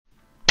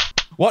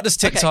What does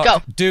Okay, TikTok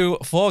go. do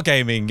for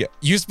gaming?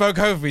 You spoke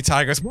over me,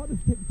 Tigress. What does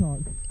TikTok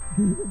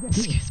do?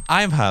 Excuse me.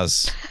 I'm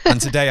Haz,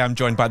 and today I'm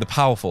joined by the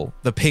powerful,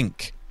 the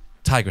pink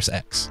Tigress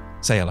X.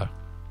 Say hello.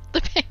 The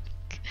pink.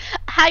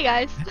 Hi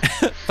guys.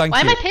 Thank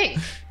Why you. am I pink?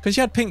 Because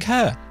you had pink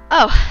hair.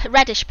 Oh,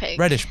 reddish pink.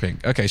 Reddish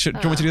pink. Okay, do you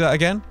want me to do that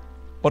again?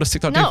 What does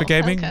TikTok do No, for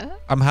gaming? okay.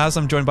 I'm Haz.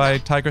 I'm joined by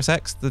Tigress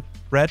X, the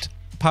red,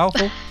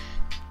 powerful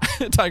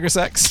Tigress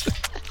X.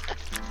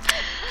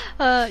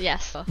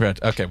 Yes. Red.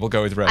 Okay, we'll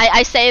go with red.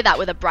 I say that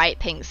with a bright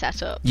pink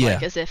setup. Yeah.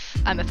 Like as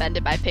if I'm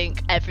offended by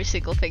pink. Every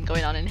single thing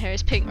going on in here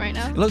is pink right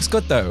now. It looks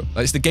good though.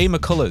 It's the gamer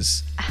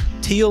colours.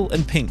 Teal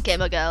and pink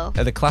Gamer girl.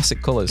 are the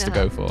classic colours to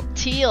go for.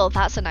 Teal,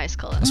 that's a nice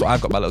colour. That's what I've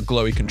got, my little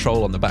glowy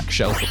control on the back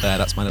shelf up there.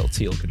 That's my little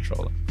teal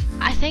controller.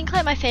 I think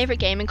like my favourite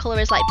gaming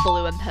colour is like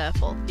blue and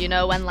purple. You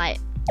know when like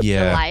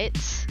Yeah. the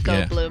lights go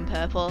Yeah. blue and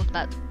purple?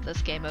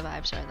 That's gamer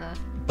vibes right there.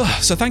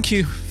 So thank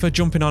you for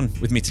jumping on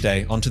with me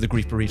today onto the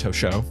Grief Burrito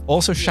Show.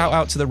 Also shout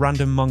out to the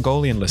random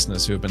Mongolian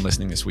listeners who have been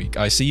listening this week.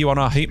 I see you on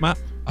our heat map.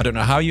 I don't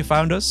know how you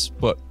found us,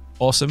 but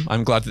awesome.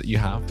 I'm glad that you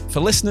have. For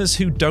listeners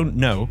who don't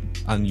know,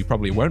 and you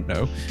probably won't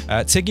know,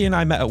 Tiggy and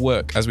I met at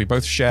work as we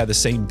both share the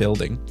same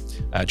building.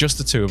 Just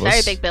the two of us.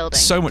 Very big building.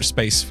 So much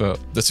space for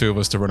the two of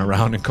us to run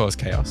around and cause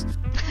chaos.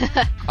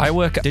 I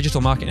work at a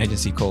digital marketing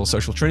agency called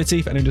Social Trinity.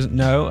 If anyone doesn't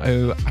know,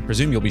 who I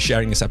presume you'll be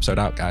sharing this episode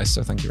out, guys.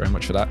 So thank you very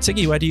much for that.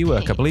 Tiggy, where do you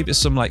work? I believe it's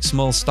some like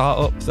small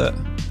startup that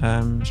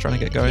is trying to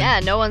get going. Yeah,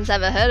 no one's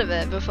ever heard of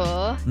it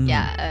before.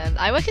 Yeah,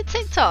 I work at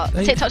TikTok.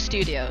 TikTok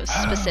Studios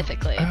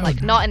specifically.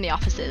 Like not in the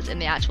offices, in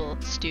the actual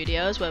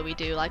studios where we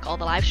do like all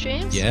the live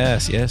streams.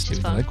 Yes, doing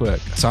the fun. legwork.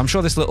 So I'm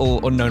sure this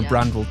little unknown Yeah.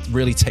 brand will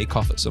really take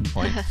off at some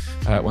point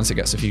once it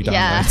gets a few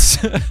Yeah.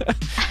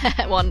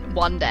 downloads.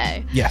 one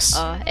day. Yes.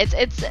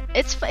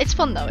 It's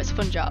fun though. It's a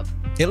fun job.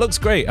 It looks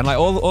great, and like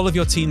all of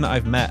your team that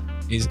I've met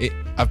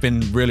have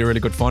been really, really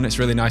good fun. It's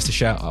really nice to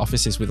share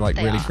offices with like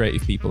They really are.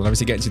 creative people, and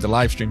obviously getting to the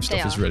live stream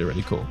stuff They is are. really,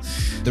 really cool.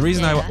 The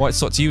reason I Yeah. wanted to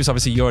talk to you is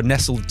obviously you're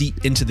nestled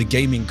deep into the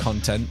gaming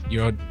content.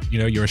 You're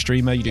a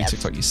streamer. You do Yep.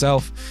 TikTok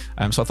yourself,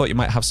 so I thought you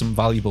might have some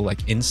valuable like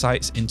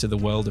insights into the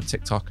world of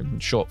TikTok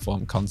and short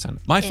form content.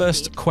 My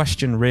first Indeed.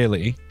 question,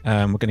 really,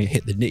 we're going to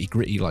hit the nitty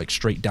gritty, like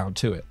straight down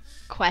to it.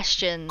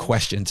 Questions.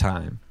 Question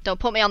time. Don't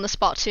put me on the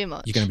spot too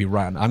much. You're going to be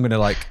ran. I'm going to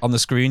like on the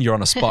screen. You're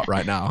on a spot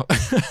right now.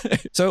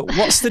 So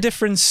what's the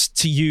difference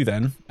to you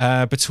then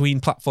between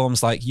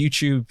platforms like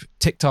YouTube,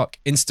 TikTok,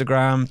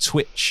 Instagram,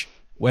 Twitch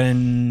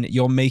when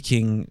you're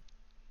making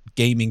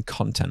gaming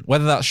content,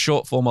 whether that's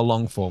short form or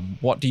long form?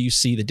 What do you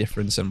see the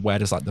difference, and where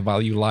does like the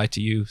value lie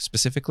to you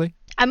specifically?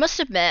 I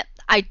must admit,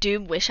 I do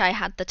wish I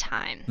had the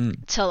time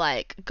Mm. to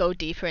like go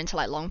deeper into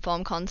like long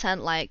form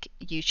content like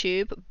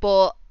YouTube,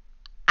 but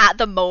at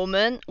the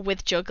moment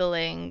with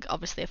juggling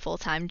obviously a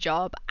full-time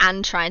job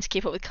and trying to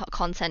keep up with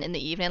content in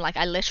the evening, like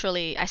I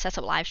set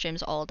up live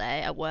streams all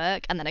day at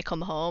work, and then I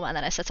come home and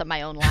then I set up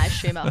my own live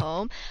stream at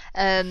home.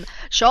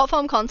 Short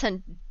form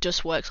content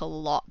just works a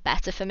lot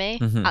better for me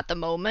at the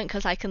moment,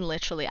 because I can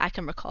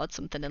record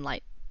something in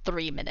like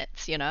 3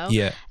 minutes, you know?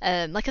 Yeah.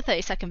 Like a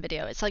 30-second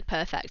video, it's like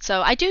perfect.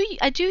 So I do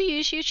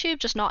use YouTube,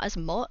 just not as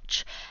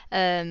much,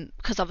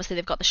 because obviously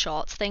they've got the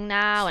shorts thing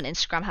now, and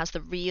Instagram has the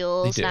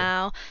reels They do.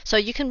 now, so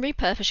you can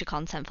repurpose your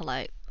content for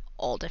like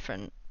all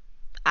different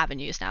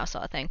avenues now,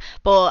 sort of thing.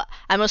 But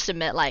I must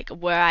admit, like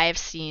where I have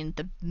seen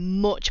the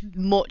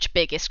much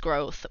biggest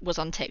growth was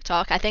on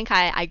TikTok. I think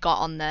I got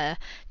on there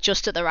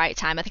just at the right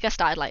time. I think I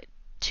started like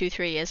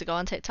 2-3 years ago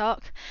on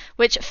TikTok,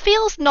 which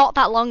feels not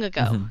that long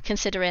ago,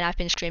 considering I've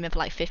been streaming for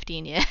like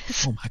 15 years,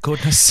 Oh my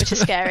goodness. which is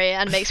scary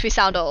and makes me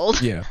sound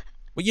old. Yeah.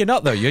 Well, you're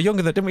not though. You're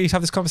younger than. Didn't we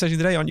have this conversation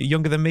today? Aren't you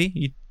younger than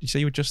me? You say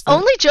you were just.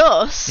 Only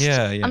just.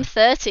 Yeah. I'm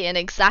 30 in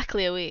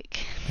exactly a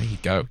week. There you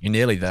go. You're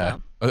nearly there.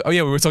 So- Oh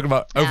yeah, we were talking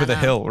about Yeah, over the I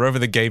know. hill. We're over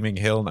the gaming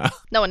hill now.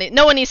 No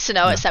one needs to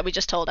know, except we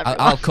just told everyone.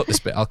 I'll cut this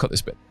bit.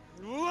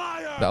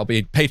 That'll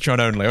be Patreon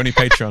only. Only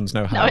Patrons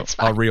know how it's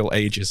fine. our real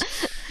ages.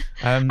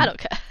 I don't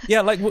care.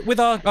 Yeah, like with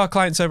our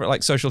clients over at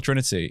like Social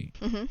Trinity,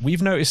 Mm-hmm.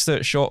 we've noticed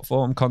that short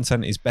form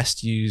content is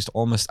best used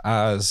almost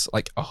as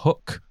like a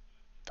hook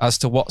as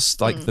to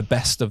what's like the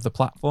best of the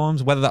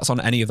platforms, whether that's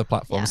on any of the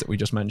platforms Yeah. that we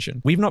just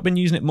mentioned. We've not been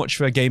using it much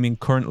for gaming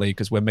currently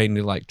because we're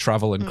mainly like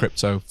travel and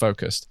crypto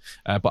focused.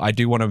 But I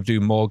do want to do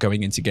more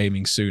going into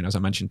gaming soon, as I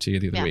mentioned to you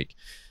the other Yeah. week.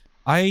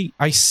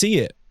 I see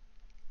it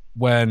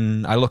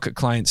when I look at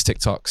clients'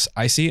 TikToks.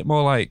 I see it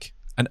more like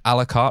an a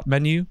la carte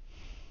menu.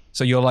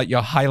 So you're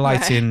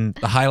highlighting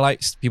the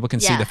highlights. People can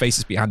see Yeah. the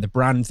faces behind the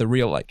brand, the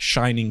real like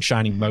shining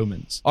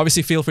moments.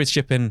 Obviously, feel free to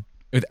chip in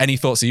with any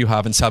thoughts that you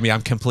have and tell me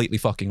I'm completely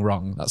fucking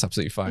wrong. That's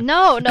absolutely fine.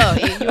 No,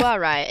 you are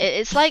right.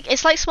 It's like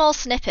small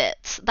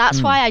snippets.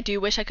 That's why I do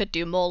wish I could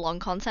do more long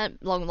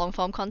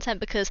form content,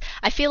 because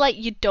I feel like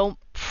you don't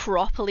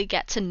properly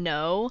get to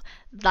know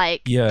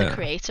like Yeah. the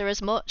creator as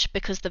much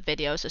because the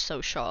videos are so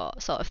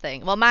short, sort of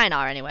thing. Well, mine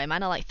are anyway.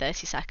 Mine are like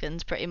 30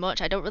 seconds pretty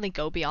much. I don't really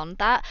go beyond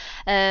that.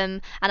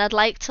 And I'd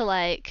like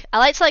to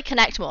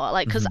connect more,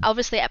 like, because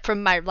obviously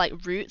from my like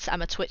roots,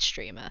 I'm a Twitch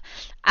streamer,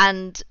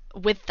 and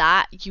with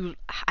that,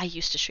 I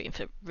used to stream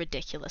for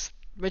ridiculous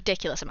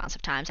ridiculous amounts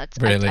of times.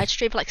 Really? I'd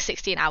stream for like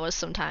 16 hours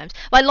sometimes.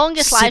 My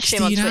longest live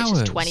stream on 16 Twitch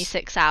hours? is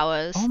 26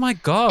 hours. Oh my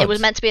God. It was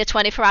meant to be a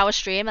 24-hour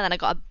stream, and then I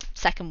got a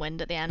second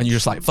wind at the end. And you're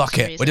just like, for fuck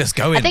some it, reason. we're just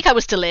going. I think I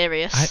was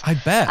delirious. I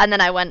bet. And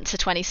then I went to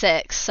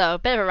 26, so a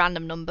bit of a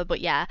random number, but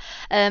yeah.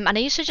 And I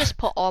used to just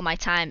put all my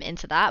time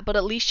into that, but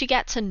at least you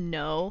get to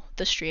know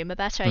the streamer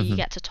better. You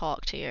get to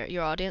talk to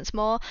your audience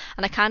more,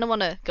 and I kind of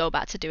want to go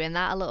back to doing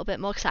that a little bit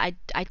more, because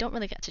I don't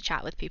really get to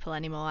chat with people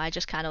anymore. I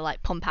just kind of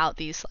like pump out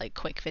these like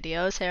quick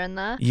videos here and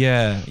there.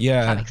 Yeah.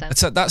 That makes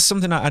sense. That's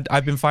something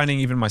I've been finding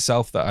even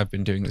myself, that I've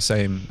been doing the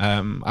same.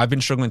 I've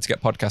been struggling to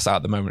get podcasts out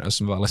at the moment, as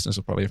some of our listeners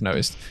will probably have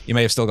noticed. You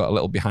may have still got a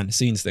little behind the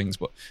scenes things,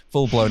 but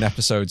full-blown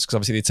episodes, because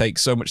obviously they take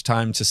so much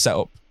time to set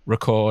up,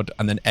 record,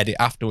 and then edit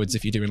afterwards.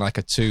 If you're doing like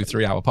a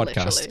 2-3 hour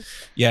podcast, Literally.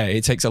 yeah,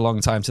 it takes a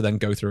long time to then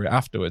go through it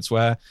afterwards.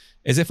 Where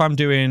as if I'm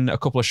doing a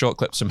couple of short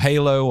clips from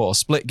Halo or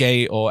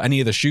Splitgate or any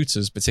of the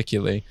shooters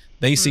particularly,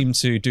 they seem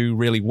to do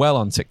really well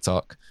on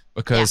TikTok,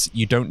 because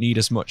you don't need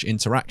as much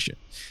interaction.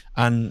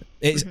 And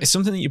it's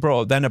something that you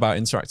brought up then about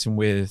interacting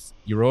with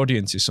your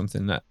audience is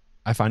something that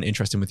I find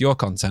interesting with your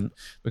content,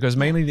 because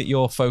mainly that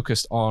you're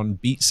focused on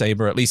Beat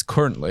Saber, at least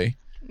currently.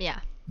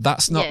 Yeah.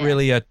 That's not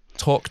really a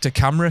talk to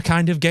camera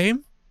kind of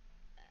game.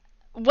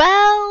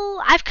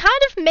 Well, I've kind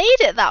of made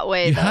it that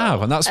way, You though.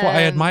 have, and that's what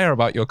I admire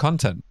about your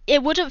content.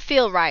 It wouldn't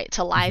feel right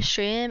to live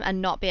stream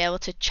and not be able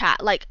to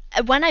chat. Like,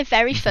 when I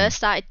very first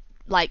started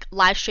like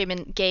live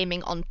streaming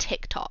gaming on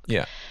TikTok,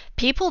 Yeah.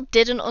 people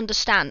didn't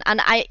understand,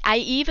 and I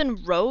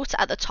even wrote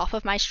at the top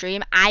of my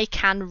stream, I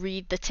can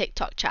read the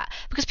TikTok chat,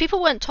 because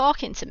people weren't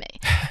talking to me,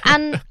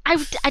 and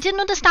I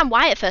didn't understand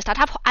why at first. I'd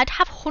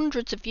have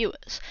hundreds of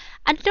viewers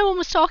and no one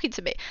was talking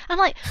to me. I'm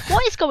like,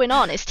 what is going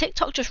on? Is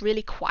TikTok just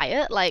really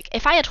quiet? Like,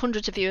 if I had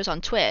hundreds of viewers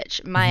on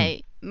Twitch,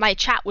 my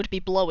chat would be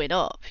blowing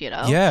up, you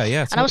know? Yeah,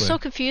 And I was so totally.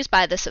 confused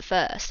by this at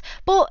first,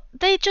 but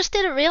they just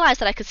didn't realize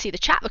that I could see the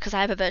chat, because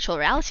I have a virtual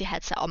reality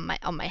headset on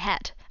my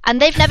head.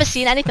 And they've never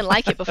seen anything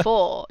like it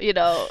before, you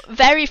know.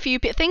 Very few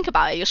people. Think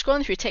about it. You're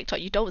scrolling through TikTok,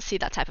 you don't see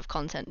that type of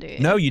content, do you?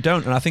 No, you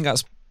don't. And I think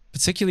that's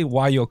particularly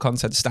why your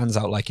content stands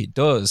out like it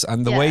does.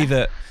 And the way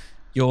that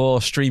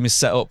your stream is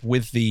set up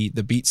with the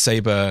Beat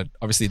Saber,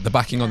 obviously the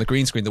backing on the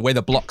green screen, the way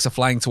the blocks are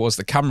flying towards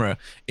the camera,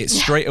 it's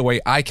straight away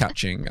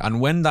eye-catching.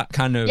 And when that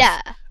kind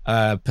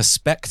of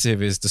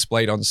perspective is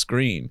displayed on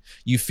screen,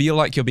 you feel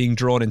like you're being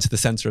drawn into the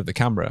center of the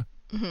camera.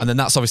 And then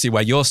that's obviously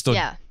where you're stood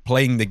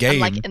playing the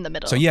game. I'm like in the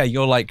middle. So yeah,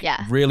 you're like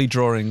really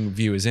drawing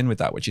viewers in with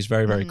that, which is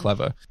very, very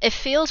clever. It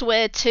feels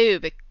weird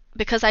too,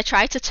 because I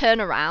try to turn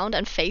around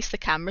and face the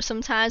camera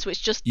sometimes,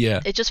 which just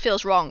it just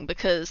feels wrong,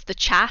 because the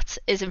chat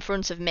is in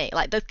front of me.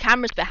 Like, the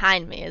camera's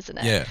behind me, isn't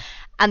it? Yeah.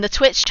 And the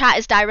Twitch chat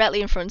is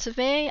directly in front of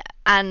me,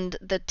 and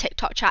the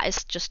TikTok chat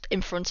is just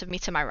in front of me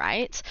to my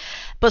right.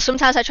 But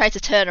sometimes I try to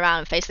turn around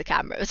and face the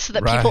camera so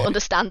that people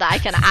understand that I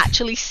can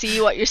actually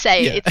see what you're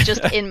saying. It's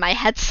just in my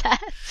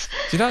headset.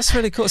 See, that's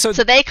really cool. So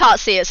they can't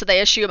see it, so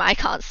they assume I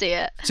can't see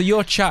it. So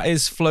your chat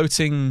is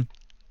floating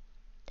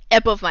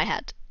above my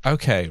head.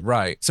 Okay,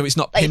 right. So it's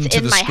not Like, pinned it's to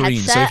in the my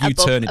screen. So headset, if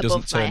you turn, it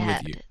above doesn't my turn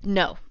head. with you.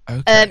 No.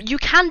 Okay. You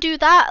can do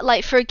that,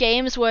 like for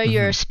games where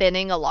you're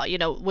spinning a lot, you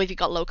know, where you've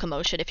got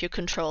locomotion, if you're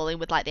controlling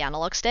with like the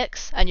analog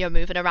sticks and you're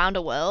moving around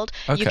a world,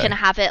 you can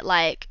have it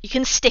like, you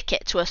can stick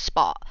it to a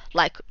spot,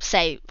 like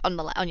say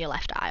on your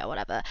left eye or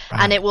whatever,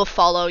 and it will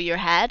follow your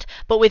head.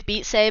 But with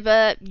Beat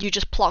Saber, you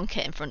just plonk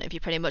it in front of you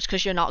pretty much,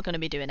 because you're not going to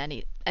be doing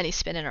any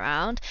spinning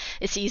around.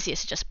 It's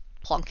easiest to just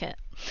plonk it,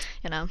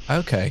 you know.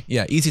 Okay,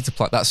 yeah, easy to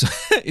plonk. That's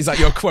is that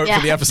your quote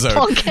for the episode?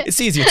 Plonk it. It's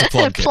easier to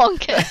plonk it.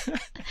 Plonk it.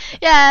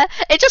 Yeah,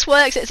 it just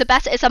works.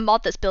 It's a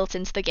mod that's built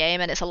into the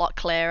game, and it's a lot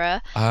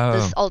clearer.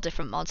 There's all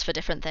different mods for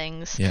different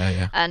things.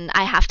 Yeah. And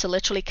I have to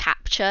literally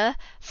capture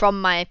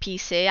from my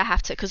PC. I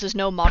have to, because there's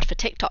no mod for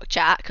TikTok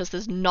chat, because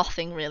there's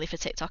nothing really for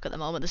TikTok at the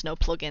moment. There's no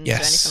plugins or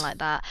anything like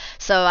that.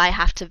 So I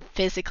have to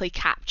physically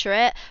capture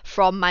it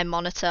from my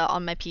monitor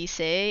on my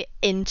PC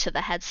into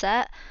the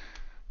headset.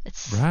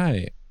 It's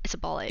a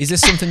ball ache. Is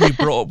this something you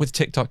brought up with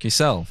TikTok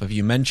yourself? Have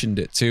you mentioned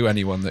it to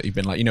anyone that you've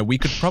been like, you know, we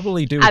could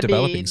probably do with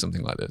developing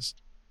something like this?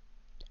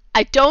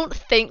 I don't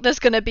think there's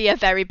going to be a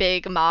very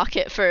big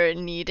market for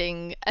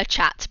needing a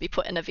chat to be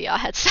put in a VR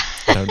headset.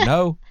 I don't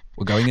know.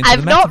 We're going into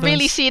I've the not metaverse.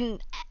 really seen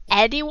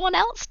anyone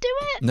else do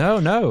it. No.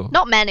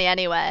 Not many,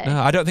 anyway.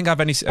 No, I don't think I've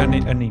I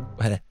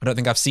don't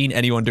think I've seen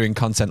anyone doing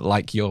content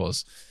like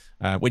yours,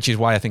 which is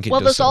why I think it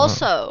does so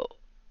well.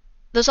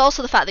 There's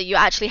also the fact that you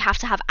actually have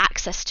to have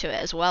access to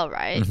it as well,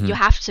 right? You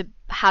have to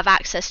have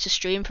access to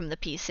stream from the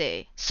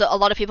PC. So a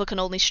lot of people can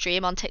only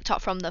stream on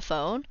TikTok from their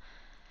phone.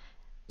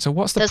 So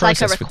what's the There's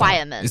process like a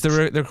requirement. Is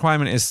the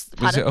requirement is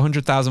it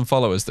 100,000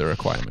 followers the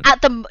requirement?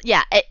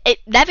 It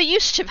never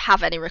used to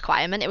have any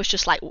requirement. It was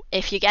just like,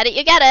 if you get it,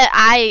 you get it.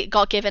 I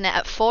got given it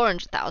at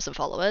 400,000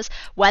 followers.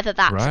 Whether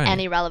that's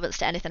any relevance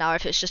to anything or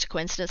if it's just a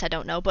coincidence, I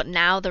don't know. But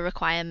now the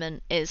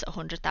requirement is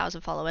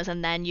 100,000 followers,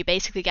 and then you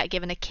basically get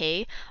given a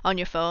key on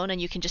your phone, and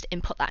you can just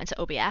input that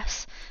into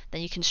OBS.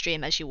 Then you can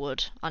stream as you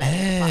would on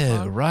any other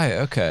platform. Right.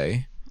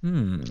 Okay.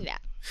 Yeah.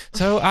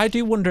 So I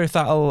do wonder if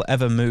that'll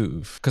ever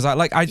move, because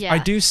I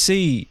do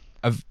see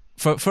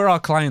for our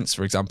clients,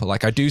 for example,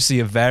 like I do see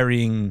a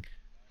varying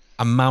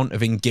amount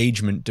of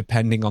engagement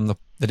depending on the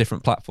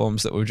different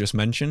platforms that we've just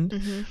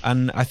mentioned.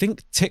 And I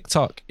think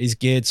TikTok is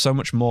geared so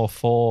much more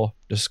for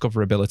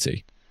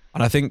discoverability.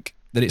 And I think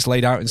that it's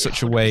laid out in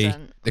such 100%. A way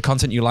the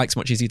content you like is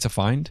much easier to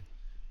find.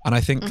 And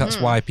I think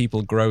that's why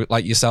people grow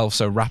like yourself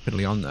so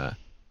rapidly on there.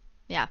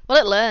 Yeah,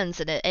 well, it learns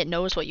and it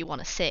knows what you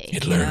want to see.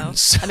 It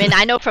learns. I mean,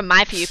 I know from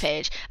my For You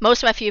page,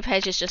 most of my For You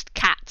page is just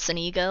cats and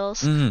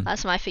e-girls.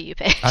 That's my For You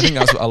page. I think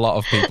that's a lot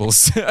of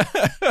people's.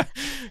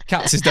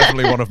 Cats is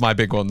definitely one of my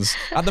big ones.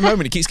 At the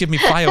moment, it keeps giving me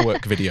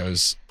firework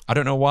videos. I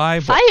don't know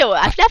why. But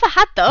firework? I've never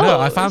had those. No,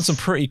 I found some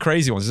pretty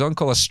crazy ones. There's one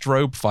called a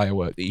strobe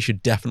firework that you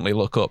should definitely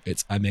look up.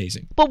 It's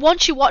amazing. But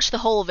once you watch the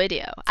whole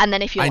video, and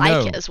then if you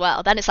like it as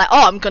well, then it's like,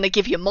 oh, I'm going to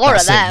give you more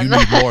of them. You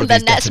need more of the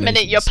these next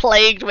minute you're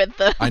plagued with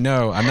them. I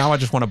know. And now I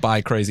just want to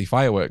buy crazy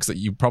fireworks that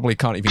you probably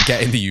can't even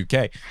get in the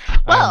UK.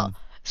 Well,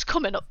 it's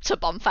coming up to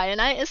bonfire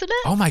night, isn't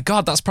it? Oh my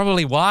God, that's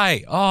probably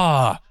why.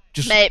 Oh,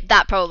 Maybe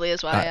that probably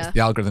is why, yeah. The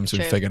algorithm's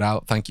been figured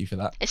out. Thank you for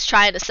that. It's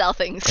trying to sell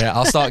things. Yeah,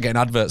 I'll start getting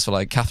adverts for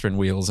like Catherine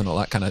wheels and all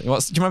that kind of. Do you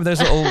remember those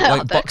little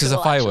like boxes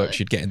of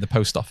fireworks you'd get in the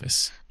post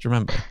office? Do you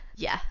remember?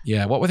 Yeah.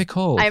 Yeah. What were they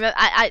called? I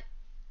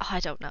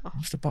don't know.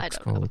 What's the box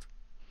called?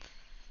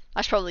 I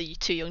was probably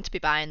too young to be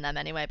buying them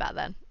anyway back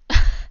then.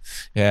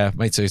 Yeah,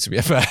 me too. To be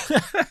fair.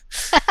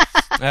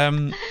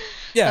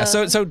 Yeah.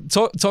 So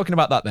talking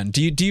about that then,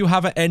 do you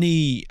have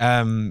any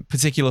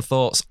particular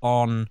thoughts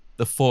on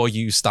the For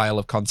You style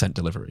of content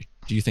delivery?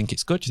 Do you think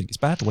it's good? Do you think it's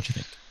bad? What do you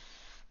think?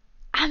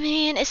 I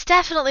mean, it's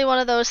definitely one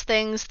of those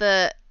things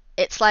that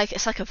it's like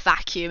a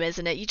vacuum,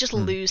 isn't it? You just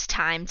lose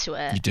time to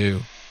it. You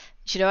do.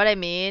 Do you know what I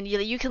mean?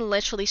 You can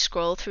literally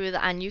scroll through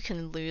that and you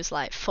can lose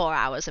like 4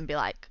 hours and be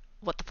like,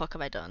 what the fuck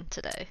have I done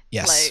today?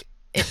 Yes. Like,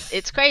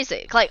 it's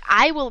crazy. Like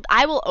I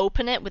will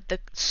open it with the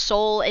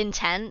sole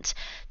intent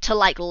to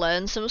like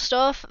learn some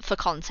stuff for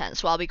content.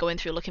 So I'll be going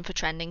through looking for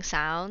trending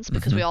sounds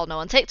because we all know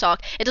on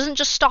TikTok it doesn't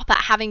just stop at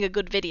having a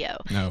good video.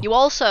 No. You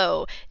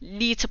also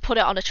need to put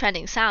it on a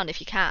trending sound if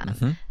you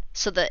can,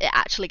 so that it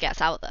actually gets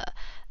out there.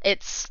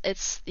 It's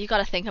you got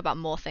to think about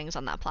more things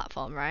on that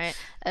platform, right?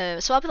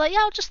 So I'll be like,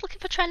 yeah, I'm just looking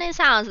for trending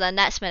sounds, and then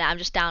next minute I'm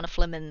just down a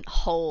flimming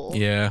hole.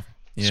 Yeah.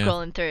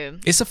 Scrolling through.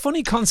 It's a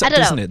funny concept,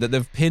 isn't it? That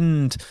they've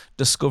pinned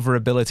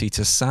discoverability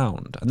to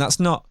sound. And that's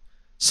not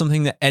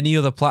something that any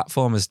other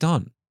platform has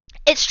done.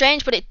 It's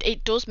strange, but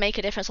it does make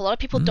a difference. A lot of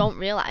people don't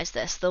realize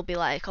this. They'll be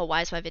like, oh,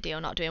 why is my video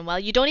not doing well?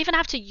 You don't even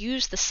have to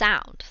use the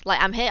sound. Like,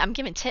 I'm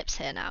giving tips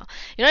here now.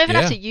 You don't even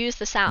have to use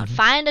the sound.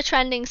 Find a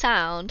trending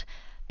sound,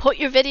 put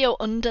your video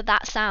under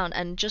that sound,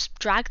 and just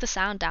drag the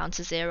sound down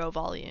to 0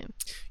 volume.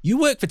 You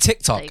work for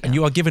TikTok, and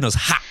you are giving us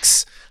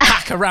hacks.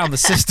 Hack around the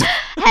system.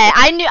 Hey,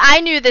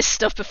 I knew this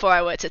stuff before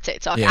I worked at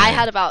TikTok. Yeah. I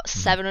had about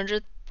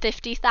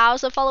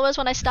 750,000 followers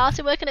when I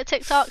started working at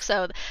TikTok,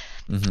 so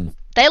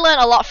they learn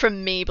a lot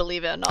from me,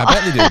 believe it or not. I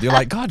bet they did. You're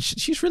like, God,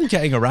 she's really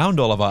getting around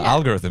all of our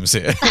algorithms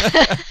here.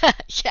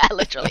 Yeah,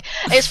 literally.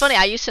 It's funny,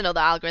 I used to know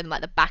the algorithm like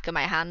the back of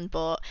my hand,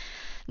 but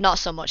not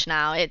so much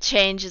now. It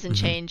changes and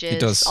changes. It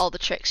does. All the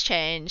tricks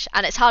change,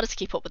 and it's harder to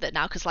keep up with it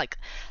now because, like,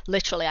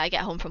 literally, I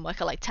get home from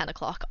work at like 10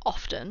 o'clock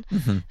often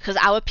because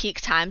our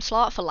peak time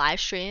slot for live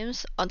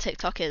streams on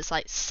TikTok is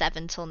like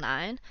 7 till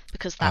 9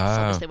 because that's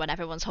obviously when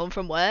everyone's home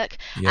from work.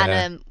 Yeah.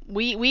 And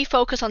we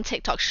focus on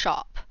TikTok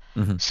Shop.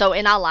 So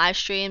in our live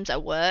streams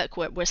at work,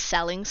 we're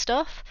selling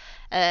stuff.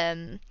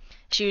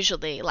 It's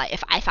usually like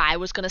if I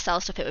was gonna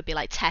sell stuff, it would be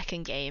like tech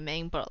and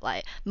gaming, but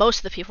like most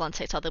of the people on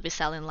TikTok, they'll be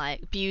selling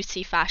like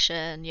beauty,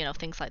 fashion,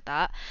 things like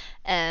that.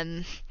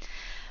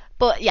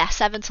 But yeah,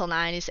 7 till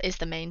 9 is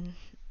the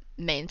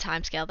main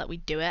time scale that we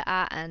do it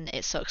at, and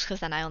it sucks because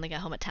then I only get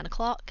home at 10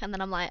 o'clock and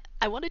then I'm like,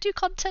 I want to do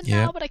content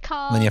now, but I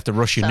can't. And then you have to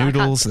rush your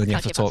noodles, and then you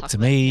have to talk to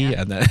me,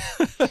 and then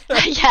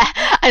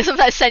yeah, I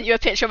sometimes sent you a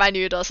picture of my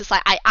noodles. It's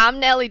like, I am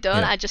nearly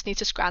done. I just need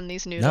to scran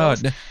these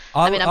noodles. No,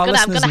 I'm gonna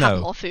have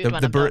more food when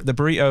I'm done. The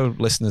burrito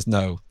listeners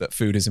know that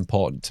food is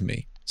important to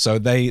me, so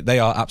they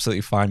are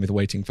absolutely fine with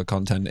waiting for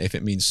content if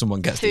it means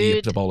someone gets to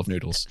eat a bowl of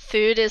noodles.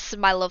 Food is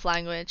my love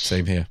language.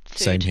 Same here.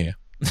 Same here.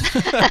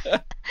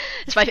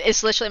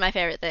 It's literally my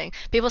favorite thing.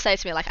 People say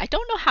to me like, I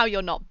don't know how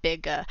you're not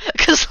bigger,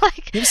 because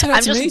like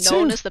I'm just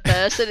known as the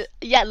person.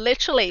 Yeah,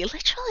 literally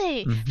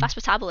fast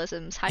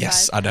metabolisms. High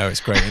yes, five. I know, it's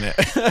great, isn't it?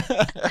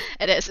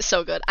 It is. It's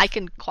so good. I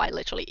can quite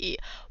literally eat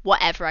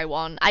whatever I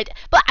want.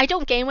 But I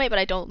don't gain weight, but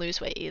I don't lose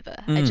weight either.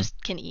 I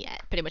just can eat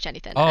pretty much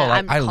anything. Oh,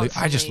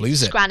 I just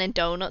lose it. Scranning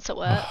donuts at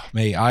work.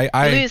 Me,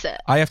 I lose it.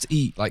 I have to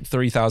eat like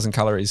 3,000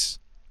 calories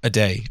a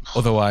day,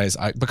 otherwise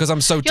because I'm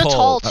so You're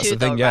tall. That's the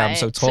thing. Though, yeah, right? I'm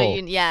so tall.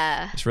 So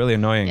it's really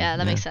annoying. Yeah,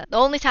 that makes sense. The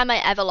only time I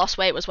ever lost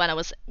weight was when I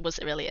was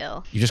really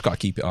ill. You just got to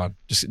keep it on.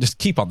 Just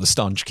keep on the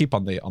sponge. Keep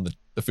on the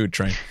food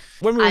train.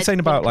 When we were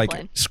saying about like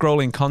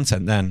scrolling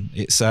content, then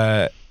it's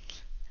to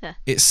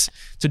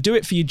do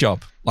it for your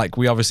job, like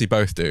we obviously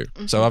both do.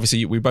 So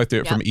obviously we both do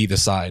it from either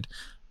side.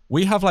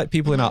 We have like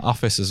people in our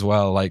office as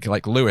well,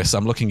 like Lewis.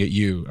 I'm looking at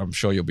you. I'm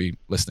sure you'll be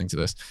listening to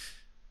this.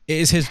 It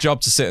is his job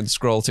to sit and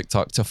scroll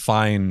TikTok to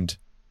find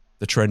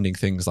the trending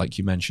things like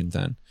you mentioned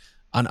then.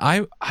 And I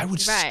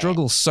would Right.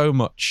 struggle so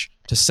much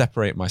to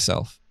separate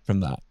myself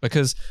from that,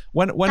 because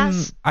when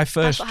I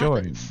first what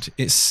joined,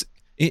 happens.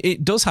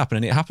 it does happen,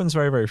 and it happens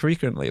very, very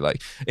frequently.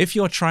 Like if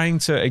you're trying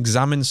to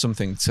examine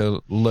something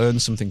to learn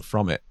something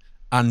from it,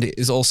 and it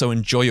is also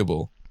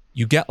enjoyable,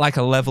 you get like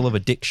a level of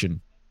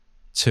addiction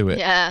to it,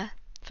 Yeah,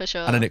 for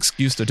sure. and an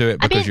excuse to do it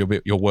I because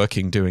mean- you're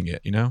working doing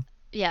it. You know?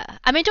 Yeah,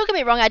 I mean, don't get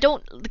me wrong. I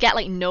don't get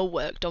like no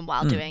work done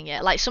while doing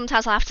it. Like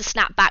sometimes I have to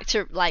snap back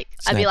to like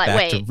I'd be Snap like,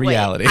 back to wait,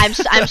 reality. I'm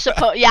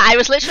supposed. Yeah, I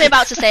was literally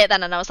about to say it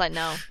then, and I was like,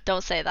 no,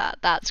 don't say that.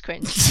 That's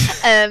cringe.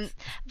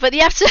 But you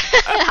have to.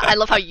 I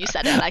love how you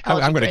said it. And I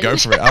called I'm you going to go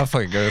cringe. for it. I'll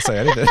fucking go say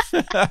anything.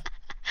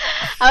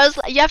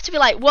 You have to be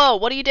like, whoa,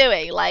 what are you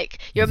doing? Like,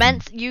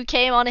 you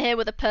came on here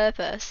with a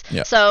purpose.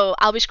 Yeah. So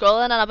I'll be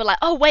scrolling and I'll be like,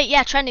 oh wait,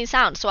 yeah, trending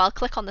sound. So I'll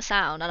click on the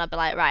sound and I'll be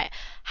like, right,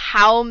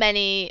 how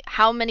many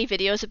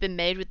videos have been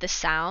made with this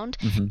sound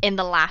in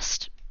the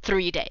last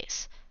 3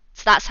 days?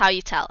 So that's how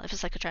you tell if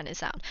it's like a trending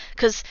sound.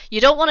 Because you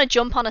don't want to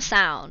jump on a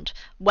sound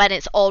when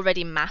it's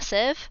already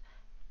massive.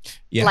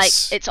 Yes.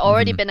 Like it's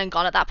already been and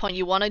gone at that point.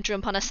 You want to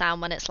jump on a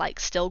sound when it's like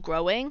still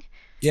growing.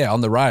 Yeah,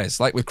 on the rise,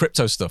 like with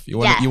crypto stuff. You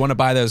want Yeah. you want to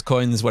buy those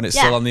coins when it's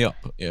still Yeah. on the up.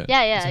 Yeah.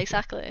 Yeah,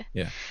 exactly.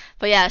 Yeah.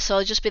 But yeah, so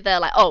I'll just be there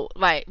like, oh,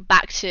 right,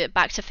 back to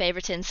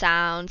favoriting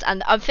sounds,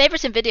 and I'm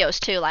favoriting videos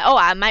too. Like, oh,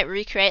 I might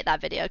recreate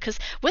that video, because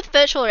with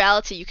virtual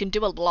reality, you can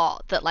do a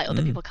lot that like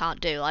other people can't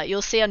do. Like,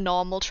 you'll see a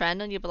normal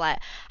trend, and you'll be like,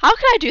 how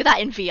can I do that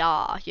in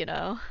VR? You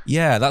know?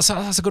 Yeah, that's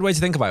a good way to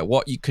think about it.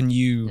 What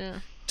you Yeah.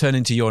 turn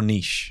into your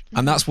niche,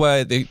 and that's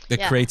where the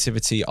Yeah.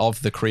 creativity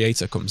of the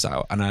creator comes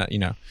out, and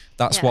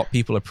that's Yeah. what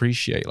people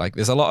appreciate. Like,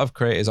 there's a lot of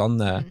creators on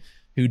there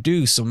who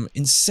do some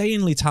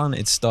insanely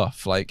talented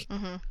stuff, like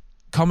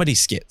comedy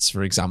skits,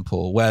 for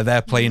example, where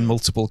they're playing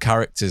multiple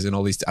characters and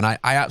all these, and I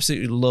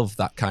absolutely love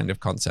that kind of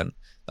content.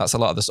 That's a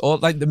lot of this, or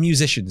like the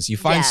musicians. You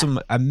find Yeah. some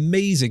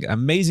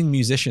amazing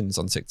musicians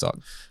on TikTok.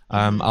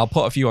 I'll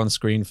put a few on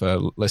screen for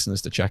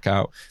listeners to check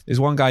out. There's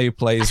one guy who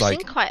plays I've like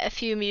seen quite a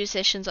few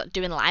musicians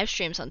doing live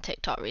streams on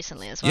TikTok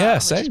recently as well. Yeah,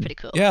 which is same. pretty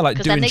cool. Yeah, like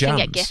because then doing they can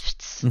jams. get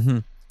gifts.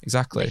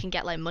 exactly. They can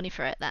get like money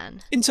for it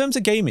then. In terms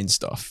of gaming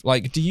stuff,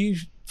 like, do you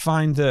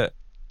find that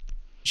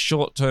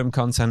short-term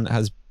content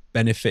has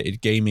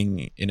benefited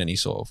gaming in any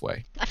sort of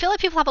way? I feel like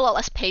people have a lot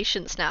less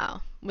patience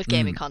now with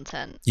gaming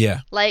content.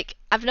 Yeah. Like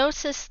I've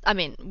noticed. I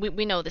mean,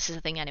 we know this is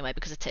a thing anyway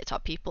because of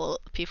TikTok.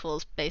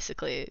 People's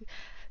basically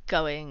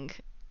going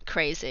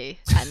crazy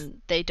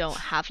and they don't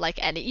have like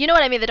any. You know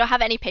what I mean? They don't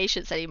have any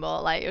patience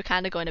anymore. Like you're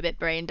kind of going a bit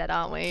brain dead,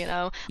 aren't we? You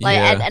know. Like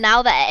Yeah. and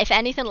now that if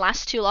anything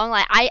lasts too long,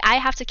 like I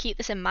have to keep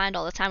this in mind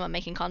all the time when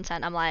making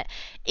content. I'm like,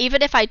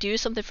 even if I do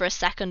something for a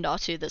second or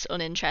two that's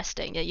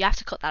uninteresting, you have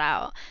to cut that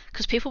out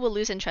because people will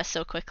lose interest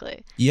so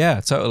quickly.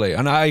 Yeah, totally.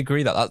 And I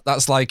agree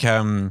that's like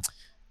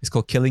it's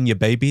called killing your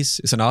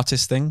babies. It's an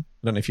artist thing.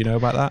 I don't know if you know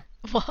about that.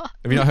 What?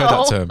 Have you not heard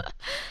that term?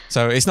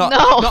 So it's not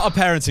No. not a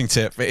parenting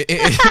tip.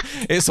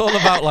 It's all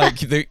about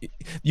like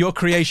your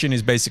creation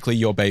is basically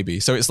your baby.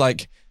 So it's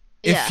like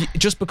if Yeah.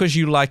 just because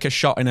you like a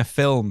shot in a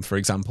film, for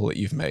example, that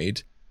you've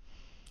made,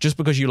 just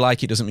because you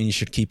like it doesn't mean you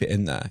should keep it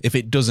in there. If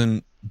it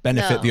doesn't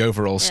benefit No. the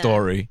overall Yeah.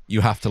 story,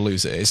 you have to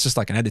lose it. It's just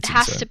like an It editing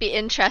has term. to be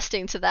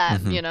interesting to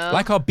them, you know.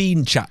 Like our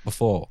bean chat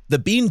before. The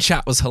bean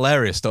chat was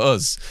hilarious to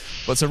us,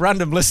 but to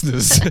random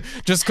listeners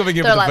just coming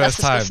in for They're the like, first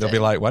 "That's time, they'll be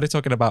disgusting." like, why are they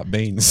talking about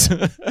beans?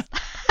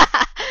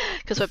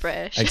 Because we're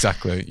British.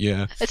 Exactly,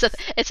 yeah. It's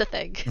a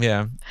thing.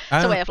 Yeah.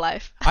 It's a way of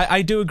life.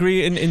 I do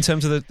agree in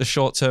terms of the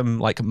short term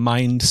like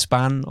mind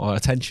span or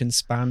attention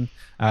span.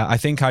 I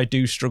think I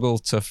do struggle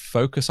to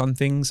focus on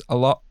things a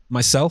lot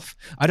myself.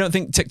 I don't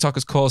think TikTok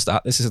has caused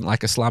that. This isn't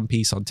like a slam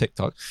piece on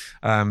TikTok.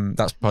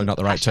 That's probably not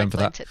the right term for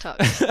blame that. TikTok.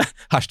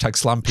 Hashtag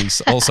slam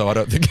piece. Also, I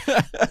don't think.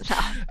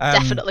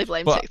 Definitely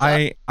blame But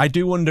TikTok. I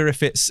do wonder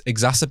if it's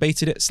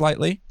exacerbated it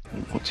slightly.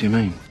 What do you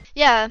mean?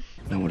 Yeah.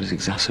 No, what does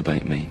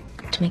exacerbate mean?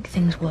 To make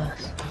things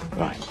worse.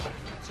 Right.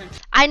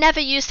 I never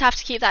used to have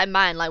to keep that in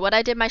mind. Like when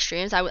I did my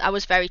streams, I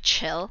was very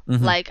chill.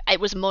 Mm-hmm. Like it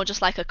was more just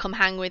like a come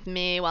hang with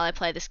me while I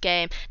play this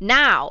game.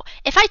 Now,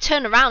 if I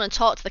turn around and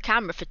talk to the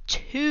camera for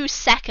 2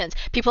 seconds,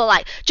 people are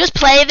like, just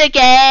play the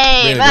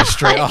game. Really, I'm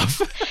straight like,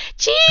 off.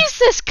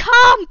 Jesus,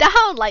 calm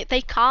down. Like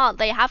they can't.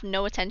 They have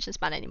no attention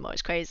span anymore.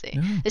 It's crazy.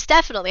 It's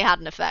definitely had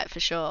an effect for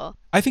sure.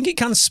 I think it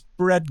can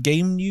spread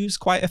game news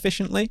quite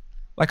efficiently.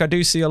 Like I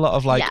do see a lot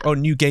of like, Yeah.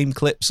 new game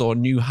clips or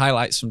new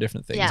highlights from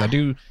different things.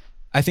 Yeah.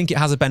 I think it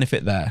has a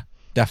benefit there,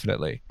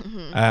 definitely.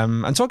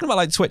 And talking about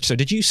like Twitch, so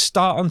did you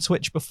start on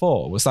Twitch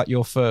before? Was that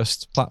your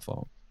first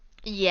platform?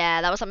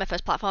 Yeah, that was like my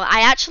first platform.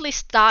 I actually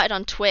started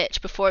on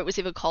Twitch before it was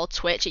even called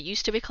Twitch. It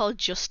used to be called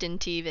Justin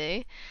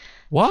TV.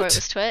 Before it was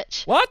What?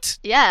 Twitch. What?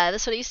 Yeah,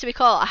 that's what it used to be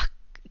called.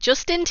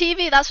 Justin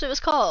TV, that's what it was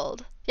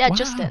called. Yeah, Wow.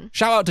 Justin.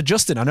 Shout out to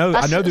Justin. I know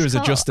That's what there it's is a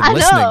called. Justin I know.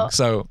 listening,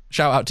 so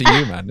shout out to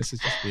you, man. This is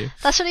just for you.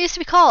 That's what it used to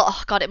be called.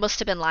 Oh god, it must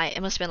have been like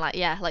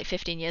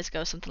 15 years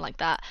ago, something like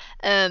that.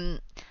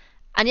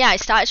 And yeah, I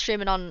started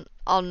streaming on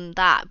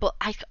that, but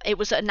it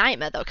was a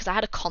nightmare though because I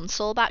had a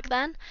console back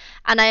then,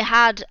 and I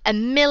had a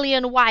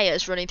million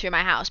wires running through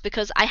my house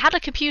because I had a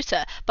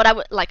computer,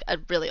 but like a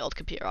really old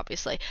computer,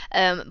 obviously.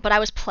 But I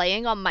was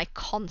playing on my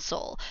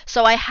console,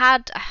 so I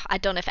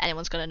don't know if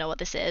anyone's gonna know what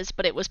this is,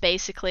 but it was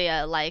basically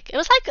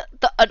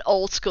an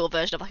old school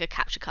version of like a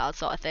capture card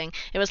sort of thing.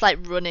 It was like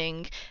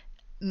running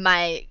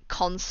my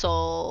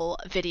console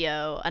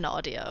video and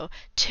audio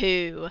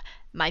to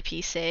my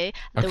PC.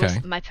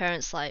 My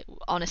parents like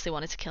honestly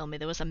wanted to kill me.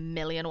 There was a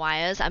million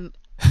wires, and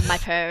my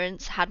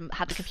parents had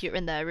the computer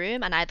in their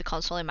room, and I had the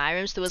console in my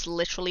room. So there was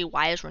literally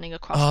wires running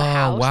across the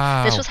house.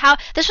 Wow.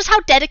 This was how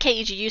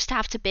dedicated you used to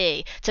have to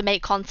be to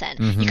make content.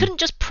 You couldn't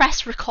just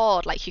press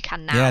record like you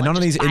can now. Yeah, none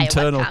of these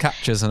internal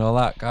captures and all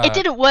that. God. It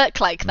didn't work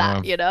like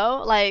that, No. you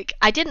know? Like,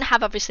 I didn't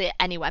have obviously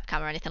any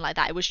webcam or anything like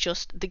that. It was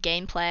just the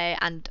gameplay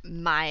and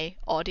my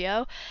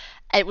audio.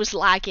 It was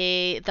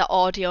laggy. The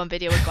audio and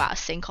video would go out of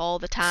sync all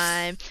the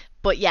time.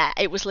 But yeah,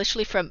 it was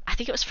literally I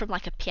think it was from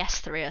like a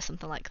PS3 or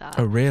something like that.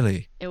 Oh,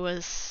 really? It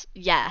was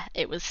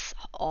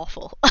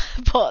awful.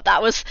 But I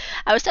was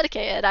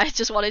dedicated. I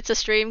just wanted to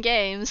stream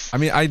games. I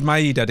mean, I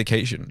admire your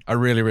dedication. I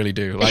really, really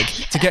do. Like,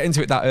 to get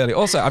into it that early.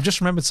 Also, I've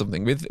just remembered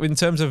something in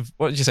terms of,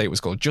 what did you say it was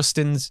called?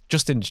 Justin's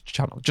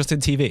channel, Justin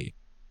TV.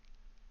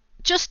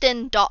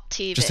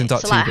 Justin.tv.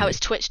 Justin.tv. So like how it's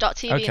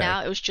Twitch.tv Okay.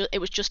 now, it was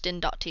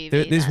Justin.tv.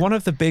 There's then. one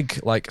of the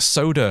big like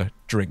soda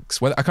drinks.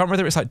 I can't remember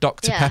whether it's like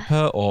Dr. Yeah.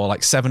 Pepper or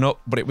like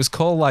 7-Up, but it was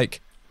called like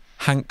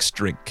Hank's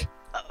drink.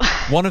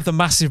 One of the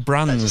massive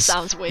brands. That just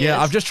sounds weird. Yeah,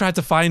 I've just tried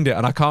to find it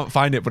and I can't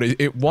find it, but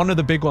one of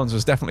the big ones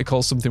was definitely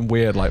called something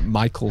weird, like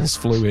Michael's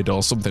Fluid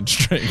or something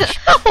strange.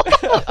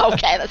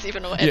 Okay, that's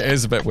even weird. Yeah, it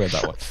is a bit weird,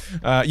 that one.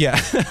 Yeah.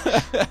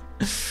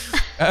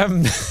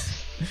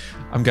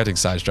 I'm getting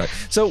sidetracked.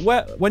 So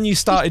when you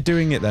started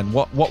doing it then,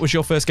 what was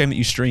your first game that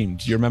you streamed?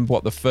 Do you remember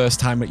what the first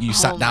time that you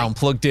sat down,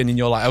 plugged in, and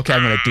you're like, okay,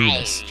 I'm going to do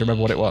this? Do you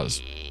remember what it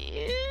was?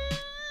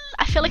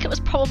 I feel like it was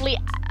probably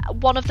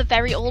one of the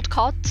very old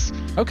CODs.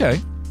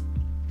 Okay.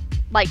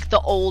 Like the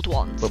old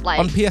ones. But like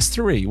on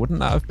PS3, wouldn't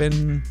that have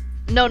been...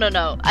 No.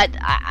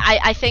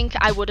 I think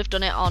I would have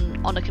done it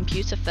on a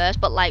computer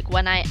first, but like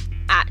when I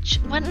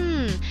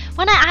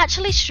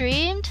actually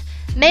streamed,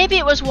 maybe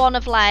it was one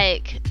of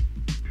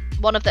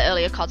the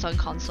earlier CODs on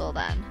console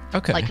then.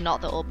 Okay. Like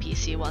not the old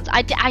PC ones.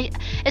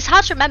 It's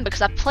hard to remember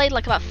because I've played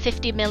like about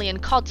 50 million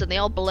CODs and they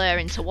all blur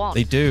into one.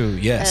 They do,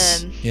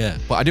 yes. Yeah.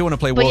 But I do want to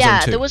play Warzone 2. But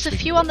yeah, there was a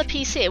few on the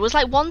PC. It was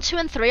like 1, 2,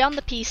 and 3 on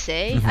the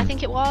PC, I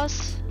think it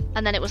was.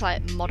 And then it was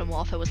like Modern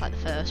Warfare was like the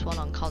first one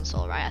on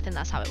console, right? I think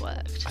that's how it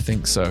worked. I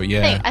think so,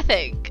 yeah. I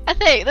think.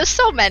 There's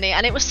so many,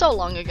 and it was so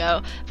long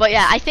ago. But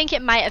yeah, I think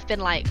it might have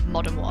been like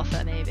Modern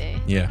Warfare, maybe.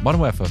 Yeah,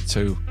 Modern Warfare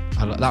 2.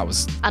 That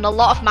was... And a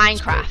lot of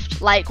Minecraft,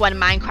 like when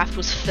Minecraft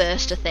was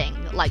first a thing,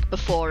 like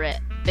before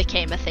it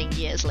became a thing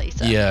years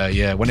later.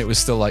 Yeah, when it was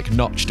still like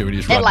Notch doing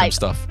his random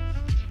stuff.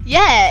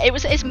 Yeah,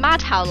 it's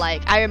mad how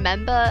like I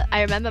remember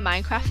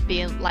Minecraft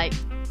being like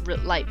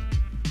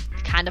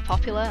kind of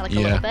popular, like a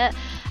little bit.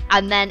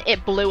 And then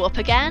it blew up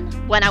again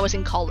when I was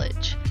in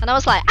college. And I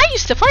was like, I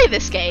used to play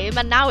this game,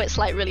 and now it's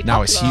like really popular.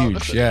 Now it's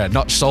huge, yeah.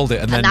 Notch sold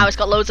it, and then... now it's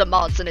got loads of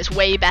mods, and it's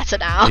way better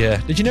now. Yeah.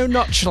 Did you know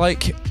Notch,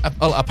 like,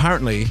 well,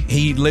 apparently,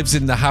 he lives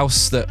in the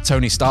house that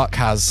Tony Stark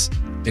has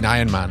in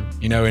Iron Man,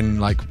 you know, in,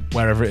 like,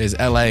 wherever it is,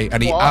 LA.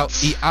 And he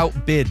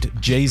outbid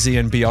Jay-Z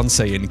and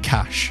Beyonce in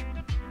cash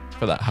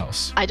for that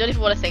house. I don't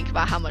even want to think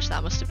about how much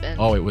that must have been.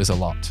 Oh, it was a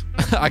lot.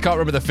 I can't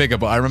remember the figure,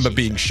 but I remember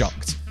being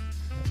shocked.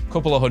 A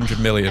couple of 100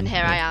 million. And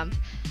here I am.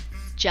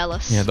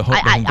 Jealous. Yeah, the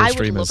I would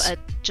streamers. love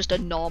just a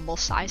normal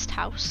sized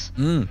house.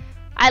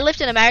 I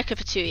lived in America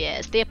for 2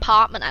 years. The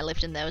apartment I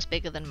lived in there was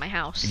bigger than my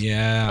house.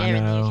 Yeah, here I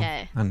know. in the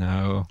UK. I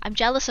know. I'm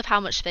jealous of how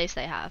much space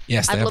they have.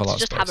 Yes, they have a lot of I'd love to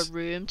just space. have a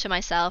room to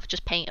myself,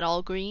 just paint it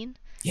all green.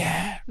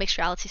 Yeah. Mixed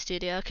reality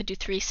studio. Could do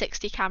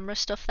 360 camera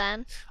stuff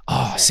then.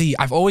 Oh, see,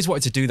 I've always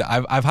wanted to do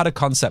that. I've had a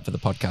concept for the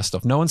podcast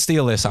stuff. No one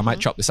steal this. I might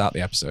chop this out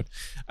the episode.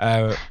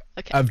 Okay.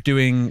 Of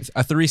doing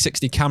a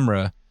 360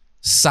 camera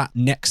sat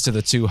next to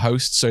the two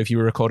hosts. So if you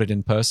were recorded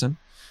in person,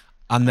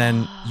 and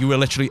then you were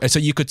literally, so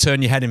you could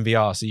turn your head in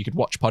VR, so you could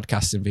watch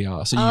podcasts in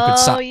VR, so you could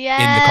sat in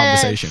the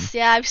conversation.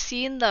 Yeah, I've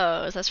seen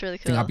those. That's really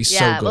cool. I think that'd be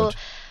so good.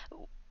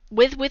 Well,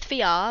 with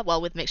VR,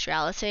 well, with mixed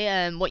reality,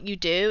 what you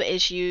do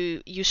is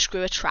you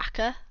screw a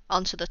tracker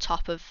onto the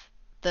top of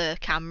the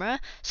camera,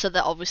 so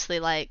that obviously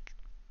like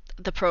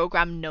the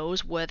program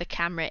knows where the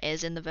camera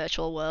is in the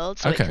virtual world,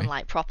 so it can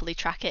like properly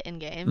track it in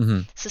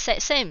game. It's the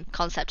same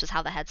concept as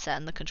how the headset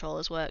and the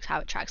controllers work, how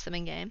it tracks them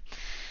in game.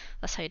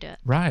 That's how you do it.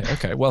 Right.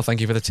 Okay. Well,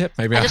 thank you for the tip.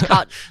 Maybe I just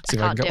can't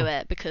do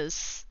it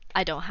because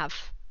I don't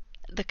have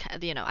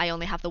I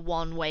only have the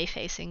one way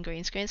facing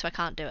green screen, so I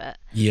can't do it.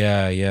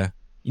 Yeah. You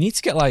need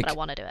to get like But I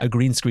want to do it. a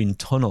green screen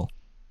tunnel.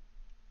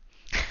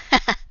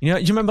 You know,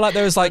 do you remember like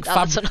those like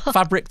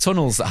fabric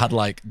tunnels that had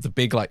like the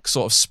big like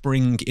sort of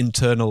spring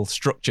internal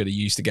structure that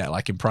you used to get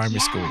like in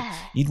primary school?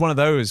 You need one of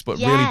those, but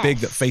really big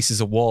that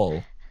faces a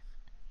wall.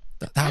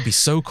 That would be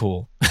so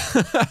cool.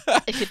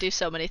 It could do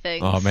so many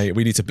things. Oh, mate,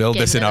 we need to build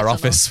this in our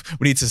office.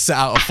 We need to set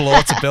out a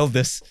floor to build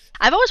this.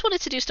 I've always wanted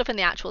to do stuff in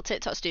the actual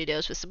TikTok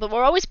studios, but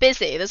we're always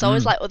busy. There's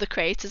always like other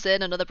creators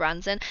in and other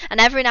brands in, and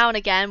every now and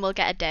again we'll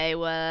get a day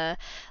where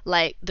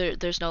like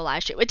there's no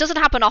live stream. It doesn't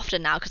happen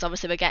often now because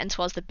obviously we're getting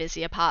towards the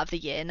busier part of the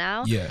year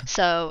now. Yeah.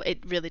 So it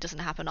really doesn't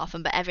happen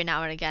often, but every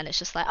now and again it's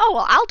just like, oh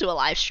well, I'll do a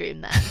live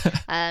stream then,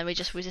 and we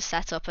just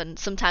set up, and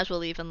sometimes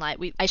we'll even like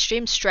I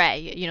streamed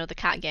Stray, you know, the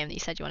cat game that you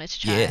said you wanted to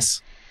try.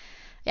 Yes.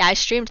 Yeah, I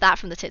streamed that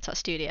from the TikTok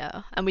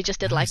studio, and we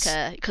just did Nice.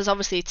 like because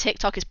obviously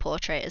TikTok is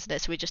portrait, isn't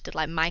it? So we just did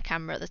like my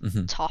camera at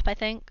the top, I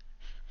think,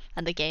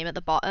 and the game at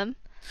the bottom.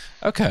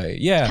 Okay.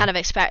 Yeah. Kind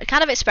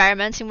of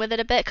experimenting with it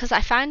a bit because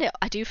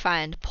I do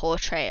find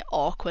portrait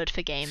awkward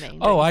for gaming.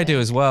 Oh, don't you I do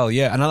think? as well.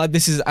 Yeah, and I like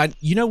and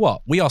you know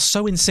what? We are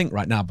so in sync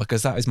right now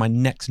because that is my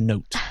next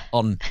note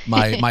on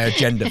my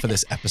agenda for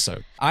this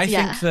episode. I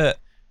think that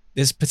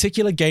there's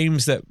particular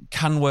games that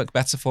can work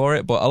better for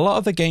it, but a lot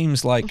of the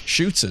games like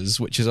shooters,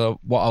 which is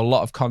what a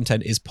lot of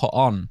content is put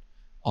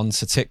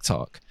onto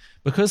TikTok,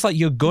 because like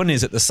your gun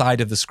is at the side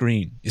of the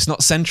screen. It's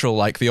not central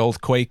like the old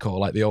Quake or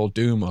like the old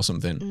Doom or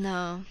something.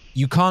 No.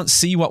 You can't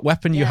see what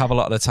weapon you have a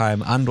lot of the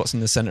time and what's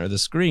in the center of the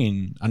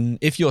screen. And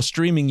if you're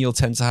streaming, you'll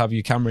tend to have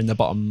your camera in the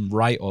bottom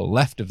right or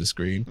left of the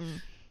screen.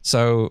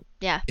 So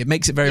it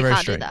makes it very, You very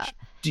can't do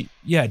strange.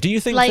 that. Do you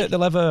think Like- that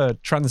they'll ever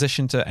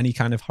transition to any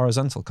kind of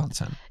horizontal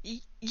content?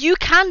 You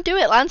can do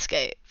it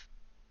landscape,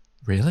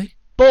 Really?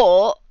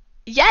 but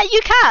yeah,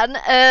 you can.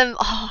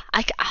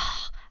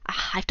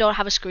 I don't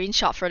have a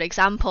screenshot for an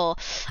example.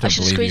 I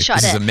should screenshot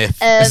This it. is a myth.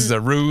 This is a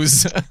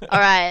ruse. All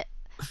right.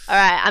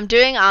 I'm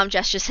doing arm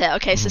gestures here.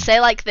 Okay, so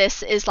say like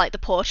this is like the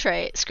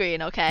portrait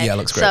screen. Okay. Yeah,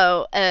 looks great.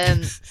 So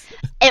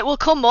it will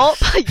come up.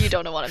 You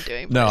don't know what I'm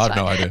doing. but No, it's I've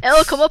no fine. idea.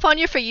 It'll come up on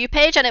your For You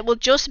page, and it will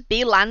just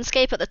be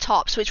landscape at the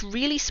top. So it's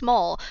really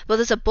small, but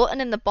there's a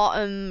button in the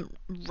bottom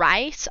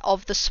right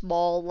of the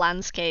small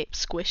landscape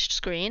squished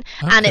screen,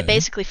 and Okay. it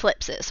basically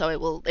flips it. So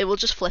it will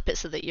just flip it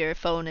so that your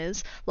phone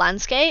is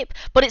landscape.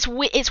 But it's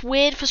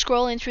weird for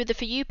scrolling through the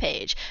For You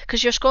page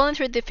because you're scrolling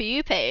through the For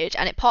You page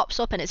and it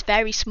pops up and it's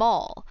very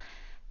small.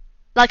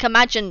 Like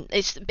imagine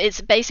it's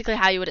basically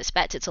how you would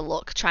expect it to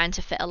look, trying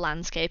to fit a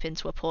landscape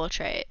into a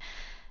portrait.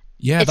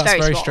 Yeah, It's that's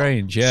very small.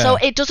 strange. Yeah. So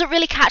it doesn't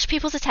really catch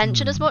people's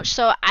attention as much.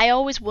 So I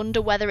always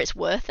wonder whether it's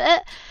worth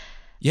it.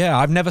 Yeah,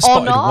 I've never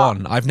spotted not.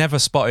 one. I've never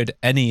spotted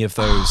any of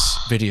those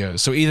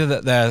videos. So either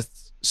that they're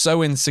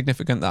so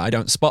insignificant that I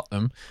don't spot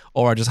them,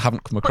 or I just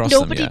haven't come across But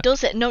them nobody yet.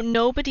 does it. No,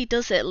 nobody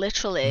does it.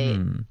 Literally.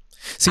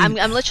 See, I'm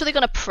literally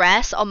gonna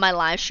press on my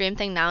live stream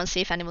thing now and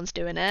see if anyone's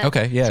doing it.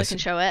 Okay, So I yes. can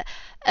show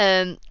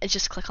it.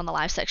 Just click on the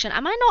live section.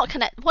 Am I not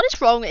connect? What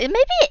is wrong? Maybe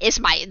it is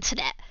my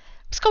internet.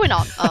 What's going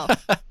on? Oh,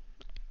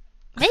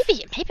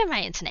 maybe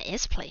my internet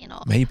is playing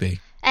up. maybe.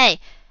 Hey,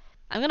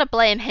 I'm gonna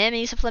blame him.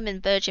 He's a flipping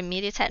Virgin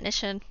Media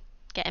technician.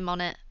 Get him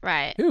on it.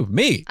 Right. Who,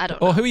 me? I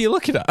don't Or know. who are you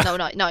looking at? No,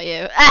 not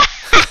you.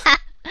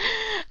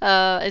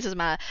 It doesn't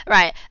matter.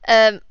 Right.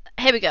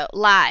 Here we go.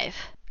 Live.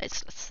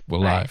 It's We're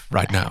right. live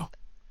right now.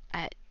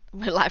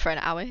 We're live right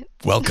now, are we?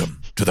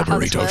 Welcome to the How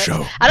this Burrito works.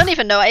 Show. I don't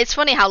even know. It's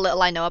funny how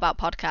little I know about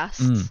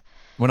podcasts.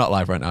 We're not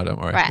live right now, don't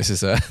worry. Right. This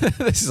is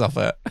this is off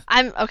air.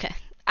 I'm okay.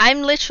 I'm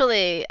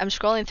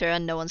scrolling through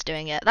and no one's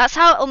doing it. That's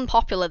how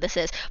unpopular this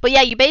is. But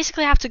yeah, you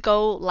basically have to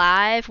go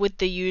live with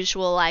the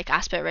usual like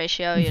aspect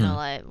ratio, you know,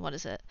 like what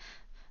is it?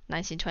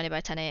 1920 by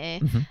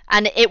 1080.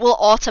 And it will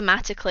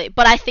automatically,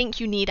 but I think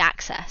you need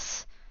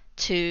access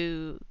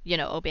to, you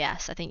know,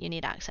 OBS. I think you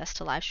need access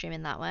to live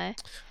streaming that way.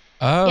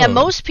 Oh. Yeah,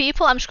 most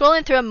people, I'm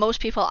scrolling through and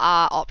most people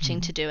are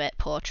opting to do it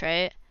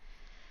portrait.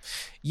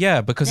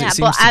 Yeah, because Yeah, it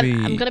seems but to I'm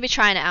be going to be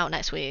trying it out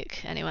next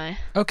week anyway.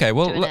 Okay,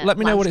 well, doing it let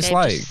me know what it's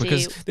landscape like,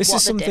 just to because see this what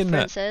is the something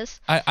that difference is.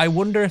 I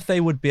wonder if they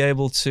would be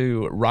able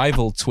to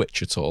rival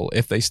Twitch at all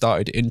if they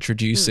started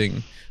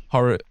introducing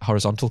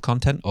horizontal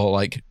content or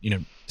like, you know,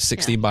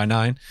 16 by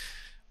 9.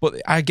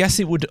 But I guess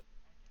it would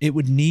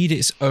need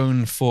its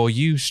own For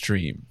You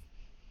stream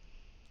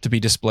to be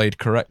displayed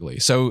correctly.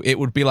 So it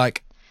would be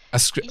like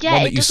Yeah,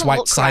 one it that you doesn't swipe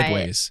look right.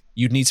 sideways.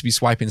 You'd need to be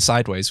swiping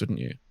sideways, wouldn't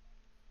you?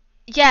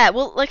 Yeah,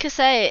 well, like I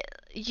say,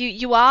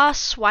 you are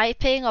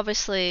swiping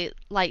obviously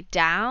like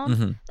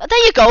down.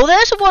 There you go.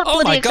 There's one Oh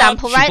bloody my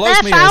example God, she right blows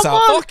there. me Found ears out.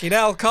 one. Fucking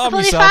hell, calm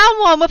Bloody yourself. found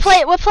one.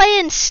 We're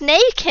playing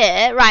Snake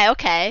here. Right,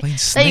 okay. Playing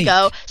There you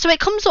go. Snake? So it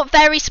comes up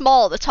very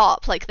small at the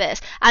top like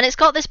this, and it's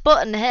got this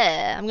button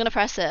here. I'm gonna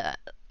press it,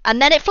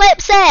 and then it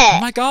flips it. Oh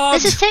my God.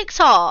 This is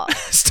TikTok.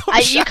 Stop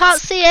You shouting.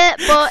 can't see it,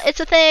 but it's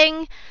a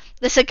thing.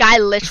 There's a guy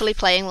literally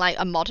playing like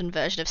a modern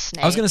version of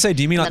Snake. I was going to say,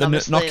 do you mean like And the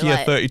then obviously, Nokia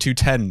like-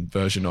 3210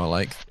 version or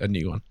like a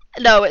new one?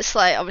 No, it's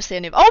like obviously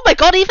a new. Oh my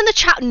god! Even the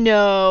chat.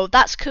 No,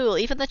 that's cool.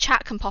 Even the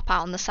chat can pop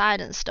out on the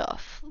side and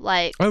stuff.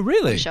 Like Oh,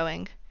 really? I'm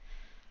showing.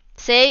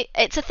 See,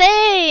 it's a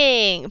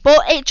thing,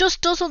 but it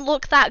just doesn't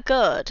look that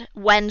good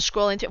when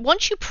scrolling through.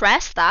 Once you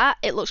press that,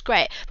 it looks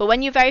great, but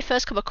when you very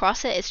first come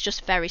across it, it's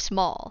just very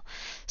small.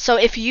 So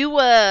if you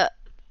were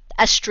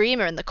a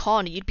streamer in the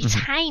corner, you'd be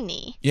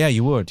tiny. Yeah,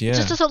 you would, yeah. It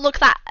just doesn't look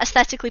that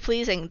aesthetically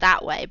pleasing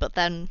that way. But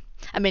then,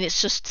 I mean,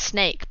 it's just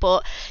Snake.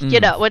 But you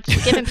know, we're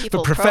giving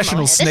people The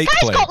professional promo here. Snake This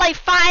guy's player. got like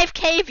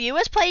 5k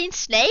viewers playing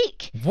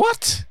Snake.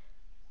 What?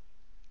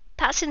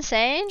 That's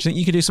insane. Do you think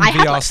you could do some I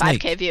had VR like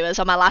 5k Snake? viewers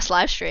on my last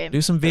live stream. Do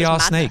some It was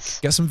VR Snake. madness.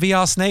 Get some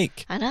VR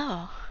Snake. I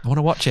know. I want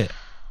to watch it.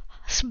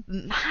 It's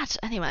mad.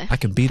 Anyway, I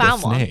can be the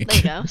found one. snake. There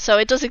you go. So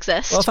it does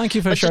exist. Well, thank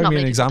you for but just showing not me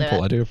an many people do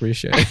example. it. I do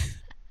appreciate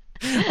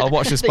it. I'll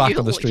watch this That back you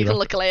on the can- stream. You can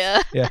look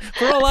later. Yeah.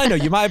 For all I know,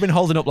 you might have been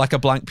holding up like a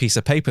blank piece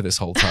of paper this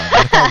whole time.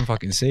 I can't even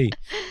fucking see.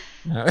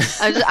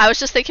 I was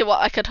just thinking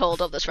what I could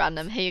hold up that's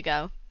random. Here you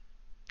go.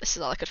 This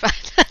is all I could find.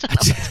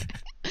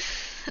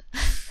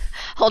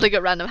 Holding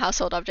up random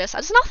household objects.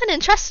 There's nothing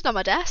interesting on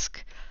my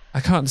desk. I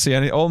can't see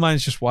any. All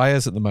mine's just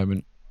wires at the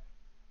moment.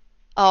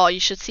 Oh, you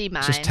should see mine.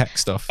 It's just tech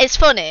stuff. It's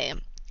funny.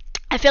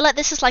 I feel like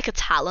this is like a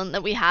talent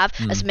that we have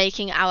as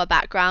making our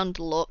background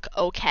look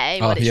okay,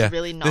 but it's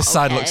really not This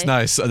side okay. looks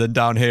nice, and then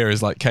down here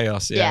is like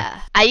chaos. Yeah.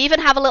 I even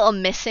have a little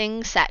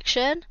missing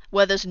section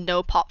where there's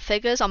no pop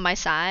figures on my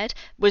side,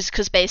 was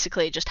because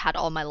basically it just had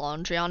all my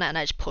laundry on it and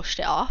I just pushed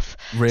it off.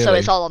 Really? So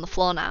it's all on the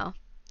floor now.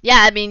 Yeah,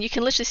 I mean, you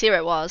can literally see where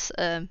it was.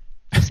 We'll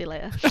see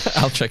later.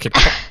 I'll check it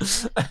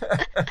out.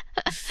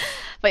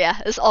 But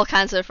yeah, there's all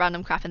kinds of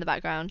random crap in the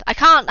background. I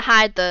can't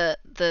hide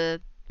the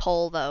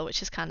pole though,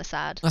 which is kind of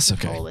sad. That's The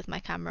okay. pole with my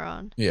camera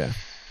on. Yeah.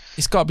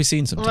 It's got to be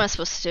seen What am I sometimes.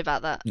 supposed to do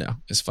about that? No,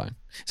 it's fine.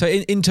 So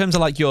in terms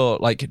of like your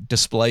like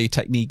display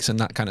techniques and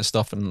that kind of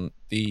stuff and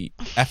the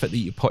effort that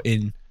you put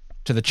in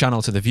to the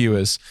channel, to the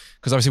viewers,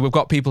 because obviously we've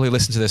got people who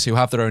listen to this who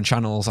have their own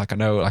channels. Like I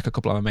know like a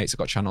couple of my mates have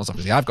got channels.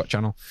 Obviously I've got a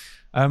channel.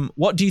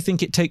 What do you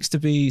think it takes to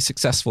be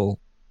successful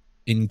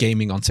in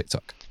gaming on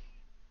TikTok?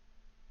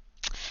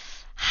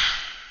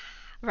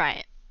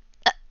 Right.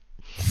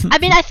 I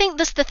mean, I think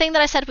this the thing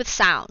that I said with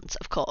sounds,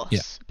 of course,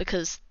 Yeah.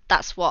 because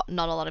that's what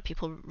not a lot of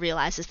people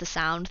realize is the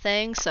sound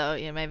thing. So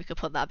maybe we could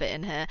put that bit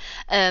in here.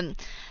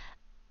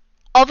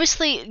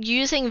 Obviously,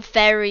 using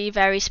very,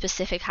 very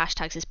specific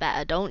hashtags is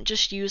better. Don't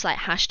just use like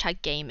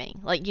hashtag gaming.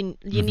 Like you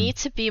need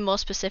to be more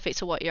specific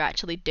to what you're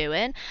actually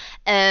doing.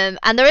 And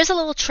there is a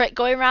little trick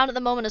going around at the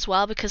moment as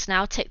well, because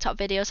now TikTok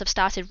videos have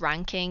started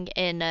ranking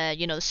in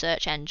the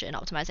search engine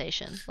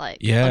optimization, like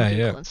Yeah, on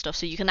Google yeah. and stuff.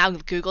 So you can now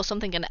Google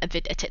something and a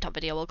TikTok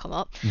video will come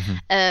up.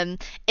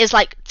 Is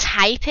like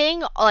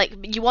typing, like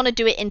you want to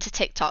do it into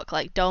TikTok.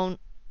 Like don't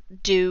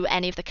do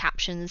any of the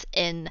captions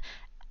in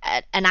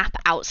an app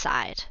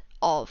outside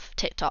of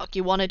TikTok.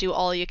 You want to do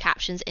all your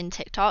captions in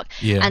TikTok.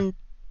 Yeah. And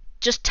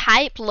just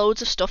type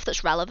loads of stuff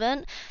that's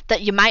relevant that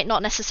you might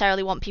not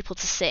necessarily want people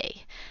to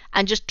see,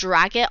 and just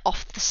drag it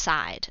off the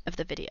side of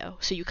the video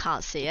so you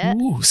can't see it.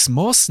 Ooh, some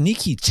more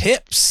sneaky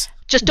tips.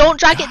 Just don't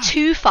drag it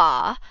too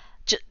far.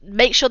 Just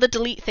make sure the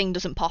delete thing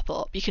doesn't pop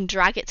up. You can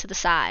drag it to the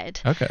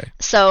side. Okay.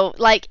 So,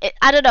 like,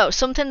 I don't know,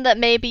 something that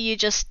maybe you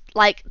just,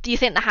 like, do you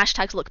think the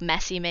hashtags look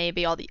messy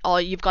maybe,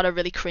 or you've got a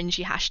really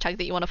cringy hashtag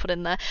that you want to put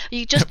in there?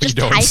 You just But you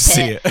don't type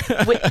see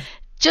it.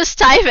 Just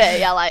type it,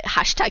 yeah, like,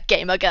 hashtag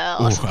gamer girl.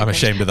 or Ooh, I'm something.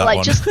 ashamed of that like,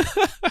 one. Just,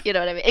 you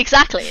know what I mean?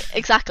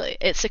 Exactly.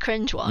 It's a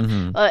cringe one.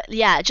 Mm-hmm. But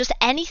yeah, just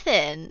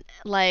anything.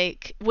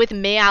 Like, with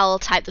me, I'll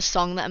type the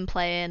song that I'm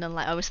playing, and,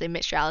 like, obviously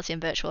mixed reality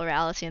and virtual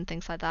reality and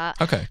things like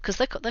that. Okay. Because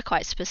they're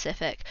quite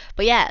specific.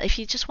 But yeah, if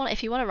you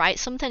want to write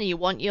something and you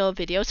want your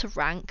video to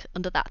rank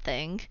under that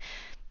thing,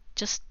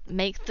 just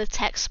make the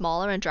text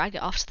smaller and drag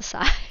it off to the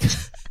side.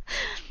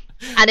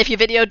 And if your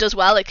video does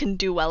well, it can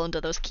do well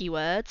under those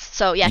keywords.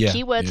 So yeah,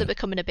 keywords are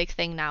becoming a big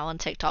thing now on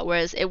TikTok,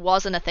 whereas it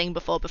wasn't a thing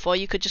before. Before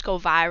you could just go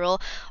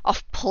viral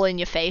off pulling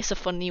your face a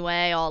funny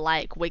way or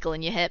like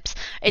wiggling your hips.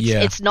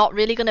 It's not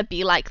really going to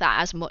be like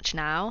that as much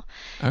now.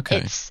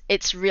 Okay.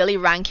 It's really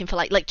ranking for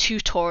like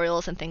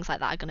tutorials and things like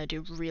that are going to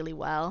do really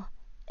well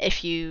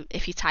if you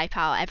type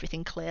out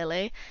everything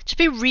clearly. Just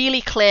be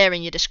really clear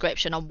in your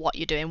description on what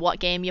you're doing, what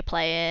game you're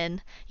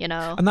playing,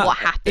 And that, what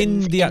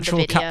happens in the actual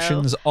video.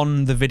 captions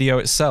on the video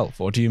itself,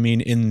 or do you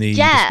mean in the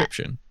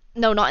description?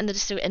 No, not in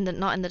the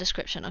not in the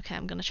description. Okay,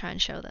 I'm gonna try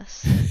and show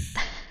this.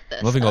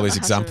 I'm loving all these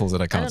examples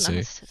that I can't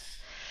see.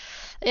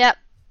 Yep.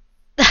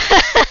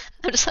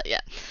 I'm just like, yeah.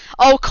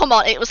 Oh, come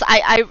on. It was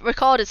I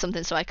recorded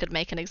something so I could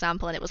make an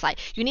example, and it was like,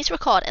 you need to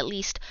record at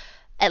least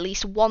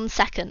 1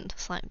 second.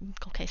 It's like,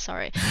 okay,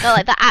 sorry. No,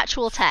 like the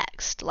actual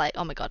text. Like,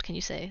 oh my god, can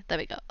you see? There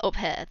we go. Up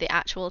here, the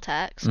actual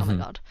text. Oh my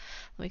god.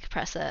 Let me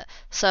press it.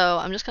 So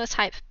I'm just gonna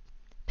type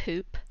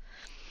poop.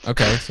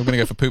 Okay, so we're going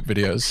to go for poop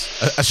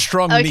videos. A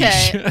strong Okay,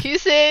 niche. you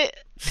see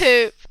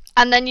poop,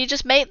 and then you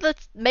just make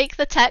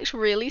the text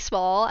really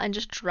small and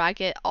just drag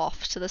it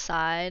off to the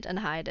side and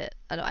hide it.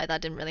 I know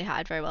that didn't really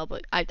hide very well,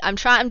 but I'm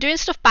doing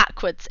stuff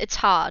backwards. It's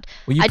hard.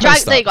 Well, you I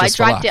post dragged that I just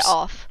for dragged it laughs.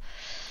 off.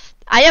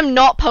 I am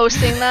not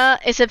posting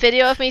that. It's a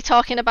video of me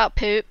talking about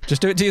poop.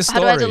 Just do it to your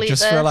How do I story. delete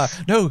Just for a this?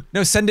 laugh.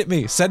 No, send it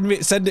me. Send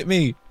it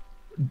me.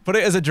 Put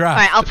it as a draft.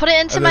 Right, I'll put it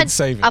into and my. then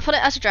save it. I'll put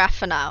it as a draft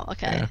for now.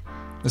 Okay. Yeah.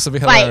 This will be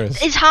Right,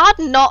 hilarious. it's hard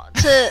not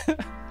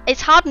to.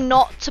 It's hard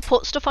not to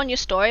put stuff on your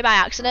story by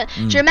accident.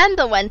 Do you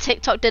remember when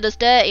TikTok did us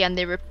dirty and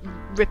they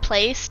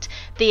replaced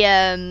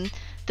the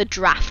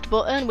draft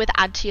button with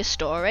add to your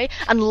story,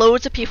 and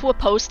loads of people were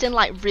posting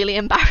like really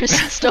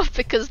embarrassing stuff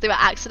because they were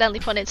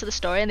accidentally putting it to the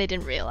story and they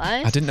didn't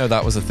realize. I didn't know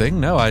that was a thing.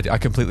 No, I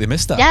completely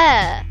missed that.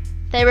 Yeah.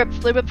 They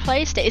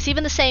replaced it. It's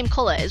even the same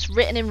color. It's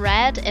written in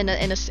red in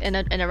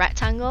a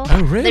rectangle.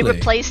 Oh, really? They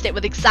replaced it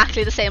with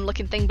exactly the same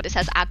looking thing, but it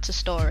says add to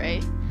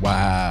story.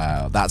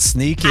 Wow, that's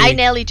sneaky. I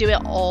nearly do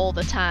it all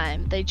the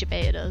time. They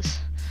debated us.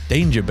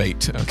 Danger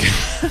bait. Okay.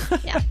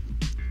 Yeah.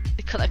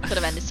 It could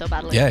have ended so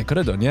badly. Yeah, it could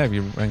have done. Yeah, if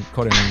you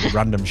caught him in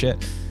random shit.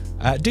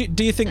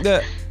 Do you think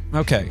that?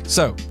 Okay,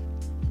 so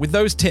with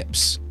those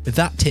tips, with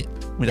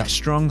that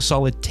strong,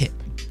 solid tip,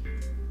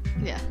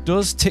 Yeah.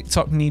 does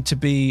TikTok need to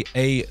be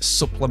a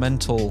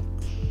supplemental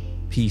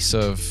piece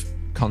of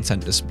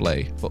content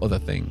display for other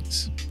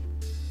things?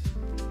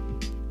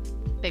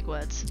 Big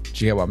words.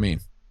 Do you get what I mean?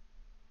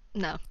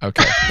 No.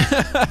 Okay.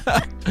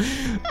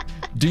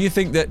 Do you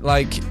think that,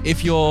 like,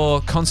 if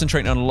you're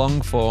concentrating on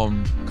long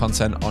form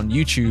content on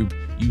YouTube,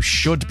 you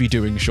should be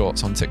doing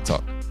shorts on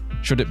TikTok?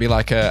 Should it be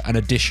like an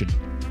addition?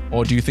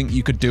 Or do you think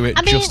you could do it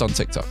just on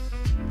TikTok?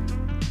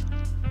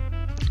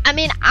 I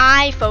mean,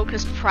 I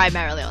focused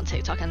primarily on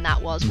TikTok, and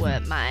that was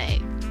where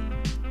my,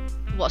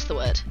 what's the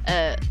word?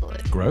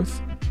 Growth?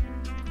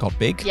 Got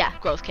big? Yeah,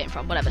 growth came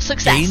from. Whatever.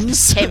 Success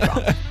Gains? came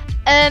from.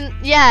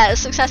 Yeah,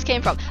 success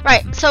came from.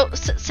 Right. So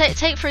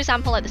take for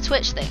example like the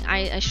Twitch thing.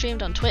 I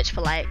streamed on Twitch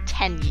for like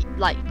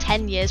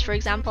 10 years, for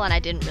example, and I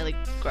didn't really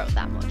grow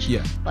that much.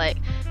 Yeah. Like,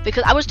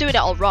 because I was doing it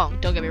all wrong.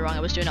 Don't get me wrong. I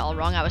was doing it all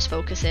wrong. I was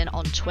focusing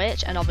on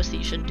Twitch, and obviously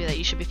you shouldn't do that.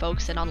 You should be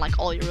focusing on like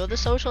all your other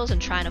socials and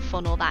trying to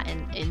funnel that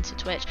into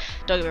Twitch.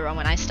 Don't get me wrong.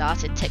 When I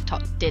started,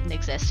 TikTok didn't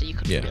exist, so you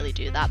couldn't really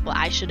do that. But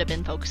I should have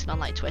been focusing on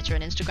like Twitter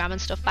and Instagram and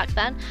stuff back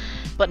then.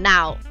 But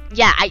now,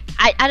 yeah,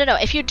 I don't know.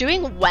 If you're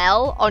doing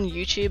well on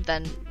YouTube,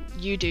 then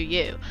you do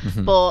you.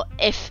 But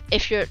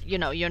if you're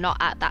you're not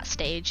at that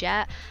stage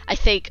yet, I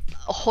think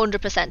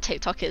 100%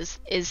 TikTok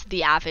is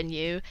the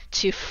avenue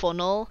to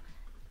funnel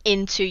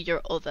into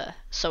your other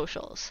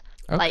socials.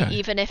 Okay. Like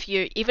even if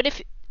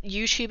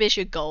YouTube is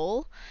your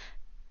goal,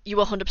 you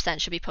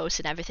 100% should be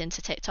posting everything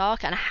to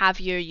TikTok and have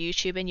your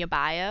YouTube in your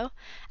bio,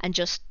 and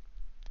just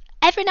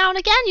every now and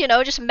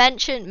again, just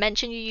mention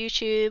your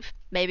YouTube,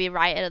 maybe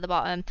write it at the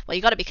bottom. Well,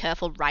 you got to be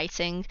careful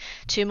writing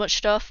too much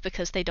stuff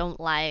because they don't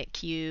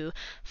like you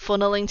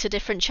funneling to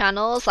different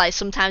channels. Like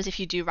sometimes if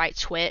you do write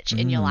Twitch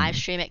in your live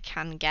stream, it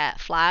can get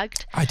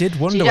flagged. I did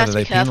wonder so whether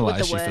they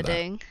penalised penalised you for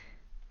that.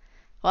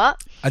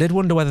 What? I did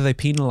wonder whether they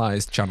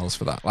penalised channels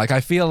for that. Like,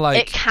 I feel like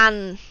It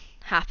can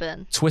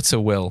happen. Twitter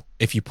will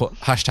if you put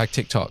hashtag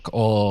TikTok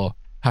or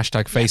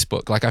hashtag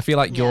Facebook. Like, I feel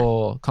like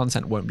your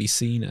content won't be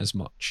seen as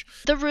much.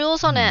 The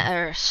rules on it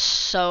are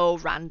so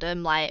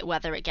random, like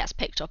whether it gets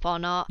picked up or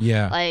not.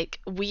 Yeah. Like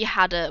we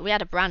had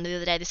a brand the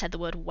other day. They said the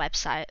word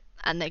website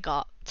and they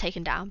got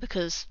taken down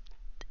because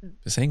They're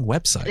saying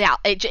website. yeah,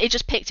 it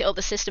just picked it up.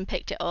 The system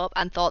picked it up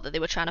and thought that they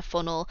were trying to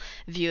funnel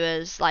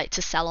viewers like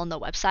to sell on the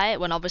website,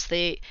 when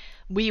obviously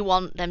we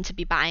want them to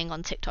be buying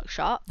on TikTok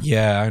Shop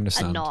Yeah, I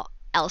understand. and not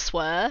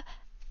elsewhere.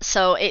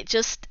 So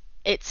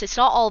it's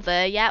not all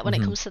there yet. When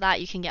it comes to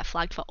that, you can get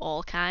flagged for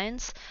all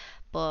kinds.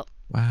 But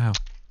Wow.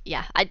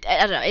 yeah, I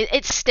don't know.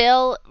 It's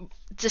still,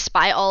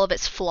 despite all of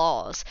its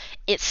flaws,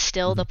 it's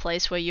still the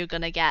place where you're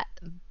gonna get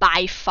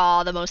by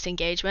far the most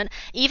engagement.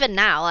 Even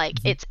now, like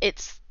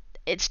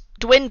it's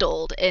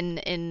dwindled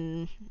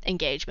in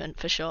engagement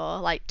for sure.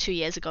 Like 2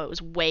 years ago, it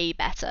was way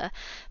better,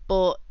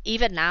 but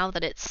even now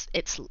that it's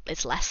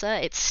lesser,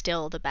 it's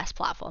still the best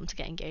platform to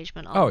get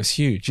engagement on. Oh, it's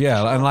huge.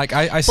 Yeah, and like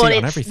I see But it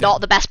on it's everything. not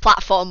the best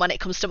platform when it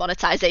comes to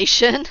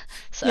monetization.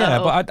 So Yeah,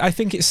 but I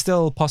think it's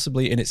still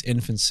possibly in its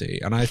infancy,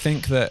 and I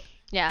think that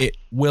yeah. it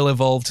will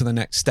evolve to the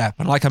next step.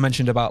 And like I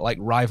mentioned about like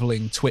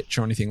rivaling Twitch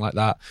or anything like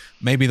that,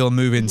 maybe they'll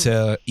move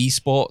into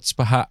esports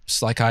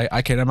perhaps. Like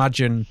I can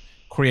imagine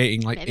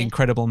creating like Maybe.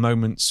 incredible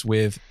moments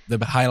with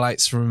the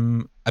highlights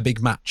from a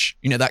big match,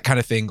 that kind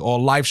of thing, or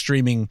live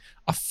streaming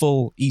a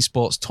full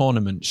esports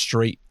tournament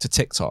straight to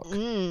TikTok.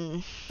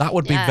 That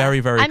would be Yeah. very,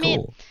 very I cool.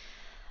 mean,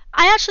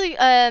 I actually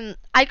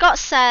I got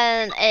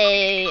sent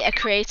a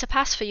creator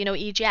pass for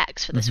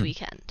EGX for this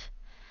weekend.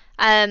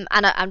 And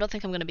I don't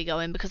think I'm going to be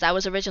going because I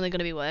was originally going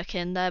to be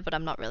working there, but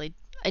I'm not really.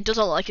 It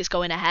doesn't look like it's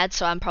going ahead,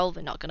 so I'm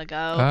probably not going to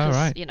go because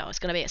right. it's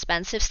going to be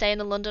expensive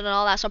staying in London and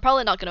all that. So I'm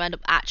probably not going to end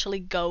up actually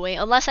going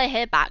unless I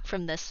hear back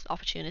from this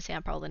opportunity.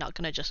 I'm probably not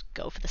going to just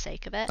go for the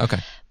sake of it. Okay.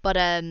 But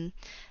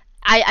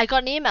I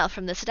got an email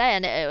from this today,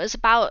 and it was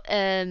about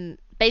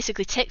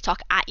basically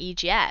TikTok at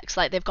EGX.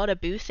 Like they've got a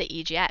booth at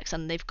EGX,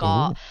 and they've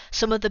got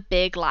some of the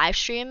big live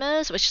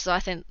streamers, which is what I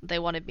think they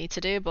wanted me to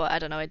do, but I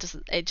don't know.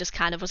 It just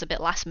kind of was a bit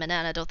last minute,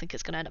 and I don't think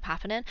it's going to end up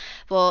happening.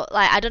 But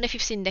like I don't know if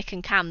you've seen Nick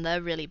and Cam.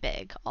 They're really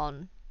big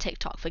on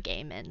TikTok for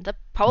gaming. They're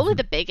probably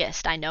the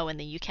biggest I know in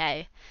the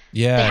UK.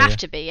 Yeah. They have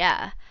to be,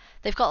 yeah.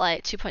 They've got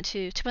like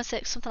 2.2,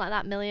 2.6, something like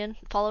that million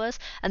followers,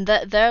 and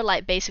they're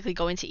like basically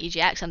going to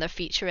EGX and they're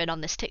featuring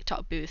on this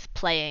TikTok booth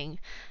playing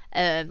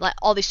like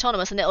all these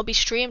tournaments, and it'll be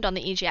streamed on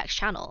the EGX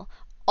channel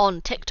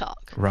on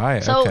TikTok.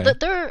 Right. So okay.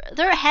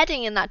 they're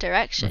heading in that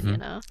direction, you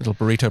know. Little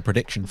burrito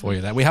prediction for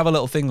you there. We have a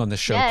little thing on this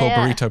show called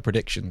Burrito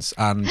Predictions,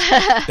 and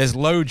there's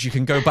loads you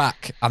can go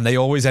back, and they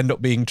always end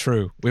up being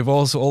true. We've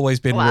also always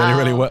been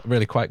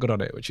really quite good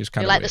on it, which is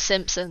kind You're of like weird. The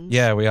Simpsons.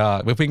 Yeah, we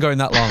are. We've been going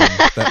that long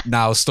that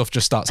now stuff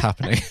just starts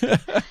happening.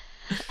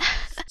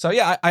 So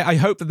yeah, I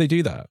hope that they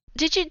do that.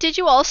 Did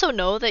you also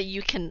know that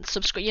you can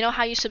subscribe? You know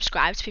how you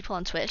subscribe to people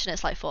on Twitch and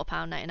it's like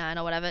 £4.99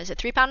 or whatever? Is it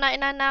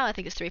 £3.99 now? I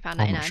think it's £3.99.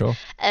 I'm not sure.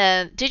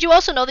 Did you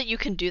also know that you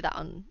can do that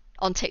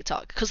on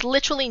TikTok? Because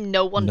literally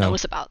no one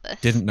knows about this.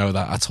 Didn't know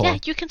that at all. Yeah,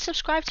 you can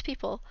subscribe to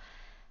people.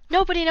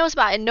 Nobody knows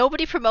about it.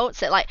 Nobody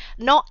promotes it. Like,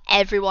 not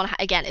everyone.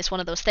 Again, it's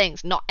one of those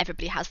things. Not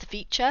everybody has the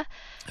feature.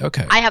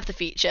 Okay. I have the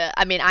feature.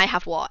 I mean, I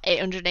have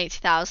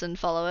 880,000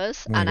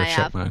 followers, and I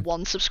have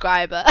one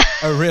subscriber.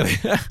 Oh, really?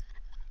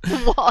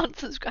 One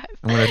subscriber.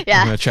 I'm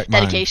gonna check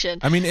mine. Dedication.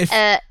 I mean, if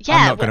I'm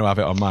not going to have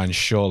it on mine,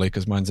 surely,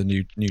 because mine's a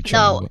new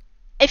channel. No,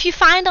 if you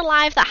find a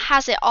live that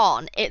has it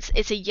on, it's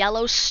a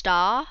yellow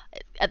star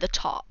at the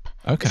top.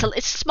 Okay. So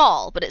it's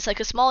small, but it's like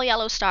a small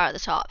yellow star at the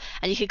top,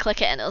 and you can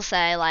click it, and it'll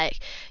say like,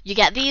 you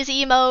get these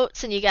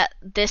emotes, and you get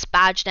this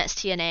badge next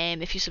to your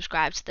name if you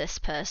subscribe to this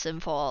person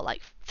for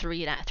like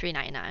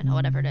 $3.99 or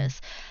whatever it is.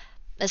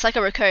 It's like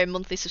a recurring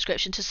monthly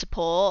subscription to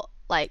support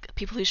like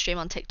people who stream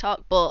on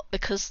TikTok, but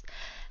because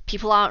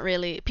people are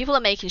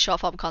making short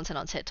form content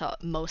on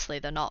TikTok mostly.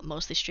 They're not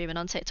mostly streaming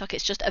on TikTok.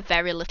 It's just a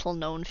very little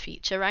known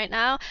feature right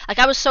now. Like,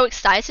 I was so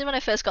excited when I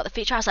first got the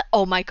feature. I was like,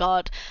 oh my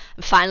god,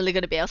 I'm finally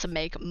going to be able to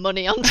make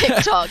money on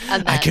TikTok.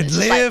 And then I can it's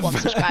live. Just like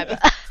one subscriber.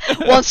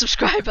 One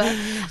subscriber.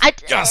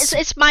 Yes.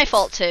 It's my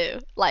fault too.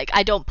 Like,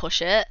 I don't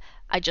push it.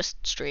 I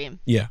just stream.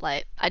 Yeah.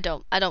 Like, I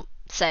don't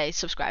say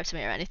subscribe to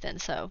me or anything.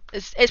 So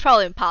it's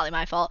probably partly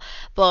my fault.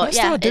 But Let's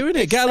yeah, start doing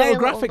it. Get a little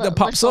graphic that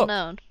pops up.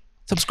 Known.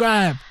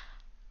 Subscribe.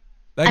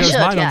 There goes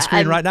mine on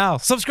screen right now.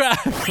 Subscribe.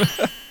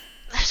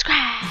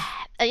 Subscribe.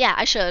 Yeah,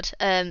 I should.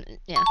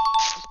 Yeah.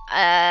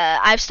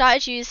 I've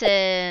started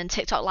using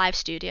TikTok Live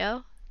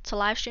Studio to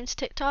live stream to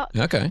TikTok.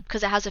 Okay.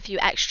 Because it has a few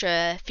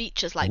extra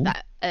features like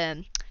that.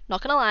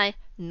 Not gonna lie,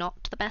 not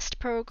the best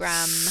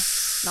program.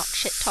 Not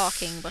shit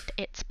talking, but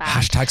it's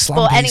bad. #Slambies.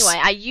 But anyway,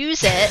 I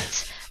use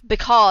it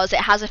because it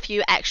has a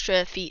few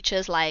extra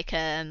features like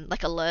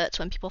alerts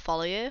when people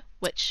follow you,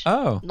 which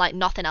like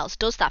nothing else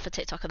does that for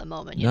TikTok at the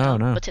moment. You know?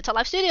 But TikTok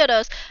Live Studio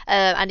does.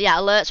 And yeah,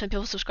 alerts when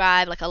people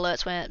subscribe, like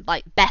alerts when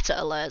better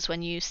alerts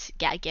when you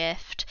get a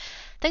gift,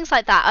 things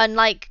like that, and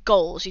like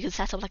goals. You can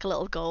set up like a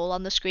little goal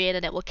on the screen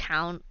and it will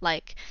count.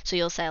 Like, so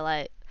you'll say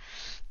like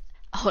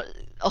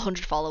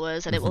 100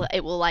 followers, and it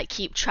will like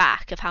keep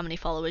track of how many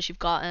followers you've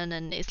gotten,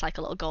 and it's like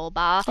a little goal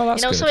bar. Oh,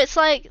 that's good. So it's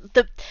like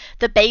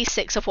the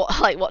basics of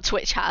what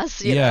Twitch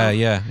has. You know?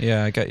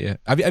 Yeah, I get you.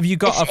 Have you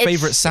got a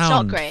favorite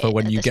sound for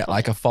when you get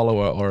like a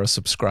follower or a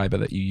subscriber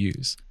that you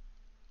use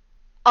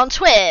on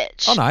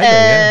Twitch? On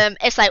either,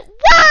 it's like,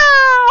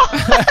 wow.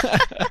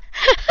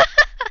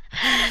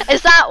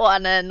 Is that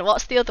one? And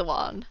what's the other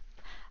one?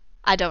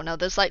 I don't know.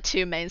 There's like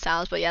two main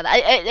sounds, but yeah,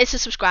 it's a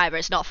subscriber.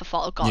 It's not for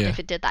follow. God, if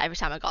it did that every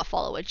time I got a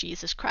follower,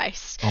 Jesus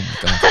Christ. Oh my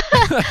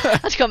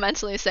god. I'd go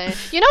mentally insane.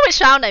 You know which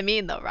sound I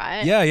mean, though,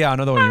 right? Yeah, I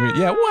know the one you mean.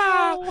 Yeah,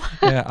 wow.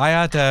 Yeah, I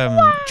had. Do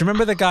you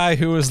remember the guy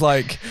who was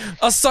like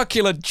a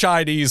succulent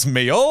Chinese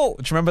meal?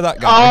 Do you remember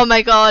that guy? Oh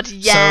my god,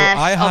 yes.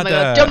 So I had, oh my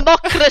god,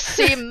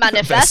 Democracy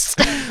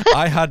Manifest.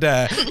 I had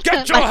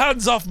get your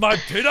hands off my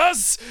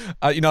penis.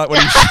 You know,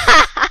 when he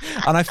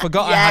and I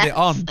forgot I had it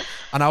on,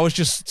 and I was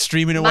just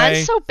streaming away.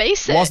 Mine's so basic.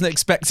 Wasn't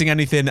expecting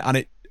anything,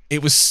 and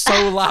it was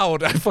so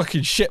loud. I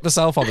fucking shit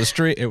myself on the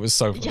street. It was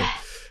so funny.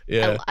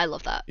 Yeah. I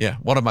love that. Yeah,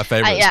 one of my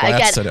favorites. But I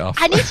had to set it off.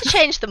 I need to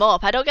change them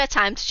up. I don't get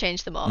time to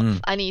change them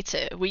up. I need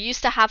to. We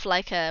used to have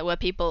like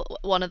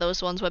one of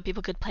those ones where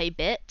people could play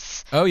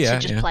bits. Oh yeah.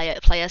 So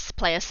just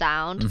play a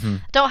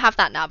sound. Don't have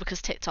that now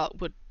because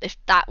TikTok would, if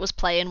that was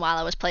playing while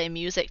I was playing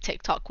music,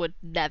 TikTok would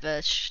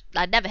never.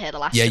 I'd never hear the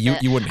last. Yeah, of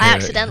it. You wouldn't hear I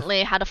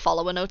accidentally had a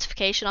follower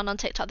notification on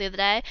TikTok the other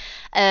day,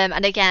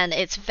 and again,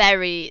 it's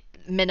very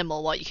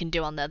minimal what you can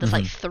do on there. There's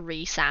like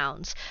 3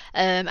 sounds,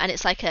 and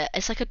it's like a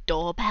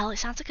doorbell. It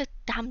sounds like a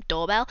damn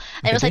doorbell,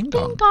 and it was like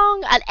ding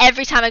dong, and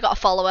every time I got a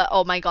follower,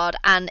 oh my god,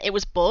 and it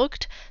was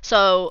bugged,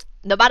 so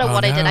no matter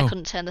what I did, I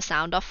couldn't turn the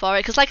sound off for it,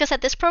 because like I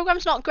said, this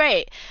program's not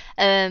great.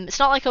 It's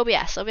not like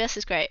OBS. OBS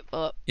is great,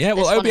 but yeah,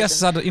 well, OBS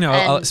has had,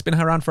 it's been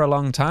around for a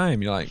long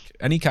time. You're like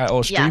Anycat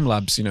or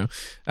Streamlabs,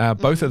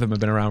 both of them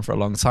have been around for a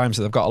long time,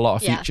 so they've got a lot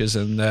of features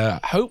and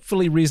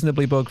hopefully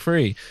reasonably bug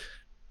free.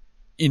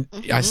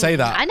 I say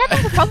that. I never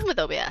have a problem with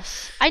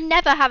OBS. I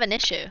never have an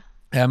issue.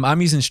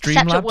 I'm using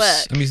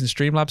Streamlabs. I'm using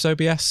Streamlabs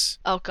OBS.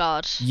 Oh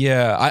god.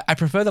 Yeah, I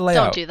prefer the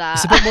layout. Don't do that.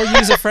 It's a bit more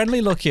user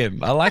friendly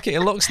looking. I like it. It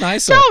looks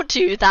nicer. Don't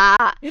do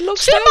that. It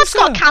looks Streamlabs nicer.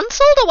 got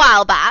cancelled a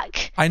while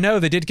back. I know,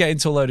 they did get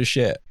into a load of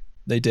shit.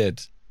 They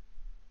did.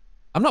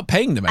 I'm not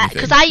paying them anything.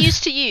 Because I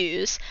used to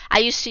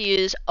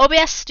use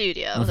OBS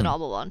Studio, the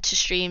normal one, to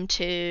stream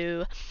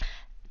to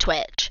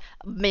Twitch.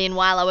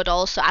 Meanwhile, I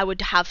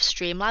would have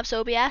Streamlabs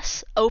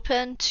OBS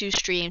open to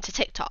stream to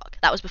TikTok.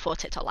 That was before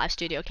TikTok Live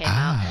Studio came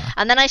out.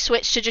 And then I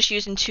switched to just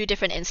using 2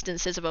 different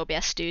instances of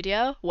OBS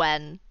Studio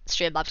when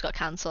Streamlabs got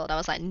cancelled. I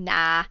was like,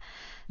 nah,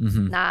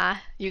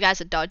 you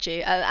guys are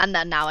dodgy. And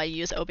then now I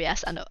use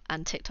OBS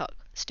and TikTok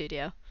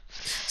Studio.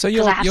 So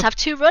because I have to have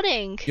 2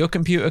 running. Your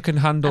computer can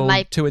handle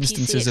 2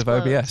 instances of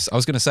OBS. I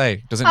was going to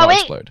say, does it not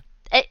explode?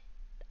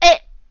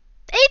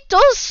 It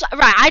does.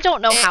 Right, I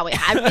don't know how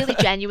I really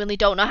genuinely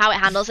don't know how it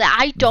handles it.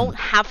 I don't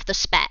have the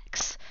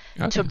specs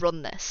to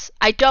run this.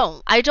 I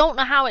don't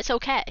know how it's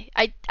okay.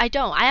 I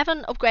don't. I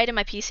haven't upgraded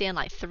my PC in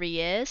like 3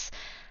 years.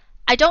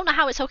 I don't know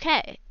how it's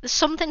okay.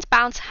 Something's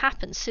bound to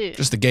happen soon.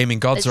 Just the gaming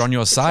gods are on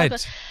your side.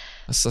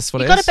 That's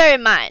what it is. You've got to bear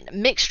in mind,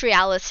 mixed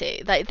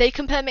reality. Like, they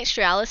compare mixed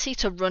reality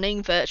to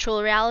running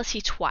virtual reality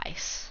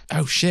twice.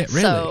 Oh shit,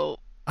 really? So,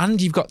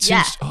 and you've got 2...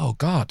 Yeah. Oh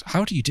god,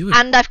 how do you do it?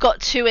 And I've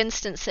got 2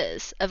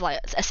 instances of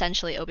like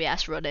essentially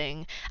OBS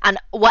running and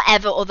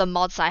whatever other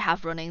mods I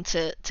have running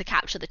to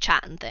capture the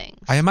chat and things.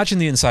 I imagine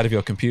the inside of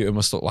your computer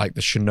must look like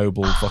the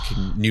Chernobyl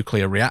fucking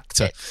nuclear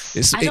reactor.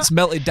 It's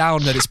melted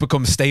down that it's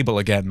become stable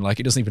again. Like,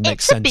 it doesn't even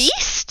make sense. It's a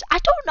beast. I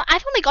don't know.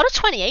 I've only got a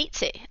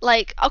 2080.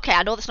 Like, okay,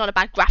 I know that's not a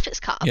bad graphics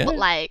card, but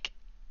like,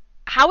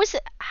 how is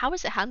it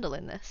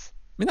handling this?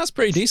 I mean, that's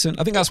pretty decent.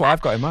 I think that's what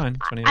I've got in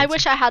mind. I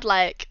wish I had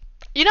like...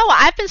 You know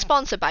what? I've been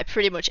sponsored by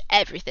pretty much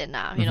everything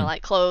now. You know,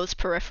 like clothes,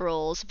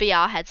 peripherals,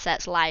 VR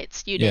headsets,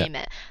 lights, you name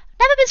it.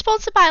 Never been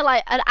sponsored by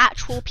like an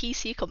actual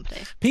PC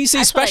company.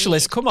 PC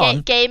specialist, come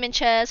on. Gaming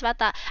chairs, about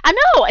that. I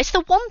know, it's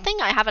the one thing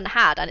I haven't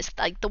had, and it's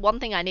like the one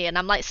thing I need. And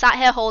I'm like sat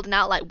here holding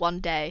out like one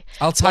day.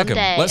 I'll tag him.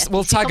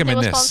 We'll tag him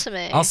in this.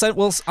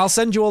 I'll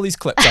send you all these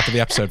clips after the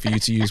episode for you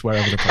to use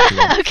wherever the fuck you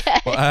want. Okay.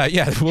 But,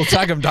 yeah, we'll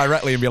tag him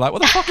directly and be like,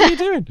 what the fuck are you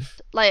doing?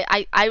 Like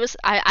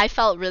I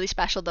felt really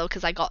special though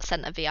because I got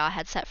sent a VR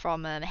headset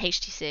from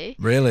HTC.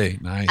 Really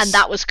nice. And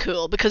that was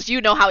cool because you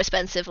know how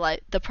expensive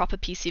like the proper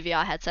PC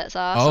VR headsets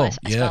are. Oh, so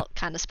I felt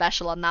kind of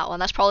special on that one.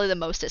 That's probably the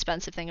most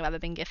expensive thing I've ever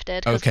been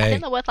gifted. Okay. I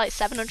think they're worth like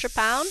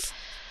 £700.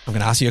 I'm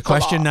gonna ask you a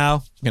question now.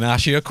 I'm gonna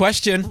ask you a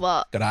question.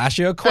 What? Gonna ask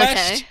you a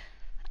question. Okay.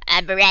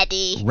 I'm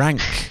ready.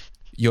 Rank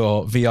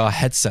your VR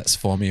headsets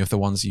for me of the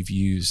ones you've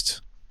used.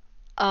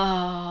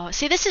 Oh,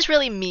 see, this is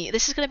really mean.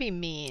 This is going to be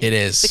mean. It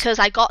is. Because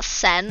I got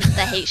sent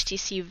the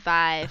HTC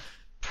Vive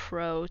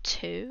Pro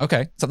 2.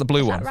 Okay. Is that the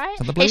blue one? Is that right? Is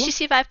that the blue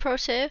HTC Vive Pro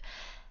 2.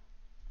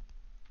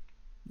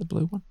 The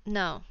blue one?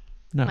 No.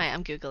 No. Wait,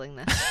 I'm Googling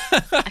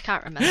this. I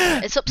can't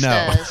remember. It's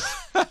upstairs.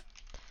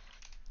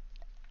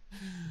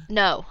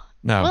 No.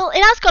 Well,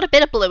 it has got a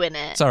bit of blue in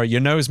it. Sorry, your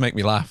nose make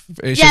me laugh.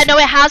 No, it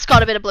has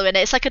got a bit of blue in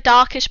it. It's like a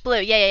darkish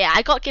blue. Yeah.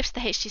 I got gifted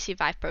the HTC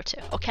Vive Pro 2,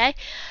 okay?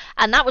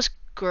 And that was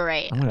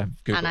great. And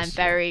I'm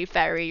very,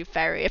 very,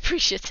 very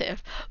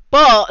appreciative.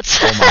 But...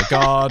 Oh my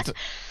god.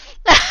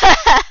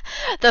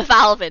 The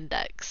Valve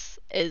Index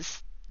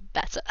is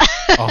better.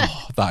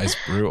 Oh, that is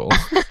brutal.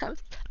 I'm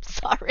so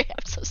sorry.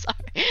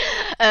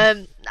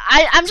 I'm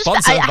just...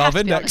 Sponsor I have Valve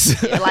to be Index.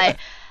 honest with you. Like,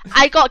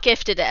 I got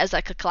gifted it as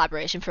like a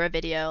collaboration for a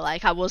video.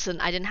 Like, I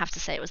didn't have to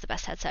say it was the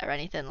best headset or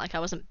anything. Like, I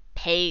wasn't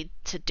paid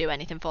to do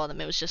anything for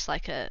them. It was just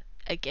like a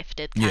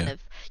gifted kind of,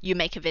 you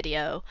make a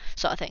video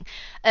sort of thing.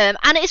 And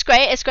it's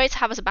great. It's great to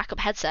have as a backup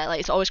headset. Like,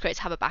 it's always great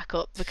to have a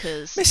backup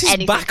because this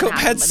is backup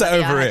headset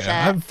over here.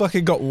 I've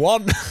fucking got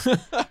one.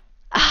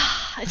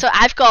 So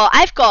I've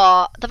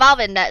got the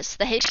Valve Index,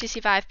 the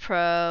HTC Vive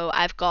Pro.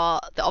 I've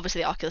got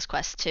obviously the Oculus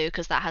Quest 2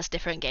 because that has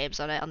different games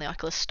on it on the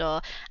Oculus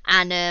Store,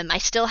 and I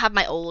still have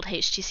my old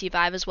HTC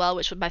Vive as well,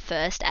 which was my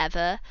first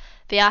ever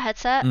VR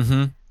headset.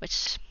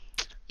 Which,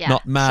 yeah,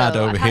 not mad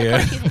so over I've here.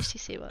 Had quite a few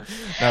HTC ones.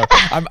 No,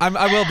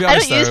 I will be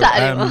honest. I don't use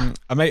that anymore.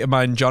 A mate of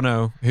mine,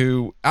 Jono,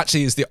 who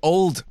actually is the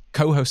old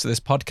co-host of this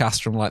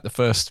podcast from like the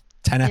first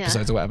 10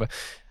 episodes or whatever.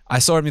 I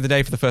saw him the other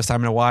day for the first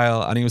time in a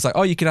while, and he was like,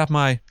 "Oh, you can have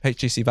my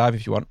HTC Vive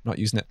if you want. Not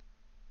using it."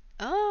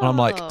 Oh. And I'm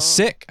like,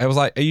 "Sick." I was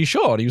like, "Are you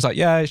sure?" And he was like,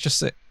 "Yeah, it's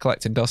just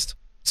collecting dust."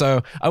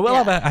 So I will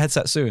have a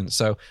headset soon.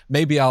 So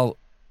maybe I'll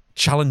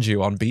challenge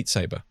you on Beat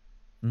Saber.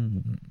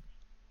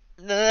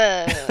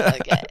 Okay.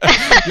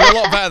 You're a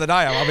lot better than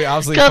I am. I'll be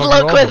absolutely good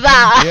luck with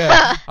that.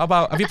 Yeah. How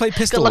about, have you played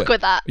Pistol Whip? Good luck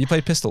with that. Have you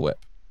played Pistol Whip?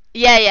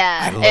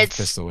 Yeah. I love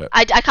Pistol Whip.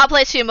 I can't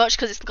play it too much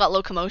because it's got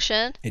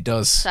locomotion. It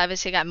does. So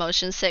obviously I get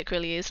motion sick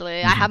really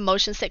easily. I have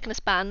motion sickness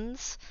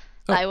bands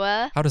that I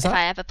wear. How does that? If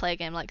I ever play a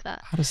game like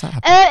that. How does that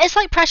happen? It's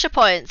like pressure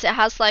points. It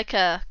has like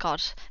a do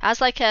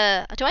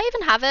I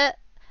even have it?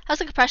 It has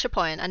like a pressure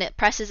point and it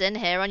presses in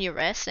here on your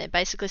wrist and it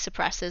basically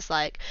suppresses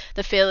like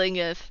the feeling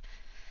of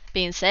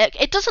being sick.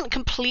 It doesn't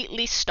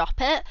completely stop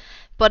it,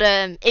 but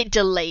it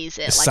delays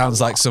it. It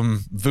sounds like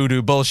some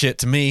voodoo bullshit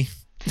to me.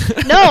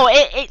 No,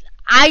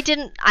 I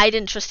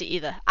didn't trust it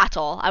either at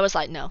all. I was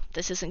like, no,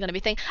 this isn't going to be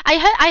a thing.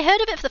 I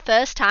heard of it for the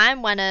first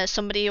time when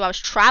somebody who I was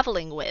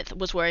traveling with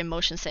was wearing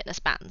motion sickness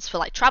bands for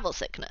like travel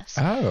sickness.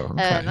 Oh,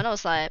 okay. And I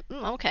was like,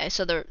 okay,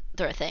 so they're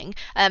a thing.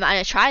 And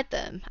I tried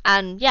them,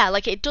 and yeah,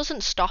 like it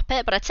doesn't stop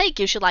it, but I'd say it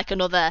gives you like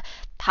another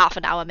half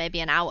an hour, maybe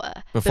an hour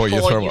Before you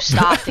throw up.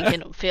 start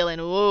feeling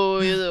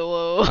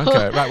whoa.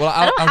 Okay, right. Well,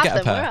 I don't I'll have get a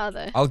them. pair. Where are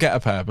they? I'll get a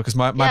pair because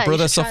my Yeah, you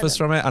brother should try suffers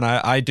them. from it, and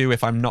I do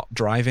if I'm not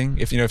driving.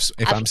 If I'm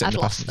sitting in the I've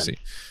lost passenger them. seat.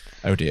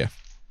 Oh dear,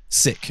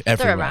 sick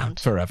everywhere, around.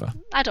 forever.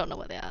 I don't know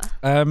where they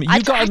are.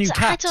 You got a new I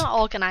cat. don't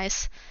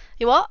organise.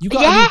 You what? You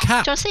got yeah. a new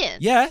cat. Do you want to see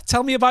it? Yeah,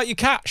 tell me about your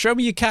cat. Show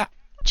me your cat.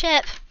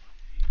 Chip.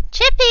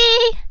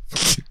 Chippy.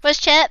 Where's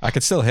Chip? I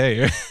can still hear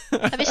you.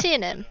 Have you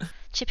seen him?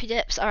 Chippy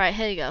Dips. All right,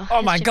 here you go.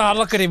 Oh my Here's God, Chippy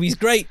look at him. He's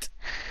great.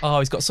 Oh,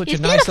 he's got such He's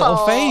a nice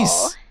little beautiful.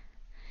 face.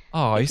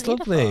 Oh, he's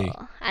lovely.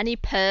 Beautiful. And he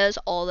purrs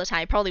all the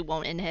time. He probably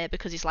won't in here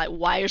because he's like,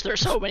 why is there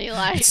so many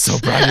lights? It's so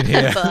bright in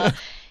here. But,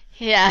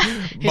 yeah.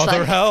 He's Mother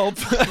like, help.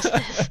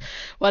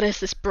 what is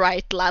this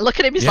bright light? Look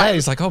at him. He's Yeah, like,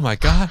 he's like, oh my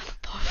God.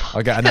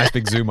 I'll get a nice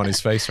big zoom on his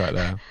face right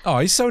there. Oh,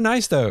 he's so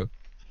nice though.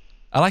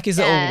 I like his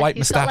little white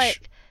he's got, moustache.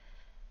 like,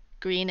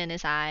 green in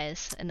his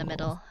eyes in the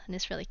middle, and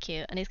it's really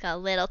cute. And he's got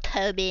little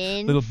toe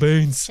beans. Little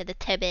beans. So the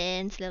toe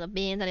beans, little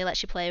beans, and he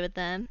lets you play with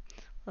them.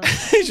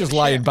 He's just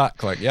lying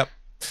back like, yep.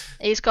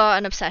 He's got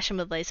an obsession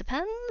with laser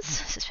pens.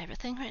 It's his favorite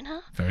thing right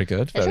now. Very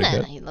good. Very Isn't it?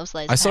 good. He loves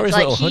laser I pens. saw his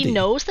like, little hoodie. He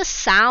knows the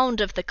sound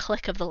of the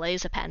click of the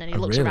laser pen, and he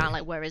Oh, looks really? around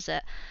like, where is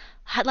it?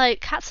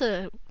 Like, cats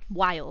are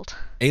wild.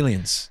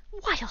 Aliens.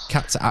 Wild.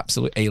 Cats are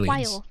absolute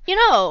aliens. Wild. You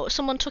know,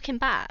 someone took him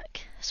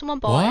back. Someone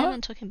bought him What?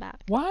 and took him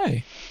back.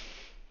 Why?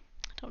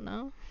 I don't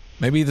know.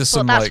 Maybe there's But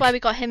some that's like. why we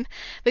got him.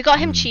 We got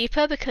him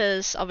cheaper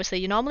because obviously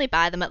you normally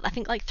buy them at I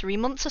think like 3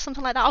 months or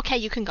something like that. Okay,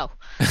 you can go.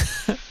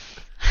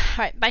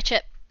 Right, bye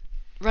Chip.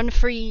 Run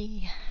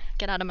free.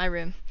 Get out of my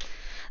room.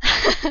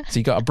 So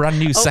you got a brand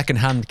new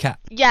second-hand cat.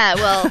 Yeah,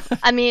 well,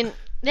 I mean,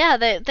 yeah,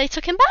 they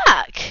took him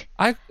back.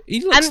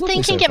 He looks I'm lovely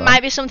thinking so it far.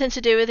 might be something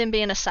to do with him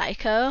being a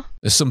psycho.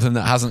 There's something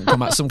that hasn't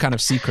come out. Some kind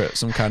of secret.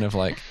 Some kind of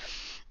like.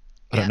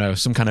 I don't know.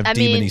 Some kind of I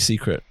demon-y mean,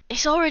 secret.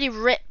 He's already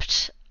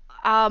ripped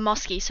our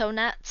mosquito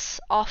nets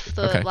off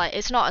the Okay. like.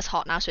 It's not as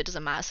hot now, so it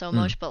doesn't matter so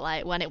much. But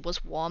like when it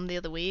was warm the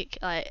other week,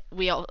 like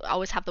we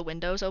always have the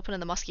windows open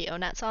and the mosquito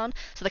nets on,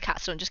 so the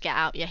cats don't just get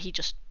out. Yeah, he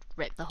just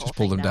ripped the whole Just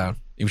pulled thing them down.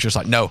 He was just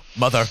like, no,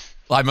 mother,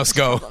 I must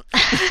go.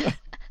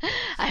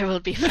 I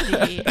will be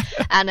free.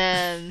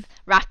 And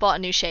Raph bought a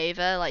new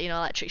shaver, like, you know,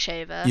 electric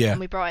shaver. Yeah. And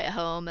we brought it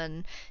home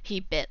and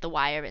he bit the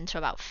wire into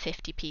about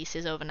 50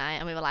 pieces overnight.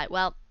 And we were like,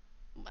 well,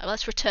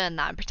 let's return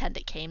that and pretend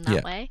it came that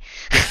Yeah. way.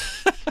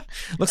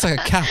 Looks like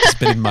a cat has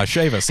been in my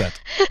shaver set.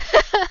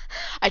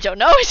 I don't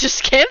know, it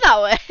just came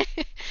that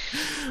way.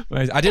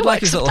 I did It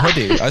like his works little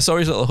hoodie. I saw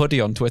his little hoodie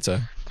on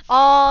Twitter.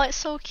 Oh, it's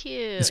so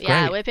cute. It's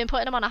Yeah, great. we've been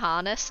putting him on a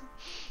harness.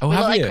 Oh, We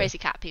have look like you? crazy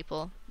cat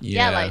people.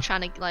 Yeah. Like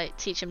trying to like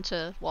teach him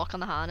to walk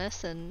on the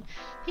harness, and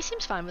he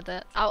seems fine with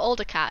it. Our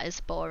older cat is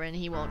boring;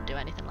 he won't do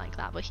anything like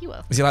that, but he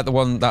will. Is he like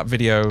that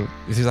video?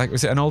 Is he like?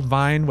 Was it an old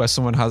Vine where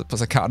someone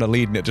puts a cat on a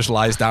lead and it just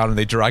lies down and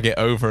they drag it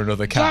over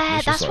another cat? and Yeah,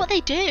 it's just that's like, what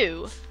they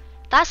do.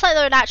 That's like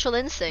their natural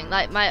instinct.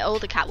 Like my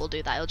older cat will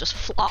do that; he'll just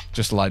flop.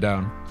 Just lie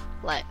down.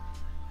 Like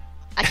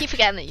I keep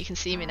forgetting that you can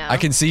see me now. I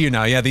can see you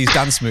now. Yeah, these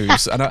dance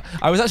moves. And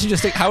I was actually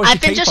just thinking, how was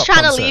I've your been just K-pop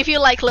trying concert? to leave you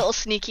like little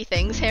sneaky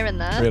things here and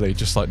there. Really,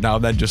 just like now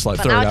and then, just like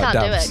But now throwing I out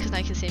can't do it dance. because now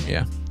you can see me.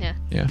 Yeah, Yeah.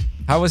 yeah.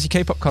 How was your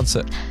K-pop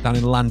concert down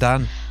in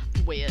Landan?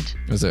 Weird.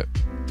 Was it?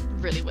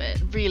 Really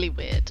weird. Really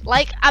weird.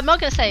 Like, I'm not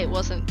gonna say it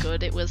wasn't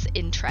good. It was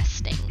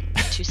interesting,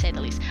 to say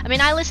the least. I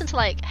mean, I listen to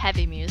like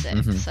heavy music,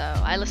 Mm-hmm. so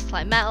I listen to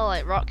like metal,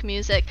 like rock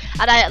music,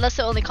 and that's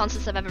the only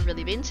concerts I've ever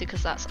really been to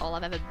because that's all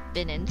I've ever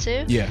been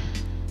into. Yeah.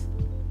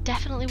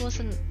 Definitely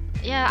wasn't.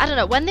 Yeah, I don't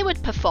know. When they were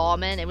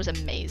performing, it was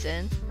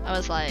amazing. I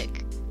was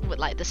like, with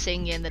like the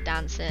singing, the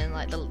dancing,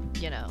 like the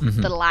Mm-hmm.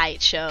 the light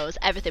shows,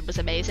 everything was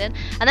amazing.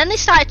 And then they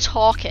started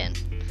talking,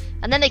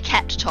 and then they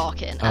kept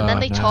talking, and then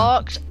they no.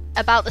 talked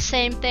about the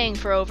same thing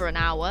for over an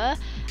hour,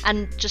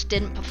 and just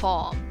didn't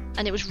perform.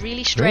 And it was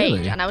really strange,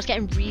 Really? and I was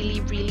getting really,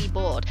 really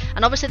bored.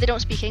 And obviously they don't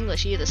speak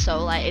English either,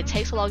 so like it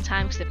takes a long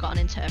time because they've got an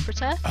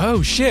interpreter.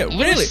 Oh shit!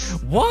 Really?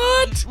 was-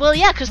 What? Well,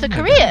 yeah, because they're my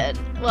Korean.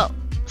 Well,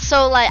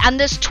 so like, and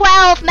there's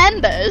 12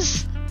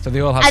 members. So they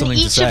all have And something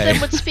to each say. of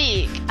them would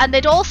speak, and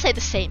they'd all say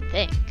the same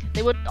thing.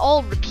 They would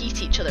all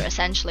repeat each other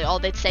essentially, or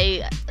they'd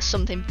say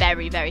something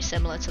very, very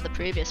similar to the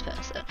previous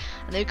person.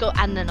 And they'd go,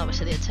 and then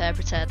obviously the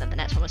interpreter, then the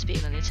next one would speak,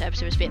 then the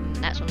interpreter would speak, then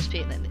the next one would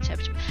speak, then the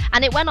interpreter.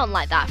 And it went on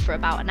like that for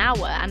about an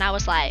hour, and I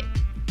was like,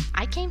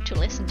 I came to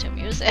listen to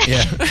music.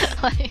 Yeah.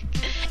 Like,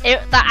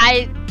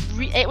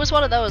 it was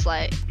one of those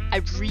like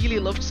I really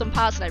loved some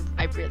parts, and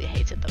I really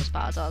hated those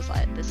parts. I was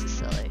like, this is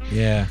silly.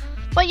 Yeah.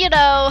 But you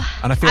know,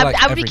 And I feel like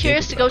I would every be gig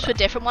curious would to be go like to a that.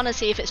 different one and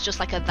see if it's just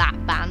like a that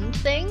band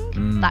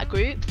thing, that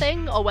group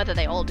thing, or whether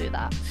they all do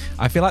that.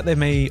 I feel like they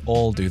may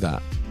all do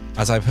that,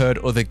 as I've heard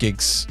other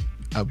gigs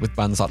with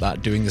bands like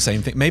that doing the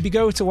same thing. Maybe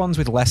go to ones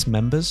with less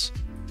members.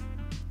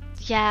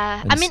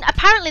 Yeah, And I mean,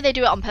 apparently they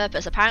do it on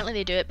purpose. Apparently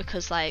they do it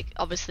because, like,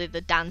 obviously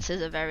the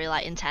dances are very,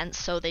 like, intense,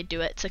 so they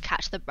do it to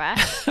catch the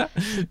breath.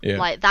 yeah.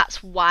 Like,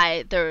 that's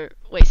why they're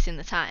wasting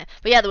the time.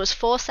 But yeah, there was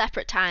 4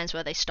 separate times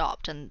where they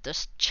stopped and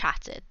just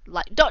chatted.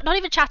 Like, not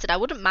even chatted. I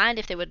wouldn't mind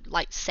if they were,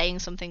 like, saying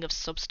something of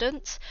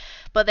substance,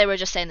 but they were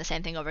just saying the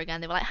same thing over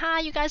again. They were like, hi,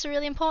 you guys are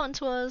really important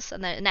to us.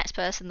 And then the next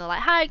person, they're like,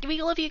 hi,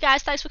 we love you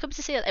guys. Thanks for coming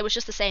to see us. It was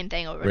just the same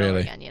thing over and over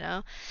Really? again, you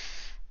know?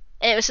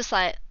 It was just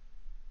like,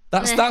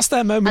 That's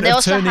their moment And they of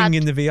also turning had-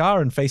 in the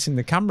VR and facing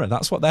the camera.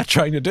 That's what they're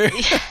trying to do.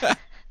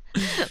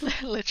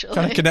 literally.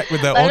 Trying to connect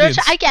with their Like, audience.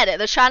 I get it.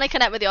 They're trying to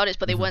connect with the audience,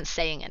 but they weren't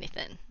saying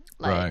anything.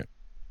 Like, Right.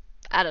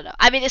 I don't know.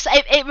 I mean,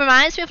 it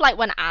reminds me of like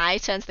when I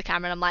turn to the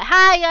camera and I'm like,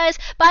 "Hi guys,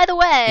 by the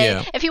way,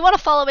 Yeah. if you want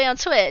to follow me on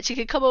Twitch, you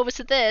can come over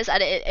to this."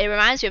 And it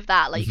reminds me of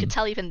that. Like you could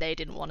tell even they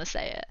didn't want to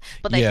say it,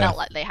 but they Yeah. felt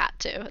like they had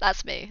to.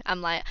 That's me.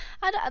 I'm like,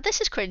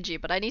 this is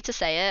cringy, but I need to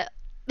say it.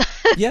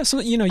 Yeah, so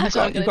you know, you've So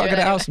I'm got to gonna get do it it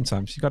out anyway.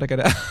 sometimes. You got to get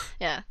it out.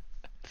 Yeah.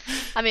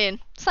 I mean,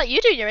 it's like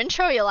you do your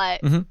intro. You're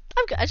like, Mhm.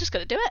 I just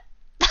gotta do it.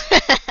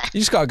 You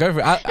just got to go for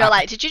it. You're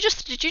like, did you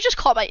just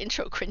call my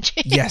intro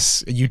cringy?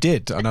 Yes, you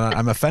did, and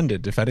I'm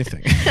offended, if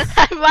anything.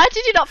 Why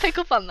did you not pick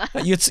up on that?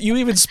 You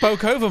even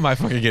spoke over my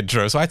fucking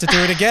intro, so I had to do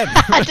it again.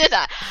 I did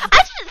that. I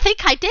didn't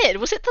think I did.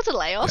 Was it the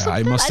delay or Yeah,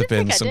 something? it must I have didn't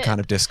been think I some did. kind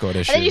of Discord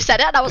issue. And then you said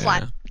it, and I was Yeah.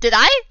 like, did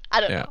I? I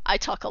don't Yeah. know. I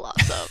talk a lot,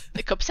 so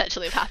it could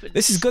potentially have happened.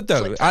 This is good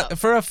though. Slipped out.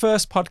 For a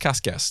first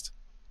podcast guest,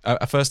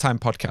 a first-time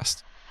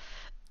podcast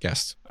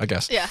guest, I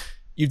guess. Yeah.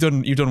 You've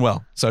done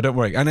well, so don't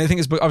worry. And I think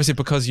it's obviously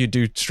because you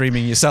do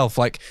streaming yourself.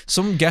 Like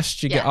some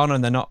guests you get Yeah. on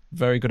and they're not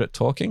very good at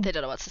talking. They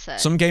don't know what to say.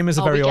 Some gamers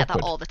are very we get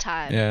awkward. that all the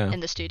time Yeah. Mm-hmm. in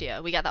the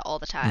studio. We get that all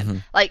the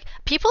time. Like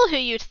people who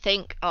you'd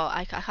think,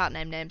 I can't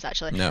name names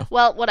actually. No.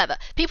 Well, whatever.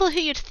 People who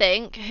you'd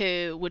think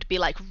who would be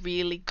like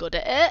really good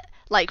at it,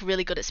 like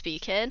really good at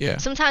speaking. Yeah.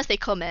 Sometimes they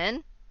come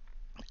in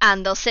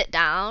and they'll sit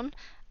down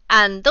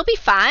and they'll be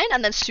fine,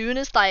 and then soon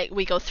as like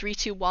we go 3,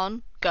 2,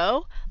 1,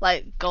 go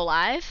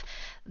live,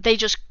 they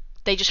just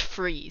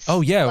freeze.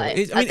 Oh yeah, Like,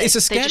 I mean it's a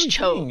they scary just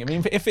choke. thing. I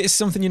mean, if it's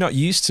something you're not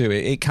used to,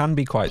 it can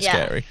be quite Yeah.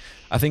 scary.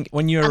 I think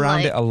when you're And, around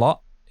like- it a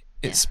lot,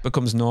 it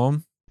becomes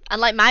norm.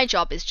 And like my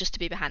job is just to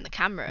be behind the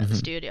camera Mm-hmm. at the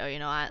studio. You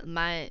know,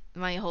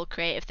 my whole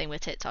creative thing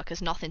with TikTok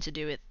has nothing to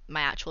do with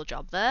my actual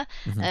job there.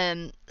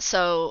 Mm-hmm.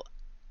 So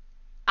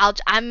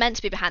I'm meant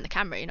to be behind the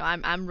camera. You know,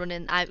 I'm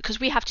running because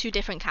we have 2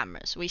 different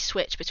cameras. We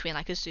switch between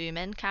like a zoom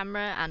in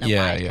camera and a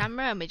Yeah, wide yeah.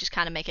 camera, and we just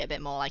kind of make it a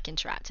bit more like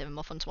interactive and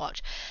more fun to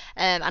watch.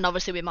 And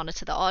obviously we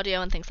monitor the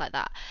audio and things like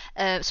that.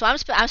 So I'm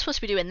supposed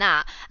to be doing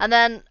that, and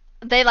then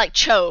they like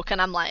choke and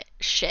I'm like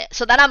shit.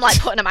 So then I'm like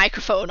putting a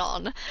microphone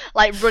on,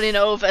 like running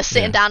over,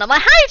 sitting Yeah. down. I'm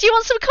like, hi, do you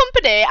want some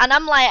company? And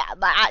I'm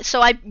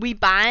like we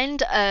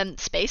bind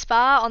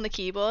spacebar on the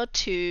keyboard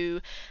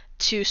to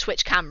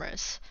switch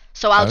cameras.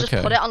 So I'll just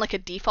Okay. put it on like a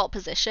default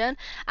position,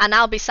 and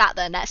I'll be sat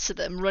there next to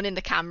them running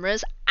the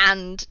cameras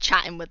and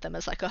chatting with them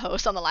as like a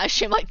host on the live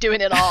stream, like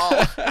doing it all.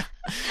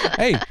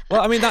 Hey,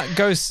 well, I mean that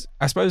goes.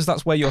 I suppose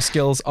that's where your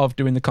skills of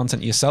doing the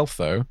content yourself,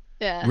 though,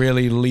 Yeah.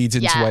 really leads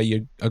into Yeah. where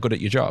you are good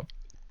at your job.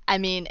 I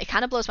mean, it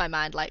kind of blows my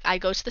mind. Like, I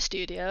go to the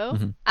studio,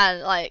 Mm-hmm.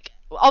 and like,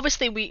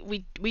 obviously,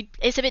 we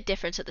it's a bit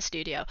different at the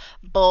studio,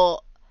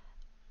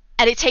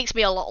 and it takes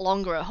me a lot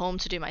longer at home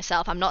to do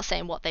myself. I'm not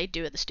saying what they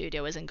do at the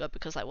studio isn't good,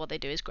 because like what they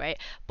do is great,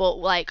 but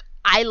like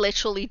I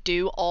literally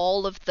do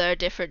all of their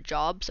different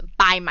jobs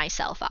by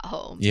myself at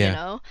home. Yeah. You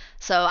know,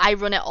 so I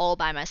run it all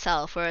by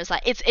myself. Whereas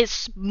like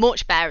it's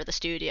much better at the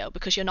studio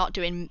because you're not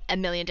doing a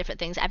million different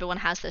things. Everyone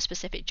has their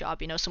specific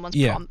job. You know, someone's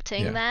Yeah,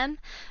 prompting yeah. them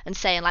and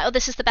saying like, oh,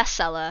 this is the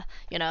bestseller.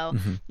 You know,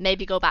 Mm-hmm.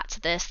 maybe go back to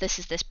this. This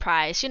is this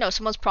price. You know,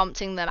 someone's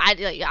prompting them. I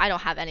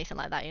don't have anything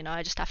like that. You know,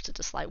 I just have to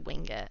just like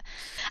wing it.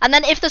 And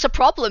then if there's a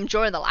problem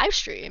during the live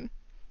stream,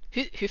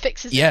 who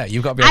fixes it? Yeah,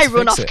 you've got to be able I to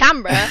run fix off it.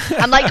 camera.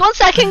 I'm like, 1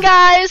 second,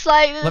 guys.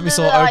 Like, Let me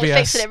sort like OBS,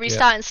 fixing it, yeah.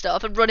 restarting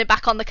stuff, and running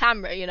back on the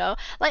camera. You know,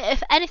 like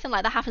if anything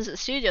like that happens at the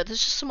studio, there's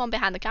just someone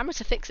behind the camera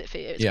to fix it for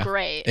you. It's Yeah.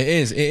 great. It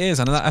is,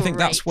 and I think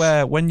that's great.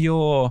 where when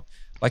you're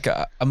like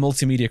a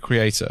multimedia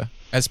creator,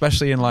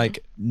 especially in Mm-hmm.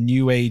 like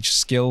new age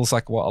skills,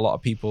 like what a lot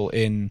of people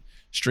in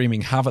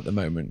streaming have at the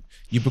moment,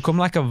 you become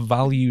like a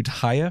valued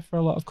hire for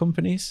a lot of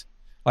companies.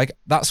 Like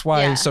that's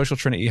why Yeah. Social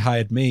Trinity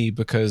hired me,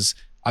 because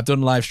I've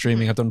done live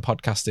streaming, I've done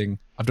podcasting,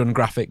 I've done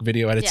graphic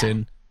video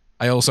editing.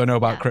 I also know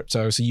about Yeah.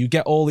 crypto. So you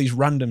get all these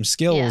random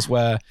skills Yeah.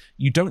 where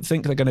you don't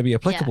think they're going to be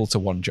applicable to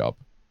one job.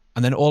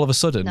 And then all of a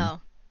sudden,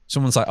 No.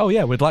 someone's like, oh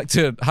yeah, we'd like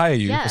to hire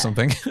you Yeah. for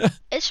something.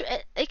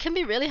 It can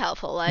be really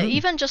helpful, like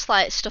even just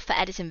like stuff for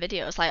editing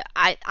videos. Like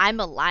I'm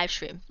a live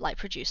stream like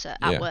producer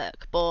at Yeah.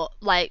 work, but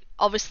like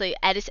obviously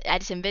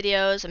editing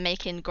videos and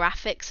making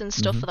graphics and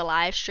stuff for the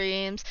live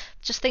streams,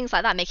 just things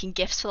like that, making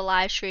GIFs for the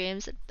live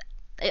streams,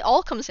 it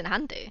all comes in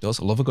handy. Does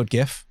love a good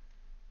GIF.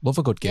 Love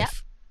a good Yeah.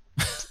 GIF.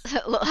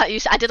 Look,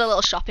 I did a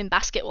little shopping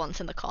basket once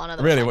in the corner.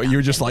 that was, Really? like, What you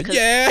were just dancing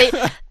like,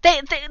 because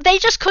yeah. they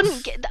just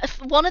couldn't get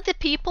one of the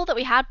people that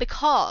we had,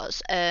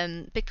 because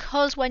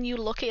when you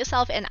look at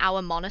yourself in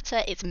our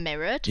monitor, it's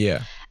mirrored.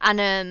 Yeah.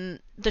 And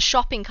the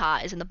shopping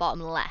cart is in the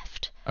bottom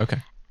left.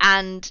 Okay.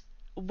 And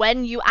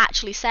when you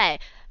actually say,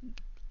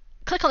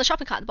 click on the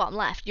shopping cart at the bottom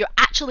left, you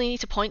actually need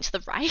to point to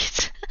the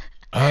right.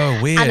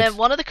 Oh, weird. And then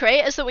one of the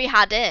creators that we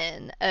had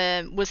in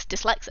was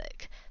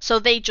dyslexic. So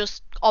they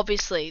just,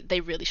 obviously,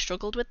 they really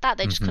struggled with that.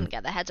 They just couldn't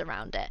get their heads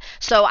around it.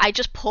 So I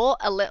just put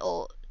a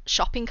little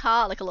shopping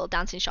cart, like a little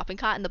dancing shopping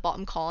cart in the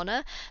bottom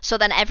corner. So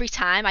then every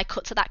time I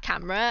cut to that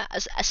camera,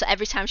 so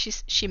every time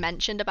she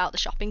mentioned about the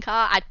shopping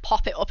cart, I'd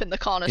pop it up in the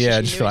corner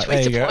so she knew which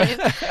way to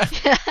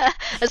point. Yeah.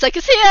 It's like,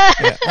 it's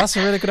here. Yeah, that's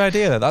a really good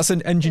idea though. That's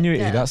an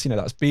ingenuity. Yeah.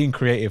 That's being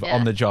creative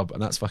on the job,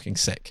 and that's fucking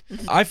sick.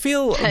 I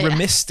feel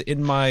remiss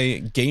in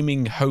my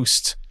gaming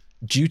host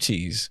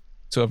duties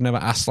to have never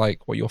asked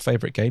like what your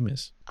favorite game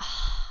is.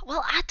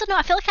 Well, I don't know.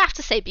 I feel like I have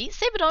to say Beat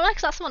Saber, don't I?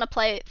 Because that's the one I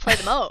play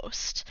the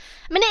most.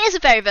 I mean, it is a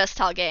very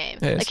versatile game.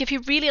 Like, if you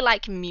really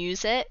like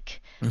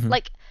music,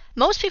 like,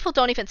 most people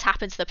don't even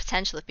tap into the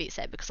potential of Beat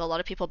Saber because a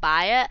lot of people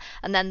buy it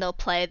and then they'll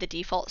play the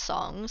default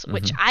songs,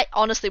 which I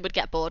honestly would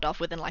get bored of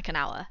within like an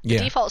hour. The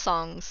default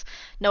songs,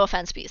 no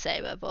offense, Beat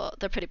Saber, but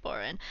they're pretty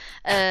boring.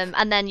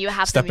 And then you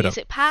have the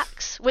music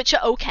packs, which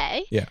are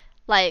okay. Yeah.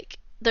 Like,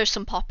 there's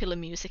some popular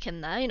music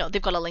in there. You know,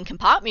 they've got a Linkin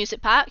Park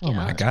music pack. You know,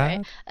 my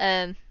God.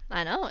 Great.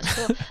 I know, it's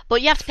cool.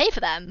 But you have to pay for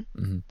them.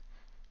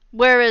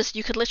 Whereas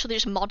you could literally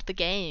just mod the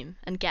game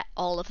and get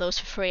all of those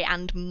for free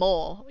and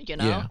more, you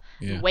know?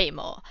 Way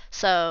more.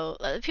 So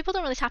people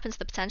don't really tap into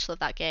the potential of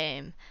that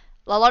game.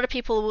 A lot of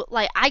people,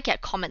 like, I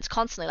get comments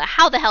constantly, like,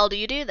 how the hell do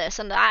you do this?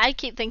 And I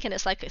keep thinking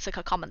it's like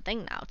a common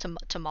thing now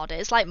to mod it.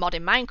 It's like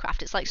modding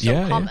Minecraft. It's like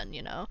so common,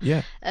 you know?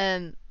 Yeah.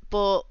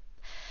 But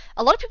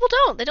a lot of people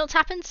don't. They don't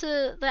tap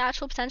into the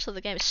actual potential of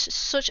the game. It's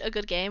such a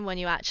good game when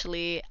you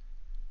actually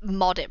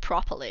mod it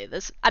properly.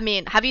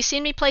 Have you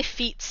seen me play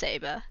Feet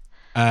Saber?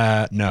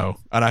 No,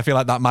 and I feel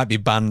like that might be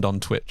banned on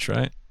Twitch,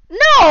 right?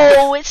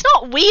 No, it's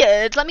not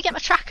weird. Let me get my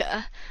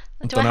tracker.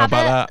 Do I have it?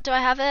 That. Do I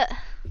have it?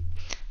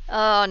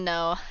 Oh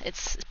no,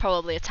 it's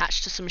probably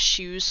attached to some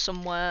shoes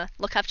somewhere.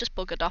 Look, I've just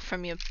buggered off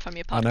from your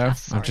podcast. I know.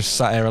 Sorry. I'm just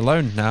sat here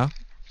alone now.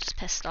 Just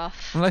pissed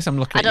off. Unless I'm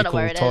looking at your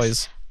cool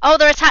toys. Oh,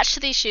 they're attached to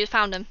these shoes.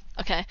 Found them.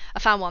 Okay, I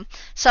found one.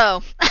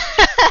 So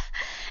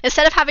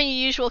instead of having your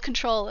usual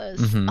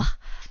controllers,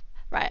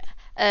 right.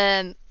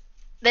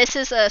 This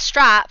is a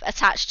strap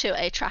attached to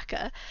a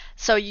tracker.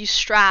 So you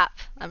strap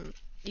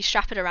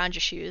it around your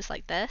shoes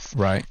like this.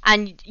 Right.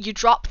 And you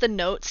drop the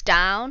notes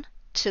down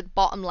to the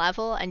bottom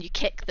level and you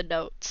kick the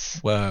notes.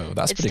 Whoa,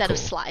 that's pretty cool. Instead of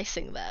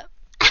slicing them.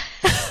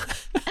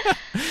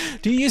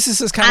 Do you use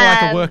this as kind of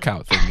like a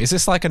workout thing? Is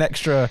this like an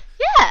extra?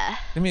 Yeah.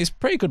 I mean, it's a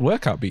pretty good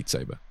workout, Beat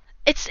Saber.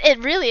 It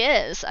really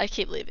is. I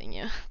keep leaving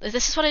you.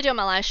 This is what I do on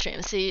my live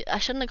stream. See, I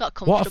shouldn't have got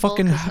comfortable. What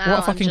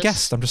a fucking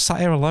guest. I'm just sat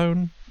here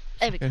alone.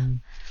 There we go.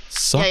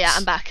 Sucks. Yeah,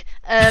 I'm back.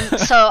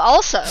 So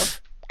also,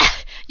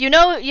 you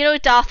know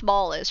Darth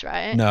Maul is,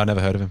 right? No, I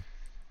never heard of him.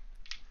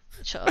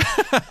 Sure.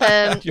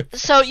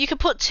 So you could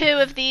put two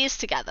of these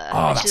together.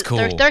 Oh, that's cool.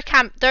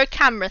 They're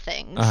camera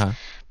things.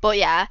 But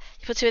yeah,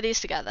 you put two of these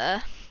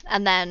together,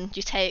 and then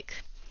you take.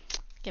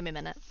 Give me a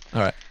minute.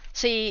 All right.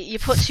 So you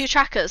put two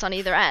trackers on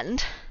either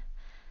end.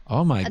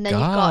 Oh my god. And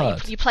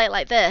then you play it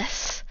like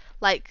this,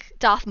 like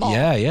Darth Maul.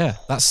 Yeah,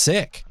 that's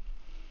sick.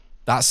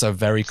 That's a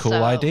very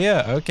cool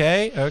idea.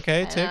 Okay,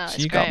 Tips,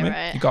 you got me.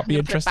 Right? You got me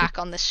interested. Put it back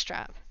on this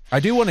strap.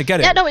 I do want to get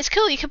it. Yeah, no, it's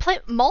cool. You can play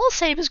Maul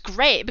Saber's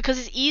great because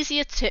it's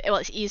easier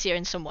it's easier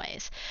in some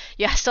ways.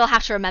 You still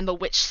have to remember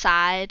which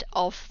side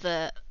of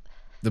the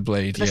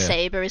blade, the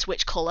saber is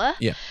which color.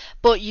 Yeah.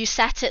 But you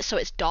set it so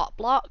it's dot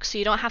block, so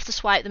you don't have to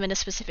swipe them in a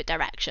specific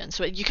direction.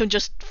 So you can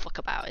just fuck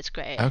about. It's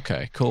great.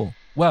 Okay, cool.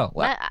 Well,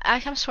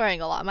 I'm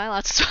swearing a lot. Am I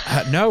allowed to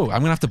swear? No, I'm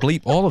gonna have to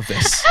bleep all of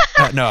this.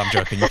 No, I'm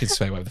joking. You can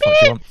swear whatever the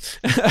fuck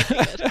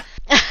you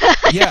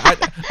want. Yeah,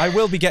 I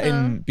will be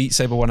getting Beat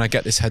Saber when I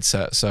get this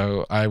headset,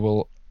 so I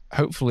will.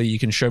 Hopefully, you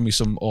can show me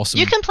some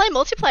awesome. You can play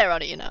multiplayer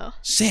on it, you know.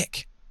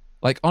 Sick,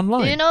 like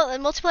online. You know,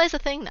 multiplayer is a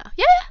thing now.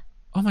 Yeah.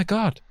 Oh my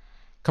god.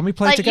 Can we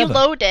play together? You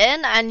load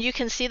in and you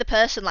can see the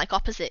person like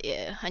opposite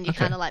you, and you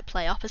kind of like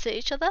play opposite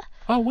each other.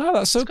 Oh wow,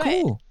 that's so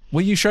cool.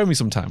 Will you show me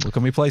sometime?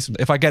 Can we play some?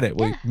 If I get it,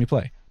 can we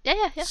play?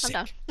 Yeah, I'm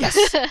down.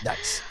 Yes,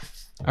 nice.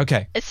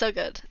 Okay. It's so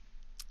good.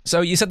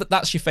 So you said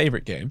that's your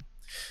favorite game.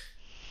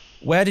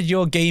 Where did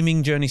your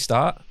gaming journey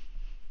start?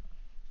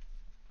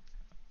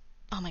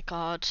 Oh my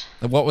god.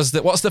 What's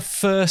the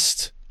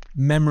first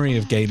memory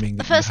of gaming?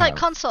 The first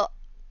console.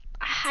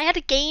 I had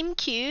a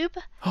GameCube.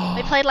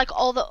 I played like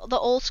all the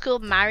old school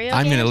Mario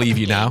games. I'm gonna leave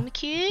you now.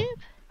 GameCube?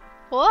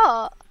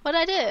 What? What'd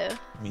I do?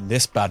 I mean,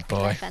 this bad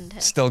boy.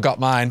 Still got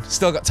mine.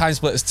 Still got Time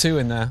Splitters 2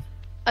 in there.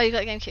 Oh, you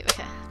got a GameCube?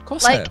 Okay. Of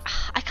course I have.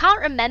 I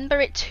can't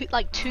remember it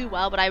too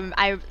well, but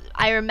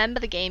I remember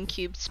the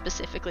GameCube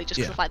specifically just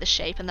because of like the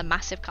shape and the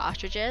massive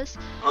cartridges.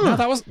 No,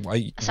 that was what?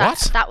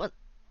 That was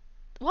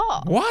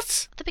what?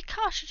 What? The big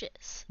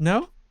cartridges.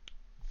 No.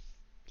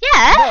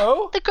 Yeah.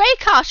 No. The grey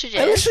cartridges.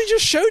 I literally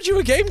just showed you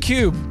a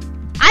GameCube.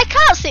 I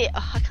can't see.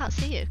 Oh, I can't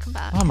see you. Come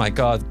back. Oh my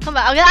god. Come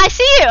back. Okay, I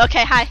see you.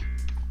 Okay, hi.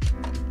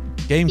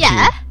 GameCube.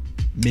 Yeah.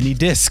 Mini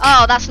disc.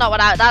 Oh, that's not what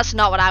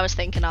I was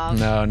thinking of.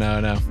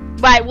 No.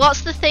 Right,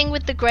 what's the thing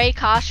with the grey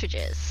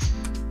cartridges?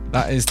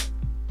 That is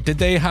Did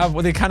they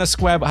were they kind of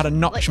square but had a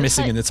notch Like,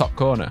 missing in the top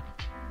corner?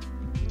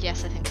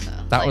 Yes, I think so.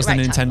 That was the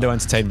rectangle. Nintendo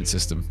Entertainment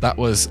System. That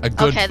was a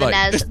good. Okay, the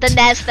like, NES. The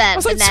NES then. That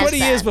was like the NES 20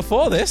 years then.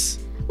 before this.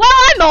 Well,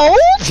 I'm old.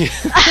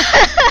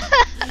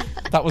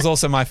 That was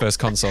also my first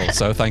console,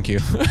 so thank you.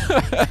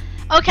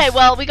 Okay,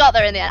 well, we got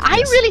there in the end. I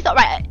Yes. really thought,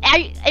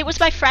 it was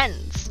my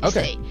friend's, you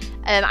Okay. see.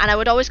 And I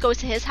would always go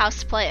to his house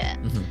to play it.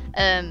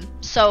 Mm-hmm.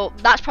 So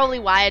that's probably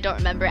why I don't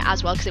remember it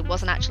as well, because it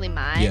wasn't actually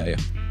mine. Yeah.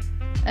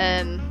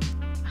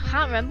 I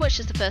can't remember which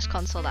is the first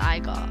console that I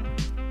got.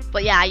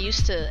 But yeah,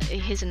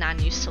 his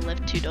nan used to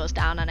live 2 doors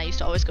down, and I used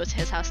to always go to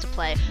his house to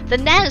play. The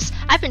NES,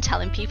 I've been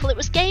telling people it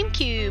was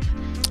GameCube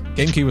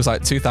GameCube was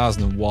like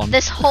 2001.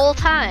 this whole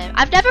time.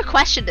 I've never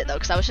questioned it though,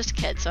 because I was just a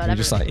kid, so I You're never,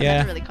 just like, I yeah.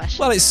 never really questioned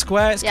Well, it. it's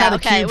square. It's Yeah, kind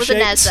of okay, it cube was a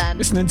shaped. NES then.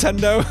 It's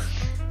Nintendo.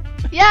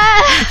 Yeah,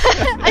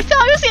 I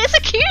thought it's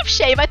a cube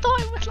shape. I thought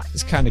it was like.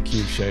 It's kind of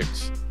cube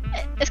shaped.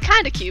 It's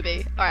kind of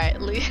cubey. All right,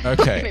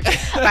 Okay.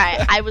 All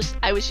right, I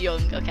was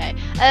young. Okay.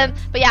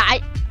 But yeah,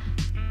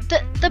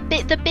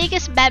 the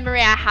biggest memory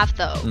I have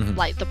though, Mhm.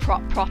 like the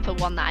proper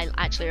one that I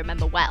actually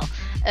remember well,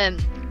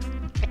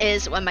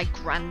 is when my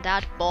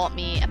granddad bought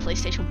me a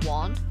PlayStation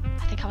 1.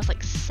 I think I was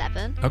like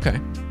 7. Okay.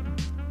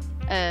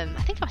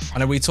 I think I was 7.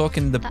 And are we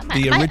talking the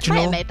might have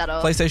original made that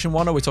up. PlayStation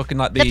 1, or are we talking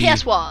like The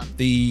PS1.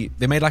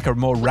 They made like a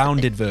more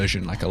rounded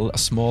version, like a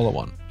smaller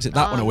one. Is it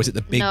that one, or was it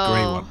the big no.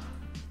 grey one?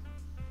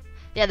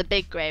 Yeah, the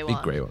big grey one.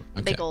 Big grey one.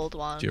 Okay. Big old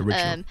one. The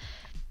original.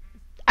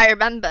 I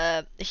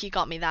remember he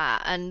got me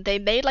that, and they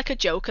made like a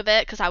joke of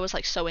it because I was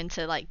like so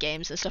into like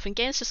games and stuff, and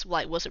games just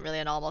like wasn't really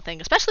a normal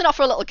thing, especially not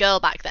for a little girl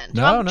back then.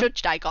 No, How no.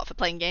 judged I got for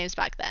playing games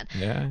back then.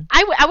 Yeah.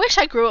 I wish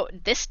I grew up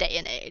this day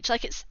and age.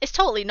 Like it's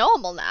totally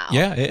normal now.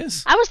 Yeah, it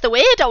is. I was the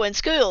weirdo in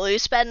school who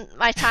spent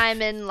my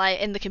time in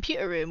the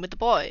computer room with the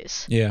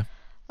boys. Yeah.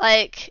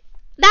 Like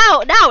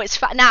now it's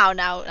fine.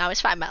 Now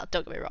it's fine. Well,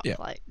 don't get me wrong. Yeah.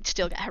 Like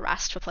still get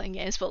harassed for playing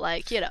games, but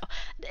like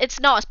it's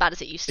not as bad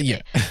as it used to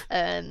Yeah.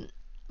 be.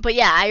 But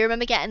yeah, I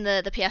remember getting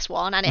the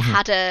PS1, and it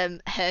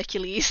had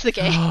Hercules, the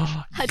game.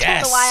 I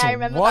don't know why I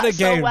remember what that a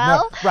game. so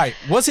well. No, right.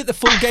 Was it the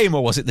full game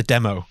or was it the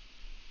demo?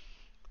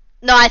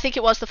 No, I think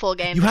it was the full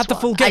game. You this had the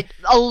one. full game?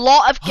 A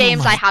lot of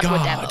games Oh my I had were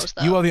God. demos,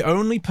 though. You are the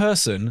only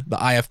person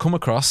that I have come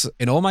across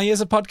in all my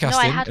years of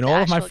podcasting had and the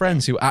all of my actual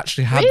friends game. who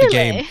actually had the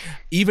game. Really?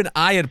 Even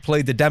I had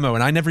played the demo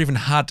and I never even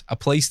had a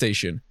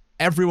PlayStation.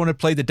 Everyone had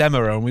played the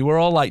demo and we were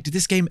all like, did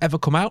this game ever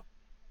come out?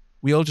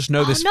 We all just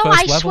know this no, first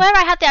I level. swear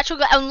I had the actual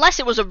unless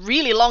it was a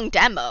really long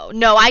demo.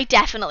 No, I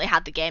definitely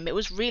had the game. It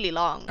was really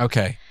long.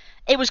 Okay.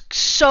 It was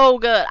so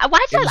good. Why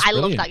It did was I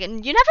love brilliant. that game?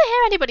 You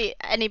never hear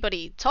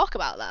anybody talk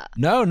about that.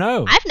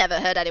 No. I've never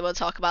heard anyone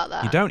talk about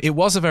that. You don't. It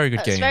was a very good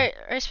It's game. very,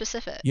 very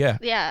specific. Yeah.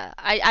 Yeah.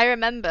 I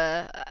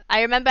remember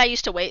I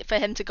used to wait for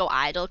him to go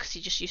idle because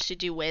he just used to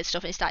do weird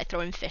stuff and he started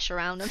throwing fish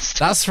around and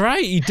stuff. That's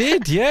right. He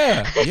did.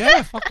 Yeah.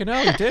 Yeah. Fucking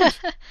hell, he did.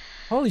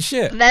 Holy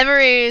shit.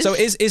 Memories. So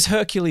is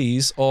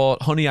Hercules, or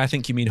Honey, I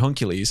think you mean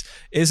Huncules,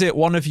 is it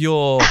one of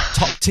your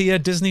top tier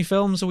Disney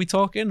films? Are we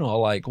talking, or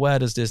like where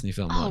does Disney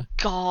film Oh lie?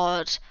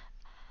 God.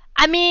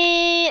 I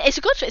mean, it's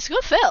a good film.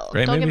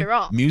 Great Don't movie. get me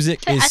wrong.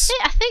 Music I is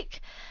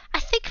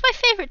think my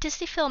favorite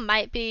Disney film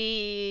might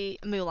be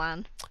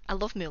Mulan. I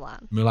love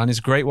Mulan. Mulan is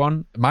a great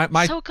one.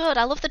 My So good.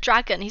 I love the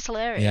dragon. He's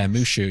hilarious. yeah,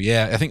 Mushu.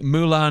 Yeah, I think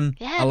Mulan,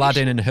 Yeah,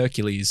 Aladdin, Mushu. and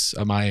Hercules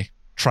are my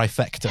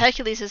trifecta.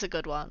 Hercules is a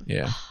good one.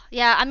 Yeah.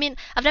 Yeah, I mean,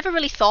 I've never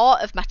really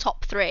thought of my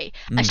top 3.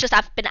 Mm. It's just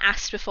I've been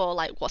asked before,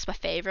 like, what's my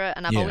favorite,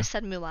 and I've Yeah. always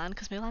said Mulan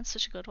because Mulan's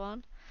such a good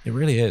one. It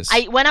really is.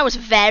 When I was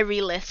very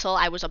little,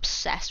 I was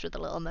obsessed with The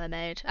Little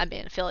Mermaid. I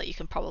mean, I feel like you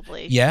can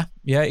probably yeah,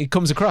 it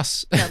comes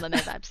across. Little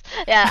Mermaid vibes.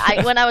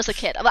 Yeah, when I was a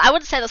kid, I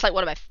wouldn't say that's like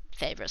one of my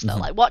favorites though. Mhm.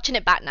 Like watching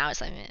it back now, it's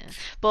like,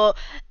 but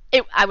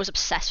I was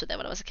obsessed with it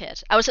when I was a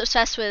kid. I was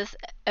obsessed with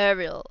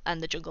Ariel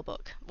and the Jungle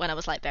Book when I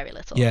was like very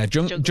little. Yeah,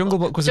 Jungle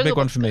Book was a big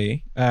one for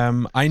me.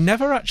 I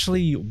never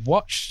actually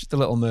watched The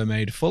Little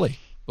Mermaid fully,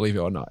 believe it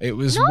or not. It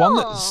was one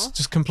that's No.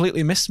 just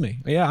completely missed me.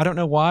 Yeah, I don't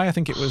know why. I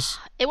think it was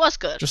It was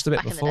good. just a bit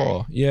back in the before.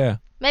 day. Yeah,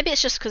 Maybe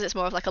it's just because it's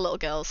more of like a little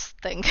girl's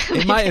thing.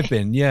 it might have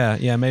been. Yeah,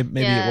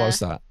 maybe Yeah. it was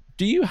that.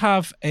 Do you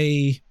have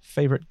a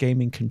favorite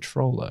gaming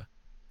controller?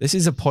 This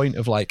is a point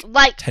of like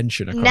Like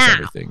tension across now.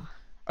 everything.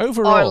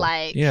 Overall,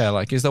 like- yeah,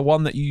 like is there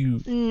one that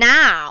you?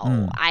 now,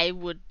 Mm. I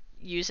would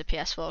use a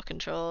PS4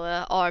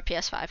 controller or a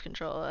PS5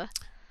 controller.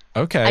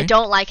 Okay, I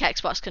don't like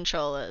Xbox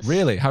controllers.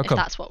 Really? How come?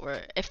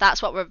 If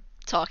that's what we're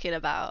talking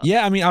about.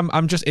 Yeah, I mean,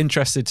 I'm just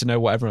interested to know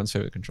what everyone's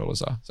favorite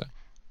controllers are. So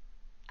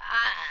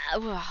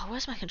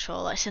Where's my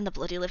controller? It's in the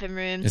bloody living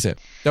room. is it?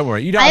 Don't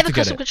worry, you don't I have have to a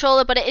get custom it.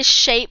 controller, but it is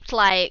shaped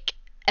like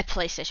a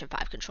PlayStation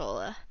 5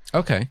 controller.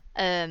 Okay.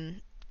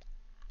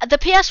 The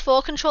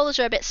PS4 controllers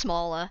are a bit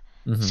smaller,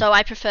 Mhm. so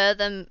I prefer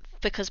them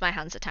because my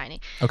hands are tiny.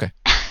 Okay.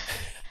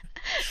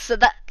 So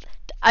that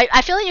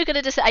I feel like you're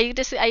gonna are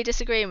you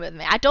disagreeing with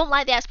me? I don't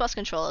like the Xbox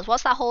controllers.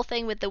 What's that whole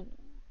thing with the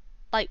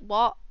like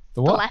what?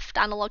 The what? left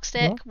analog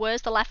stick? What?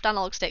 Where's the left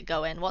analog stick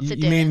going? What's it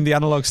You doing? mean the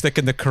analog stick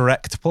in the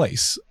correct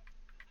place?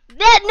 Yeah,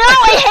 no,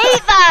 I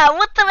hate that.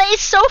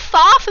 It's so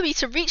far for me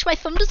to reach. My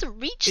thumb doesn't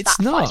reach It's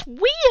that far. not.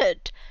 It's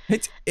weird.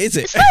 Is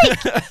it?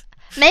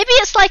 Maybe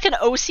it's like an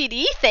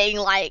OCD thing.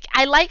 Like,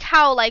 I like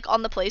how, like,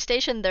 on the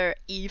PlayStation they're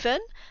even.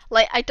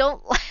 Like, I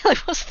don't like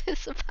what's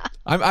this about?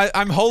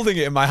 I'm holding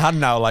it in my hand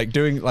now, like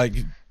doing like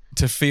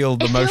to feel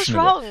the It motion. feels of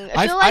wrong. it.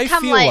 I feel like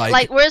I'm feel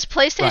like whereas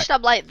PlayStation Right.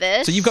 I'm like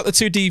this. So you've got the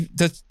 2D,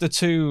 the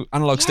two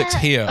analog sticks Yeah.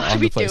 here What on are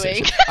we the PlayStation.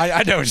 doing?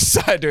 I know, just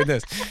started doing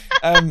this.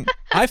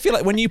 I feel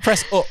like when you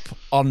press up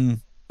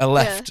on a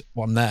left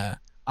one there,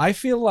 I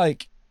feel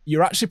like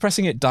you're actually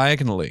pressing it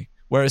diagonally.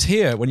 Whereas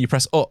here, when you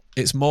press up,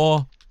 it's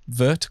more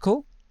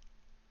vertical.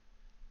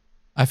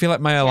 I feel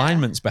like my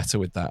alignment's better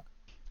with that.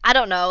 I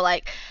don't know,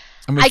 like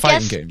And with I fighting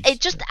guess games. it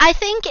just I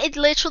think it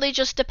literally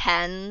just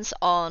depends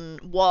on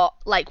what,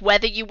 like,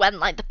 whether you went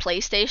like the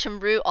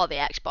PlayStation route or the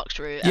Xbox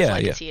route as Yeah,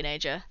 like yeah. a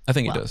teenager. I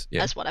think Well, it does.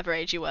 Yeah. As whatever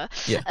age you were.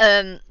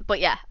 Yeah. But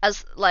yeah,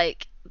 as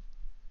like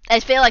I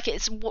feel like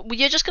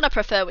you're just gonna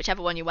prefer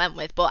whichever one you went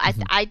with, but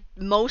I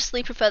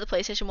mostly prefer the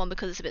PlayStation one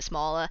because it's a bit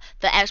smaller.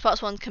 The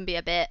Xbox one can be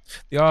a bit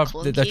They're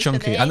clunky for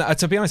chunky. me. And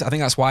to be honest, I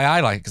think that's why I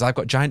like it, because I've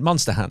got giant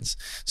monster hands.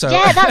 So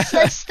yeah,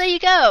 that's there you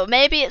go.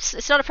 Maybe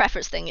it's not a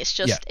preference thing. It's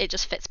just it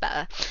just fits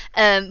better.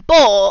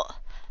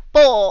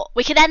 But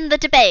we can end the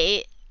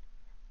debate.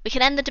 We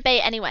can end the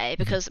debate anyway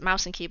because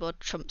mouse and keyboard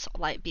trumps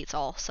like beats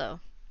all. So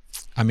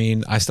I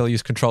mean, I still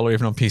use controller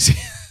even on PC.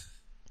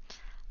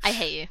 I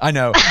hate you. I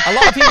know. A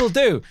lot of people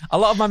do. A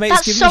lot of my mates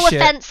That's give so me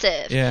shit.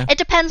 offensive. Yeah. It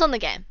depends on the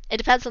game. It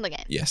depends on the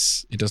game.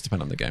 Yes, it does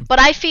depend on the game. But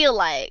I feel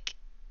like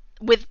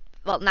with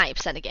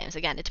 90% of games,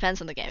 again, it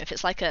depends on the game. If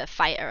it's like a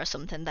fighter or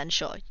something, then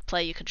sure,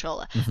 play your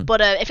controller.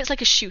 But if it's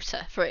like a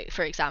shooter,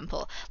 for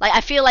example, like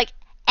I feel like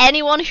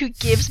anyone who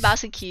gives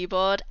mouse and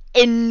keyboard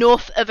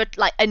enough of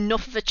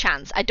a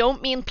chance, I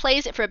don't mean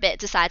plays it for a bit,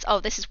 decides, oh,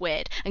 this is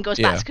weird, and goes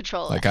back to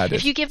controller. like I did.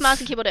 If you give mouse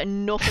and keyboard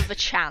enough of a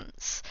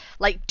chance,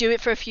 like do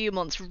it for a few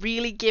months,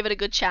 really give it a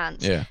good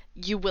chance,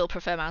 you will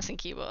prefer mouse and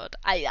keyboard.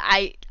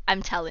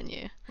 I'm telling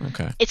you.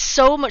 Okay. It's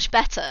so much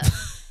better.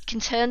 You can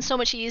turn so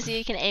much easier,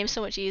 you can aim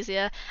so much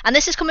easier. And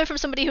this is coming from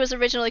somebody who was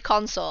originally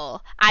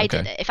console. I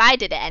did it. If I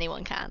did it,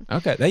 anyone can.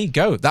 Okay, there you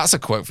go. That's a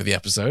quote for the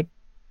episode.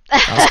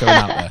 That's going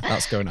out there.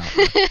 That's going out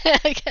there.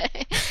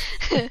 Okay.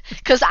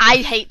 Because I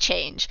hate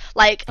change.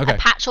 Like, Okay. a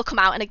patch will come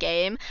out in a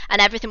game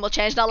and everything will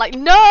change. And I'm like,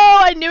 no,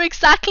 I knew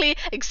exactly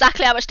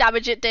how much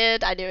damage it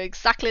did. I knew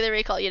exactly the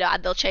recoil,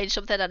 and they'll change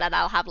something and then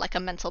I'll have like a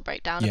mental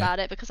breakdown about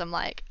it because I'm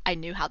like, I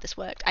knew how this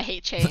worked. I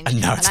hate change.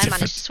 And now it's I different.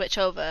 managed to switch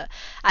over.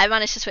 I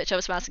managed to switch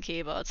over to mouse and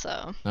keyboard,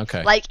 so.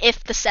 Okay. Like,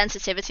 if the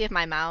sensitivity of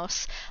my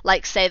mouse,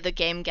 like, say the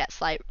game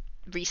gets like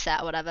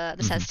reset or whatever,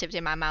 the sensitivity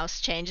of my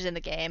mouse changes in the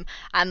game,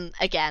 and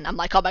again I'm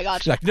like, oh my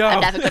god, Like, no. I'm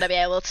never going to be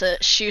able to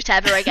shoot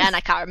ever again.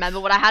 I can't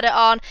remember what I had it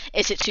on.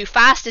 Is it too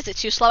fast? Is it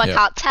too slow? I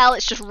can't tell.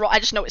 It's just I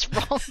just know it's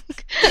wrong.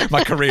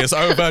 My career's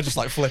over, just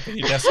like flipping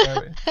your desk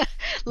over.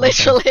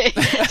 Literally.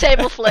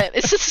 Table flip.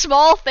 It's just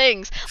small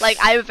things. Like,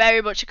 I'm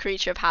very much a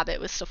creature of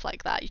habit with stuff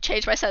like that. You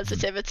change my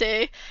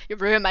sensitivity, you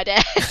ruin my day.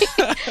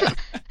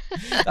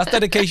 That's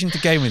dedication to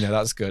gaming, though.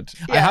 That's good.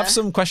 I Yeah. have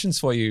some questions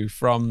for you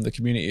from the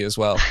community as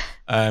well,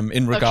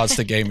 in regards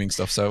to gaming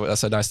stuff. So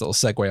that's a nice little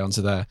segue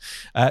onto there.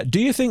 Do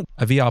you think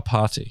a VR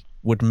party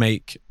would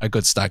make a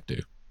good stag do?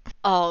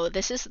 Oh,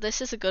 this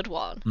is a good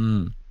one.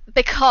 Mm.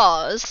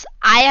 Because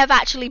I have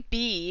actually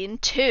been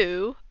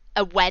to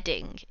a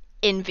wedding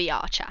in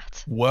VR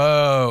chat.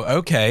 Whoa.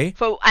 Okay.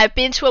 So I've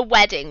been to a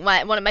wedding,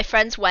 one of my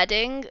friends'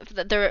 wedding.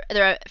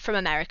 They're from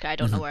America. I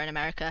don't know where in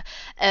America.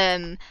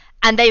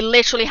 And they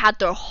literally had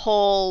their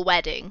whole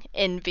wedding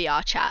in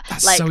VR chat.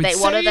 That's like so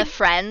one of their insane.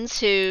 friends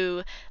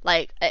who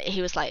he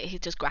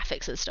does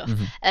graphics and stuff.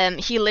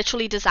 He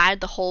literally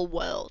designed the whole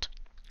world.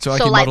 So,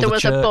 So you like model there the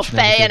was a church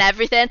buffet and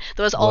everything.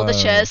 There was all the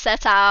Whoa. chairs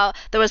set out.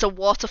 There was a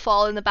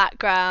waterfall in the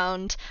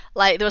background.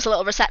 Like there was a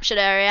little reception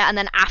area, and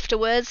then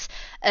afterwards,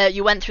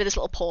 you went through this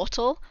little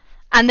portal,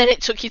 and then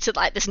it took you to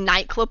like this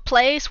nightclub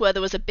place where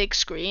there was a big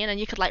screen, and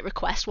you could like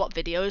request what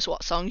videos,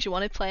 what songs you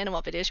wanted playing, and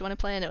what videos you wanted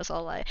playing. It was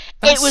all like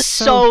That's it was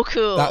so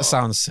cool. That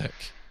sounds sick.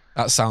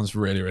 That sounds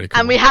really, really cool.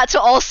 And we had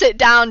to all sit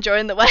down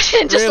during the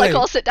wedding, just like Really?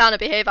 all sit down and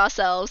behave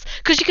ourselves,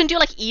 because you can do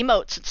like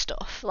emotes and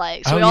stuff.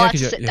 Like so, Oh, we all yeah, had 'cause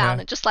to you- sit yeah. down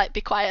and just like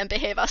be quiet and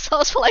behave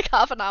ourselves for like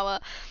half an hour.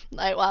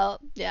 Like, well,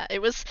 yeah,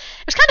 it was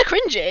kind of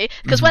cringy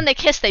because when they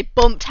kissed, they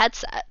bumped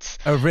headsets.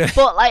 Oh, really?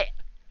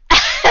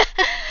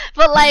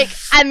 But like,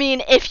 I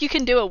mean, if you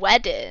can do a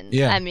wedding,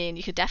 Yeah. I mean,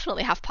 you could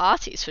definitely have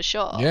parties for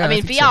sure. Yeah, I I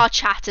mean, think VR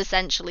chat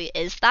essentially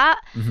is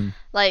that. Mm-hmm.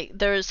 Like,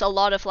 there's a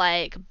lot of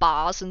like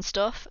bars and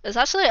stuff. There's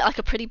actually like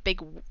a pretty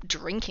big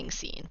drinking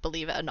scene,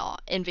 believe it or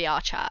not, in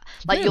VR chat.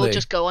 Like, Really? you'll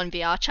just go on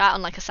VR chat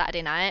on like a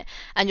Saturday night,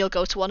 and you'll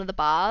go to one of the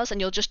bars, and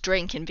you'll just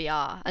drink in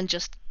VR, and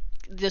just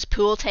there's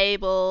pool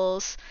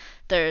tables,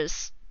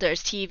 there's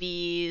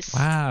TVs,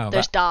 Wow,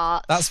 there's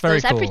darts, That's very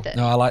there's cool. everything.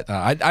 No, I like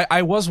that.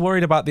 I was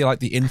worried about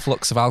the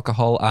influx of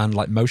alcohol and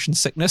like motion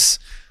sickness.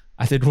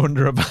 I did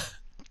wonder about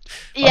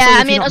Yeah, suppose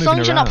I if mean, you're as long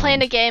as you're not moving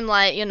playing a around. game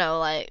like, you know,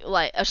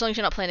 like as long as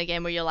you're not playing a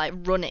game where you're like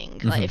running,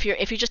 like if you're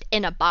just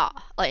in a bar,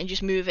 like and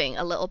just moving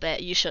a little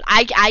bit, you should.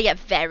 I get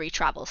very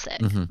travel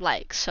sick,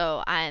 like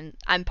so I'm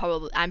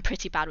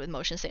pretty bad with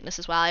motion sickness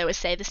as well. I always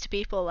say this to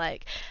people,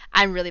 like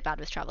I'm really bad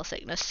with travel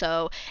sickness.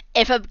 So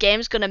if a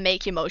game's gonna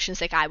make you motion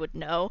sick, I would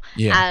know.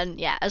 Yeah. And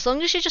yeah, as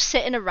long as you're just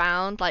sitting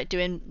around like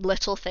doing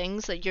little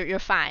things, that you're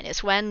fine.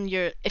 It's when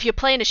if you're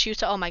playing a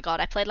shooter. Oh my god,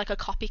 I played like a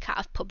copycat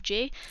of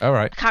PUBG. All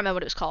right. I can't remember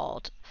what it was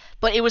called,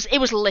 but it was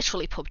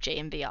literally PUBG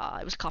in VR.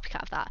 It was a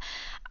copycat of that.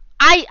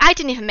 I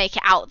didn't even make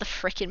it out the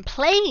freaking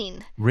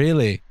plane.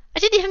 Really? I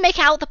didn't even make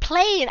it out the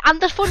plane. And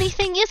the funny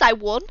thing is, I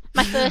won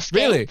my first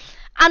game. Really?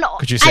 And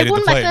Could you I say won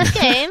the my plane? first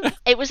game.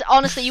 It was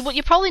honestly,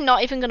 you're probably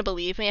not even going to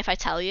believe me if I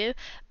tell you.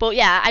 But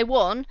yeah, I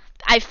won.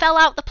 I fell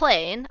out the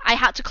plane. I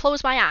had to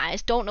close my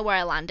eyes. Don't know where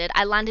I landed.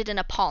 I landed in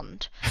a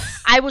pond.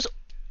 I was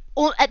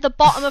at the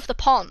bottom of the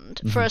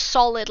pond for a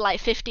solid like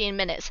 15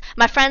 minutes.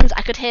 My friends,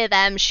 I could hear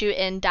them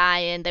shooting,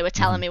 dying. They were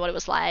telling me what it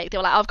was like. They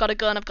were like, oh, I've got a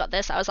gun, I've got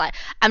this. I was like,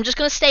 I'm just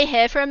gonna stay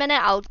here for a minute.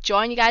 I'll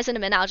join you guys in a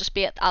minute.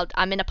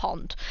 I'm in a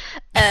pond.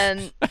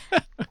 And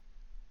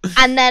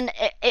then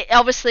it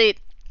obviously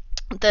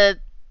the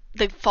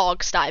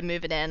fog started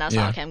moving in. I was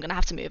like, okay, I'm gonna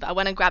have to move. I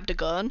went and grabbed a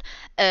gun,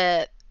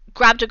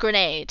 grabbed a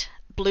grenade,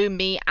 blew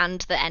me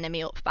and the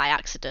enemy up by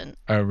accident.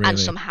 Oh, really? And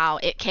somehow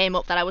it came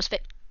up that I was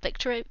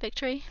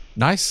victory.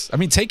 Nice. I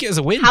mean, take it as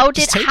a win.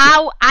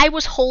 I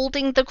was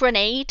holding the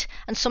grenade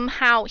and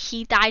somehow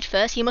he died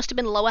first. He must have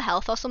been lower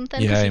health or something,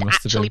 because Yeah, he he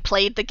must have actually been.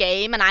 played the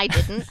game and I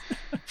didn't.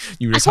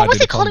 You were just What was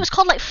hiding it called? in It was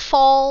called like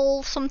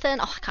Fall something.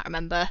 Oh, I can't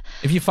remember.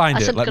 If you find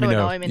That's it, let me gonna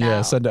know. annoy me Yeah,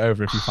 now. send it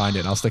over if you find it,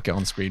 and I'll stick it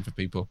on screen for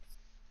people.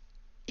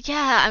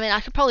 Yeah, I mean, I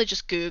could probably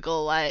just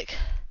Google like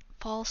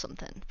Fall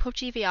something.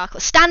 PUBG VR.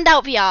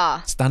 Standout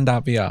VR.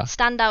 Standout VR.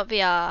 Standout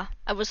VR.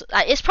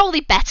 It's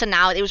probably better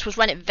now. It was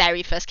when it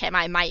very first came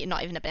out. It might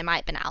not even have been. It might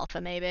have been alpha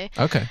maybe.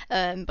 Okay.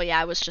 But yeah,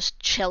 I was just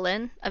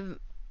chilling.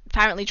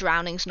 Apparently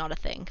drowning's not a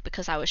thing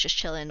because I was just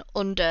chilling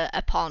under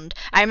a pond.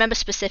 I remember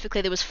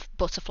specifically there was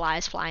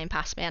butterflies flying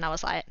past me and I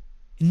was like,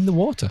 In the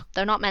water.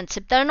 they're not meant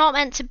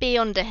to be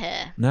under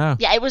here. No.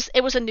 Yeah, it was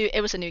a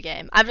new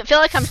game. I feel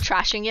like I'm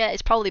trashing it.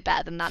 It's probably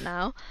better than that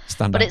now.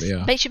 Standout But it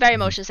VR. makes you very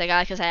motion sick.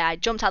 Like I say, I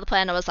jumped out of the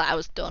plane. I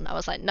was done. I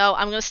was like, no,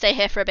 I'm gonna stay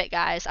here for a bit,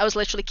 guys. I was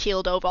literally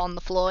keeled over on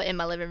the floor in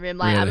my living room.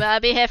 Like Really?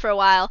 I'll be here for a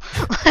while.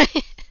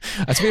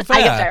 To be fair,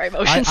 I get very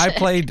motion I sick.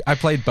 played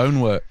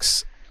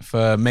Boneworks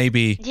for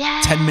maybe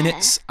Yeah. 10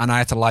 minutes, and I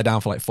had to lie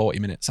down for like 40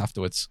 minutes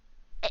afterwards.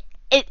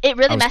 It really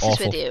That was messes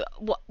with awful.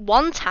 you.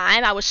 One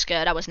time I was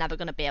scared I was never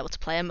going to be able to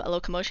play a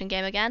locomotion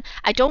game again.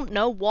 I don't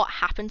know what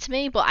happened to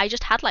me, but I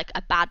just had like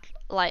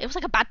it was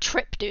like a bad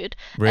trip, dude.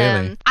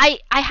 Really? I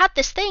had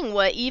this thing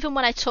where even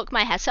when I took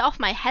my headset off,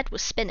 my head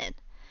was spinning.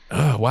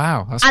 Oh,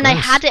 wow. That's And I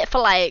gross. had it for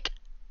like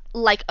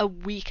a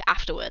week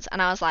afterwards,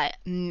 and I was like,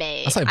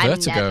 mate, That's like I'm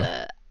vertigo.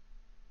 never.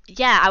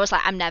 Yeah, I was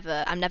like, I'm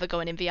never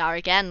going in VR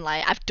again.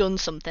 Like, I've done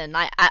something.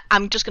 Like,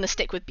 I'm just gonna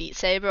stick with Beat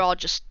Saber or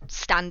just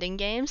standing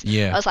games.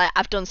 Yeah. I was like,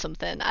 I've done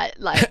something. I've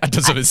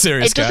done something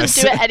serious, It doesn't guys.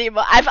 do it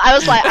anymore. I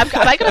was like, am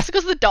I gonna have to go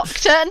to the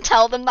doctor and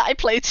tell them that I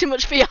played too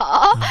much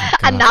VR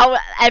and now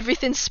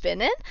everything's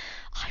spinning?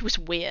 Oh, it was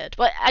weird,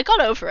 but I got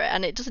over it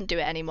and it doesn't do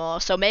it anymore.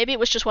 So maybe it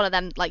was just one of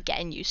them like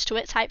getting used to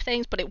it type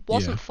things, but it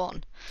wasn't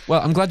fun. Well,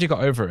 I'm glad you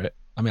got over it.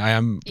 I mean, I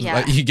am. Yeah.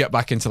 Like, you get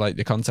back into like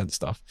the content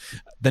stuff.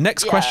 The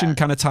next question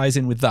kind of ties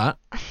in with that.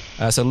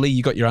 So Lee,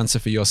 you got your answer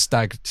for your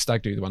stag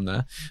do one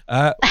there.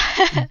 Do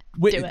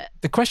it.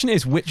 The question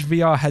is, which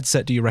VR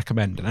headset do you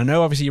recommend? And I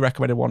know obviously you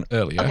recommended one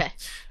earlier. Okay.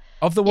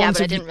 Of the Yeah, ones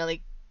but I of you- didn't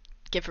really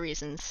give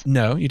reasons.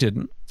 No, you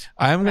didn't.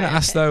 I am going to Right,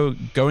 ask okay. though,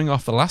 going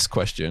off the last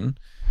question,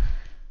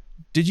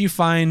 did you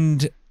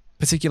find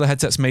particular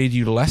headsets made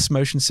you less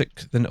motion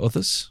sick than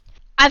others?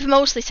 I've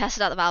mostly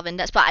tested out the Valve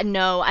Index, but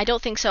no, I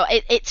don't think so.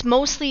 It's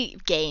mostly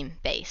game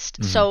based.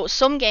 Mm-hmm. So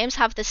some games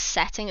have this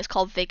setting. It's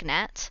called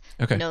Vignet.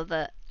 Okay. You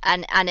know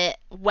and it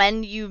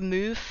when you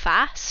move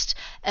fast,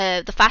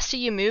 the faster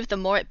you move, the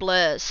more it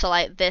blurs. So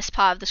like this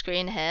part of the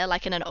screen here,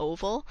 like in an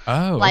oval,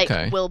 Oh, like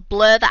okay. will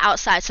blur the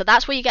outside. So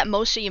that's where you get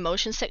most of your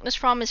motion sickness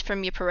from, is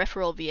from your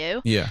peripheral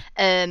view. Yeah.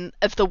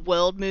 Of the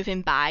world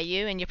moving by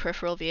you in your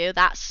peripheral view.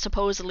 That's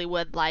supposedly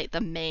where like the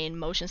main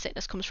motion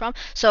sickness comes from.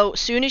 So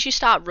soon as you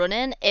start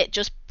running, it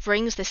just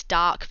brings this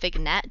dark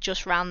vignette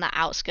just around the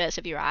outskirts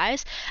of your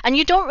eyes, and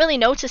you don't really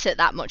notice it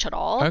that much at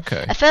all.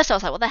 Okay. At first I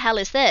was like, what the hell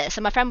is this?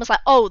 And my friend was like,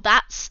 oh,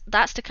 that's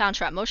to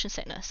counteract motion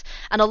sickness,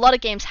 and a lot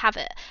of games have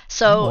it.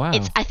 So Oh, wow.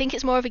 I think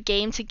it's more of a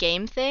game to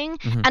game thing,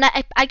 and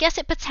I guess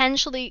it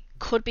potentially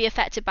could be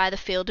affected by the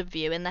field of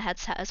view in the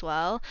headset as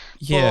well.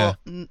 Yeah.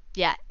 But,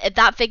 yeah,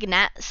 that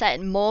vignette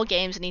setting, more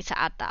games need to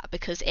add that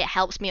because it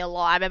helps me a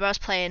lot. I remember I was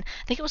playing,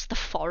 I think it was the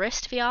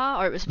Forest VR,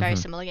 or it was a very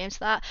similar game to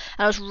that,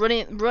 and I was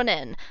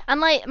running, and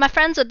like my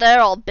friends are there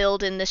all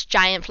building this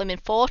giant flaming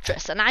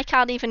fortress, and I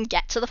can't even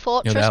get to the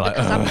fortress there like,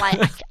 because I'm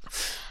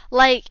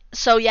like,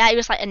 so yeah, it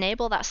was like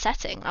enable that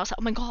setting. And I was like,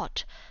 oh my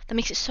god, that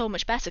makes it so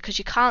much better because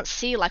you can't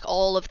see like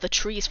all of the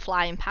trees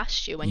flying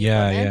past you when you're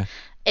Yeah, running. yeah.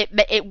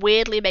 it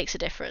weirdly makes a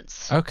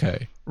difference.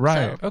 Okay.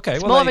 Right. So okay.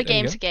 it's Well, more of a there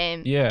you game go. to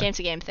game, Yeah. game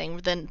to game thing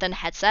than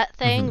headset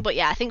thing. But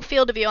yeah, I think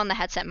field of view on the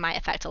headset might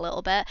affect a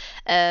little bit.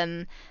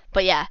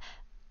 But yeah,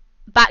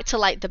 back to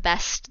like the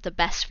best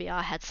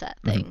VR headset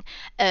thing.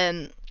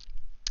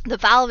 The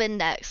Valve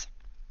Index,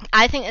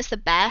 I think it's the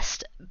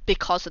best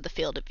because of the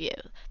field of view.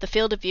 The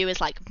field of view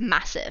is like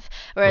massive.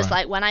 Whereas Right.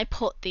 like when I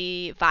put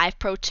the Vive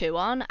Pro 2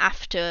 on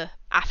after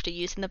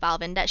using the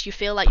Valve Index, you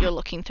feel like you're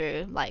looking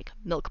through like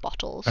milk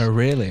bottles. Oh,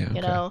 really? Okay.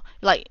 You know,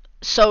 like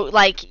so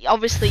like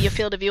obviously your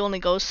field of view only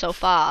goes so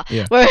far.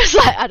 Yeah. Whereas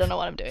like I don't know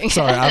what I'm doing.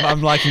 Sorry,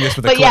 I'm liking this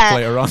with a But clip yeah.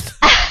 later on.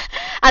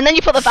 And then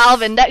you put the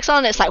Valve Index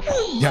on, it's like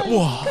Yeah.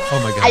 Whoa.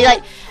 Oh my god. I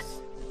like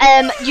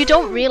you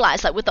don't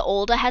realize like with the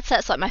older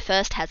headsets, like my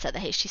first headset, the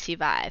HTC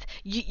Vive,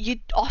 you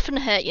often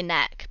hurt your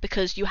neck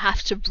because you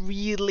have to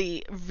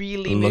really Look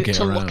move it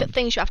to look around. at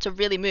things. You have to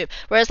really move.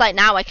 Whereas like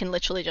now I can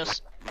literally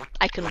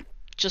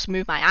just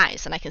move my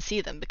eyes and I can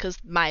see them because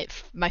my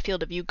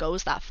field of view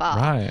goes that far.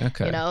 Right.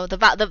 Okay. You know,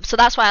 so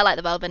that's why I like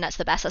the Valve Index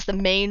the best. That's the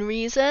main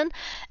reason.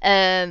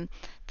 The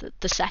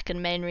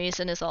second main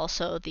reason is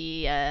also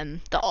the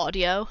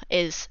audio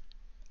is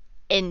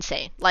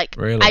insane. Like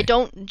Really? I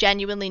don't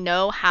genuinely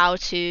know how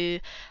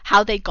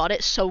they got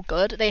it so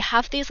good. They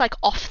have these like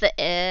off the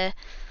ear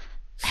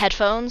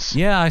headphones.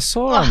 Yeah, I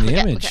saw on the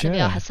Look image. at the VR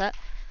Yeah. headset.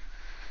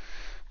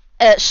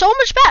 So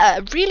much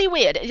better. Really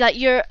weird. Like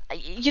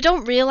you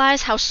don't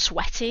realize how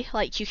sweaty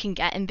like you can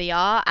get in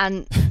VR,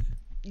 and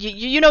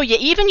you know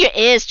even your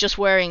ears just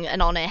wearing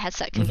an on-ear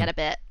headset can get a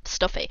bit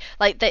stuffy.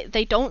 Like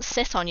they don't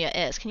sit on your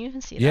ears. Can you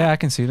even see that? Yeah, I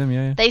can see them.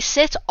 Yeah. They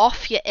sit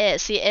off your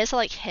ears, so your ears are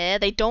like here.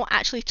 They don't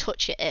actually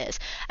touch your ears,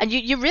 and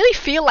you really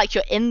feel like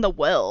you're in the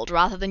world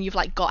rather than you've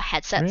like got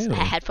Really?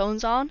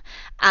 headphones on,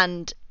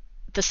 and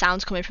the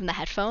sounds coming from the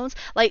headphones.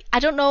 Like I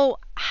don't know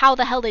how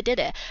the hell they did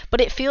it,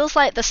 but it feels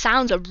like the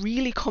sounds are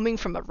really coming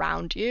from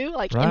around you,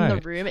 like in the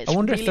room. It's I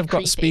wonder really if they've got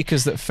creepy.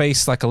 speakers that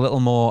face like a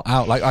little more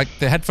out. Like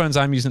the headphones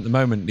I'm using at the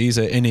moment, these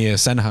are in-ear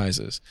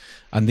Sennheisers,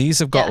 and these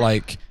have got Yeah.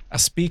 like a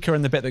speaker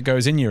in the bit that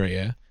goes in your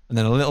ear, and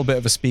then a little bit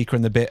of a speaker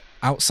in the bit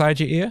outside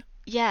your ear.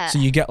 Yeah. So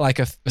you get like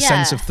a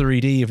sense Yeah. of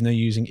 3D even though you're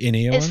using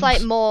in-ear It's ones.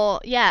 like more,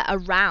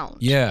 around.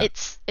 Yeah.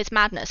 It's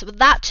madness. But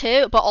that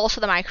too, but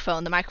also the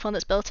microphone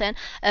that's built in.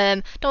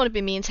 Don't want to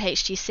be mean to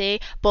HTC,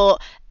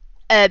 but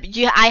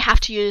I have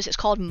to use, it's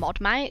called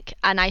Mod Mic,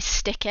 and I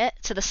stick it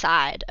to the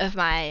side of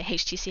my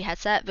HTC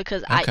headset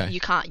because Okay. you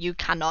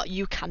cannot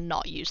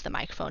use the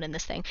microphone in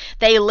this thing.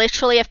 They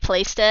literally have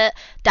placed it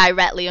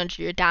directly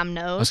under your damn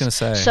nose. I was gonna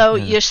say, So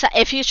yeah.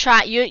 if you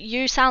try,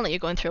 you sound like you're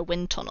going through a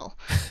wind tunnel.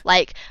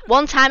 Like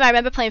one time I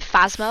remember playing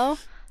Phasmophobia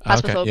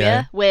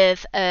yeah.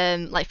 with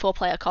like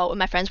 4-player co-op with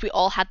my friends. We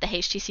all had the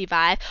HTC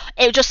Vive.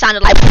 It just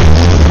sounded like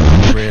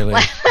Really?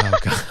 Oh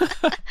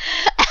god.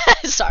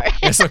 sorry.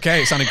 It's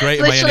okay. It sounded great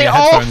in my Literally in-ear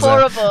all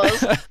headphones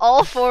there.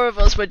 all four of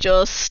us were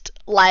just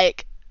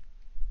like,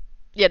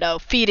 you know,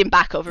 feeding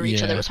back over each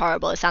other. Yeah. It was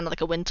horrible. It sounded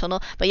like a wind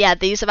tunnel. But yeah,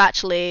 these have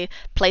actually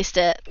placed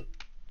it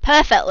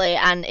perfectly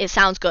and it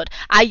sounds good.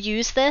 I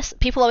use this.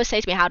 People always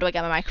say to me, how do I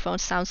get my microphone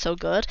to sound so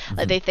good?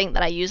 Like they think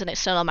that I use an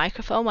external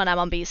microphone when I'm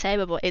on Beat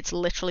Saber, but it's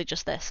literally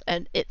just this,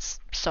 and it's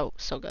so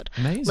good.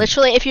 Amazing.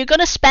 Literally, if you're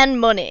gonna spend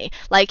money,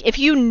 like if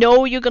you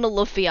know you're gonna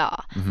love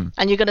VR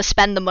and you're gonna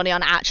spend the money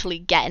on actually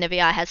getting a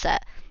VR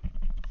headset,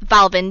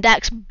 Valve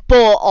Index,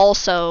 but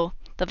also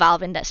the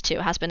Valve Index 2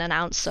 has been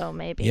announced, so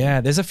maybe.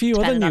 Yeah, there's a few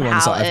other Depending new on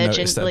ones how that I've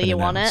noticed that have urgently been you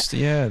want announced. it.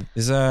 Yeah,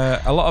 there's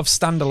a lot of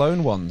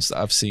standalone ones that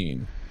I've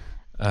seen.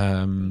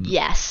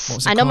 Yes, What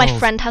was it I know my called?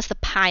 friend has the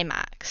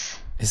Pimax,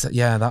 Is that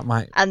that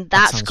might and that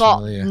that's sounds got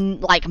familiar.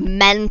 like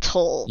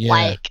mental Yeah.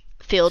 like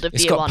field of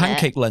It's view got on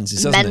pancake it.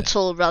 lenses, doesn't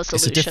Mental it? resolution.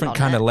 It's a different on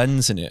kind it. of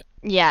lens in it.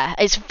 Yeah,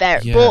 it's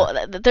very. Yeah.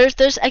 But there's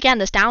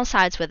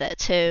downsides with it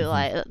too.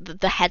 Like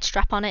the head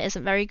strap on it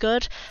isn't very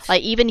good.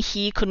 Like even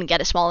he couldn't get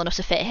it small enough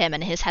to fit him,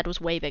 and his head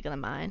was way bigger than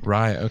mine.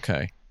 Right.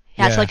 Okay.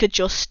 He had to Yeah. like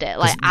adjust it,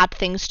 like add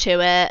things to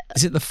it.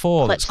 Is it the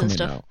 4 that's clips and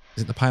coming stuff. out?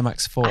 Is it the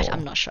Pimax 4?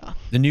 I'm not sure.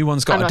 The new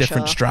one's got I'm a not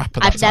different sure. strap.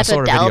 But I've I saw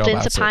never a video delved about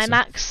into it, so-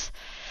 Pimax.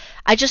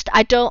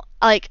 I don't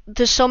like.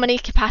 There's so many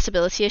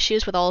compatibility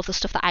issues with all of the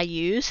stuff that I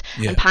use,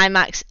 Yeah. and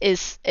Pimax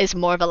is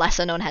more of a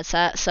lesser known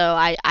headset, so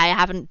I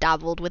haven't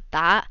dabbled with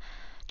that,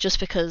 just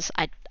because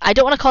I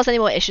don't want to cause any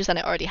more issues than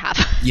I already have.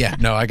 Yeah.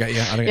 No, I get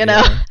you. I don't get You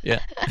know? Yeah.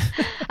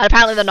 And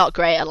apparently they're not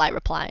great at like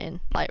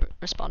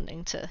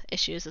responding to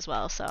issues as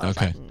well. So I was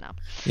Okay. like, no.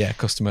 Yeah.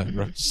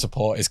 Customer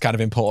support is kind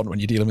of important when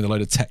you're dealing with a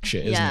load of tech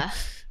shit, isn't Yeah. it?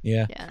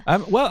 Yeah. Yeah.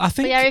 Well, I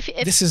think yeah, if-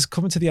 this is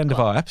coming to the end of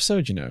our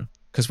episode. You know,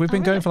 because we've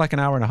been going really? for like an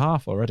hour and a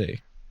half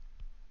already.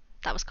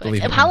 That was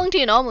Believe quick. it or How not. long do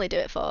you normally do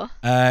it for?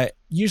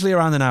 Usually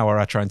around an hour.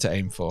 I try to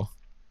aim for.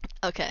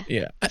 Okay.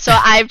 Yeah. So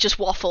I've just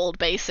waffled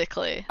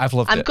basically. I've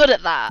loved it. I'm good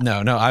at that.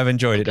 No, I've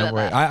enjoyed it. good Don't at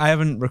worry. that. I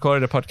haven't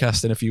recorded a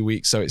podcast in a few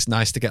weeks, so it's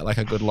nice to get like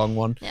a good long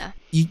one. Yeah.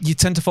 You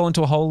tend to fall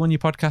into a hole when you're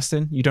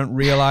podcasting. You don't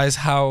realize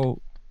how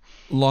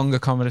long a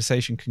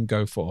conversation can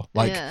go for.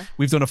 Like Yeah.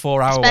 we've done a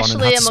 4-hour one and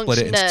Especially had to amongst split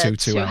it into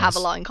nerds two who hours. have a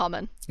lot in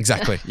common.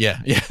 Exactly. Yeah.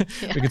 We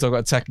can talk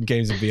about tech and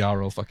games and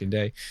VR all fucking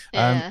day.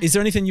 Yeah. Is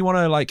there anything you want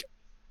to like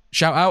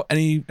shout out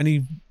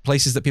any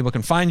places that people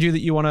can find you that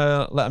you want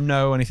to let them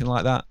know, anything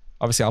like that?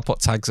 Obviously, I'll put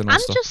tags and all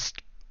stuff.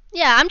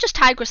 I'm just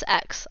Tigress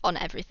X on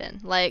everything.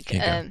 Like,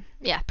 There you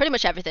yeah, pretty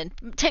much everything.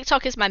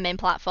 TikTok is my main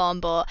platform,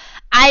 but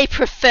I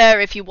prefer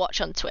if you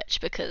watch on Twitch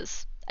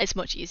because it's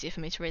much easier for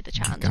me to read the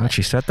chat. Oh my God,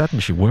 she said that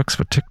and she works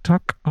for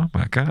TikTok? Oh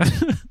my God.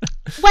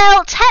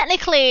 Well,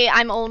 technically,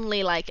 I'm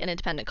only like an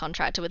independent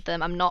contractor with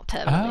them. I'm not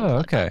permanently employed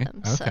okay. by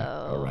them. Okay.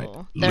 So All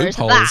right. there's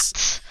Loopholes.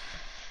 that.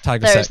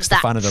 Tigress There's X, the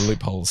fan of the that.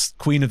 loopholes.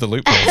 Queen of the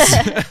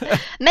loopholes.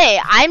 Mate,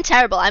 I'm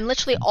terrible. I'm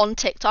literally on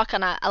TikTok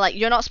and I like,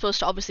 you're not supposed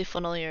to obviously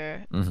funnel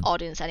your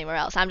audience anywhere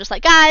else. I'm just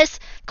like, guys,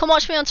 come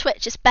watch me on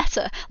Twitch. It's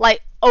better.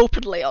 Like,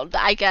 openly on.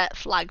 I get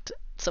flagged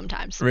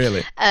sometimes.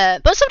 Really?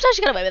 But sometimes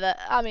you get away with it.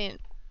 I mean,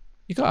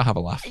 You gotta have a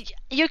laugh.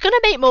 you're going to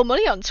make more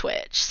money on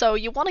Twitch, so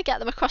you want to get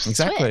them across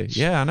Exactly. Twitch.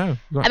 Yeah, I know.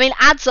 I mean,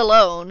 ads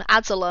alone,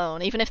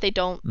 even if they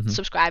don't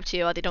subscribe to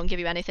you or they don't give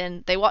you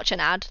anything, they watch an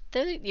ad,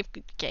 you've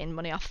gained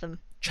money off them.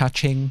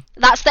 Cha-ching.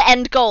 That's the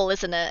end goal,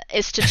 isn't it?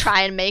 Is to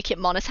try and make it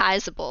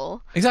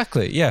monetizable.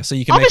 Exactly. Yeah. So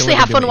you can Obviously make a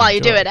have living fun while you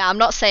you're enjoy. doing it. I'm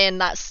not saying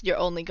that's your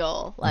only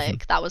goal.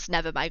 Like that was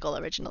never my goal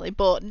originally.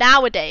 But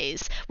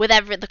nowadays, with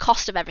the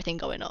cost of everything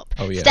going up,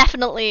 Oh, yeah. it's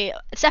definitely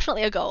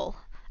a goal.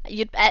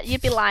 You'd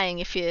be lying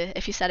if you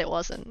said it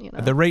wasn't. You know.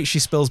 At the rate she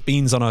spills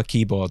beans on our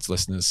keyboards,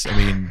 listeners, I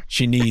mean,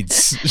 she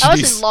needs. That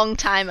was a long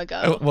time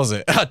ago. Oh, was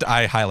it?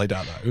 I highly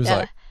doubt that. It was Yeah.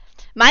 like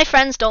My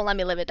friends don't let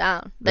me live it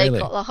down. They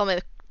Really? call me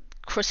the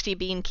crusty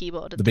bean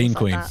keyboard. And the Bean things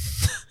Queen. like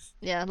that.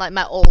 Yeah, like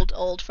my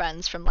old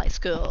friends from like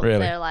school. Really?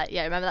 They're like,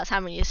 yeah, remember that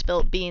time when you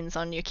spilled beans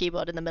on your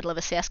keyboard in the middle of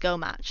a CS:GO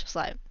match? It's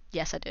like,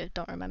 yes, I do.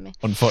 Don't remind me.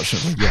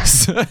 Unfortunately,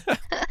 yes.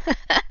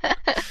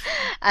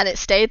 And it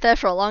stayed there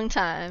for a long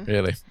time.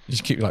 Really, you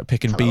just keep like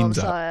picking That's how beans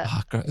long out. saw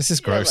it. Oh, this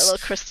is Yeah, like gross.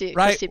 little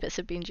crusty bits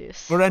of bean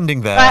juice. We're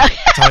ending there, Right.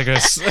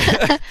 Tigress.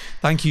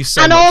 Thank you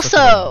so And much. for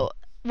coming also,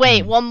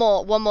 wait, one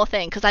more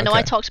thing, because I know I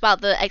Okay. talked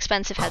about the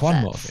expensive on. headsets.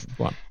 One more thing.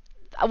 One.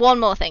 One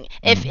more thing.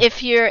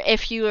 If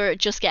you're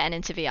just getting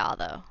into VR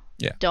though,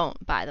 Yeah.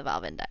 don't buy the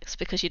Valve Index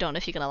because you don't know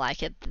if you're gonna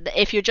like it.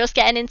 If you're just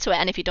getting into it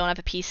and if you don't have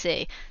a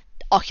PC,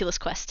 Oculus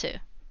Quest 2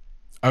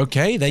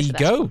 Okay, there you the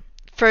best go.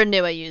 for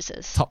newer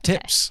users. Top Okay.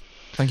 tips.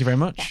 Thank you very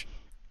much.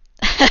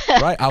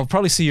 Right, I'll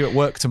probably see you at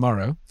work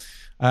tomorrow.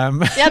 Yeah,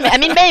 I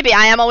mean, maybe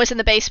I am always in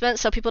the basement,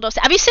 so people don't see.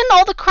 Have you seen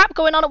all the crap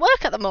going on at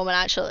work at the moment?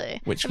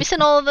 Actually, Which- have you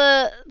seen all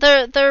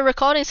they're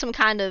recording some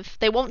kind of?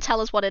 They won't tell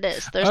us what it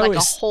is. There's Oh, like a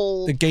it's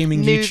whole the gaming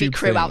movie YouTube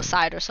crew thing.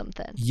 outside or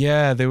something.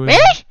 Yeah, there was.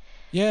 Really?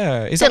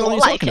 Yeah, is that Didn't what you're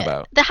look like talking it.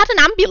 about? They had an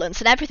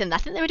ambulance and everything. I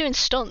think they were doing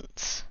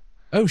stunts.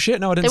 Oh shit!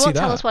 No, I They didn't see won't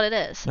that. tell us what it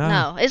is. No.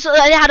 No, it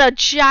had a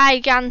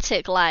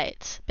gigantic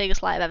light,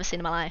 biggest light I've ever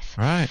seen in my life.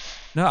 Right.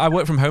 No, I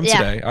work from home Yeah.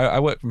 today. I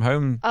work from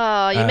home.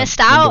 Oh, you missed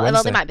Monday, out. Well,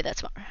 Wednesday. they might be there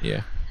tomorrow.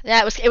 Yeah.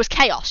 Yeah, it was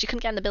chaos. You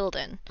couldn't get in the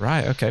building.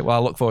 Right. Okay. Well,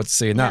 I look forward to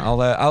seeing that. Yeah.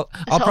 I'll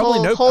a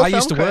probably know. whole I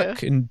used to film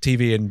work in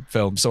TV and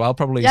film, so I'll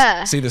probably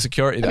Yeah. see the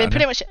security I there. mean,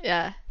 pretty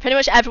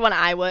much everyone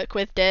I work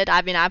with did.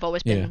 I mean, I've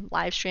always been Yeah.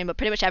 live stream, but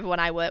pretty much everyone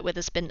I work with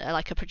has been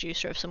like a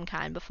producer of some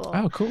kind before.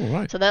 Oh, cool.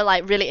 Right. So they're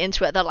like really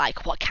into it. They're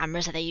like, what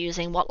cameras are they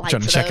using? What lights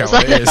Trying to are check those? out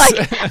what it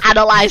They're, is. like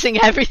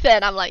analyzing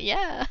everything. I'm like,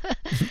 yeah,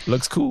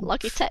 Looks cool.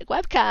 Logitech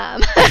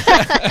webcam.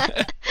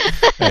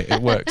 Hey,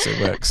 it works.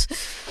 It works.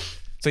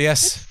 So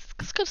yes,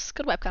 It's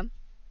good webcam.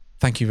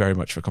 thank you very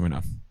much for coming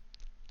on.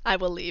 I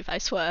will leave. I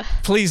swear.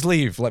 Please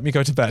leave. Let me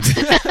go to bed.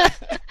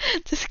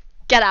 Just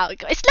get out.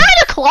 It's 9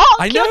 o'clock.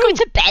 I You're know. going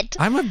to bed.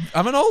 I'm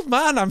an old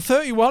man. I'm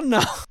 31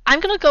 now. I'm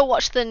gonna go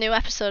watch the new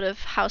episode of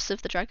House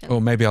of the Dragon. Oh,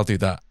 maybe I'll do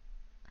that.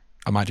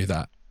 I might do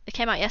that. It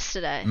came out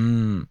yesterday.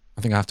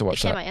 I think I have to watch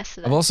It came that. out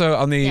yesterday. I've also,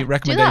 on the Yeah, do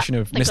recommendation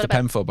that. of Then go Mr. to bed.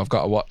 Penfold, I've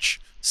got to watch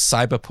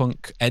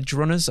Cyberpunk Edge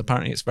Runners.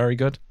 Apparently, it's very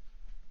good.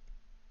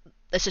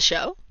 There's a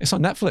show. It's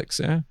on Netflix.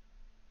 Yeah,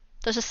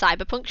 There's a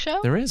cyberpunk show.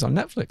 there is on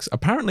Netflix.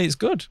 Apparently, it's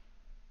good.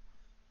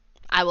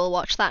 I will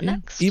watch that Yeah.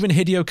 next. Even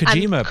Hideo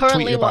Kojima I'm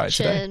currently tweeted about it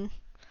today. watching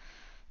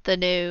the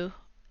new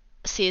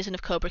season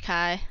of Cobra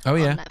Kai Oh,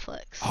 yeah. on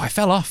Netflix. Oh, I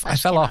fell off. That I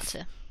just fell came out off.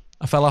 too.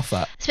 I fell off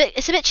that.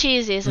 It's a bit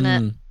cheesy, isn't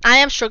it? I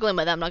am struggling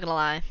with it. I'm not gonna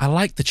lie. I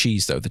like the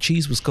cheese though. The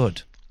cheese was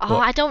good. Oh, But-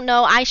 I don't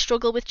know. I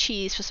struggle with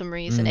cheese for some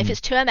reason. If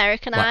it's too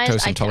Americanized,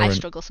 Lactose I intolerant.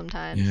 struggle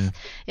sometimes. Yeah.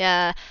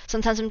 Yeah.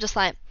 Sometimes I'm just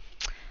like,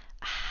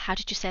 how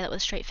did you say that with a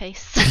straight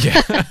face?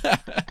 Yeah,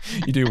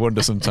 you do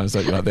wonder sometimes,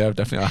 don't you? Like, they're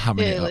definitely hamming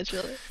Yeah, it up.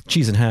 literally.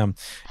 Cheese and ham.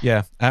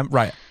 Yeah.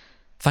 Right.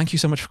 Thank you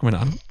so much for coming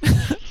on.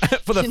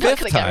 For the You're not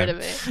fifth gonna time. get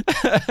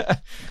rid of me.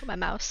 Got my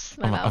mouse.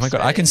 Oh my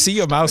god! I can see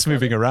your mouse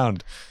moving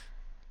around.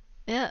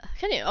 Yeah.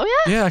 Can you? Oh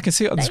yeah. Yeah, I can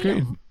see it on the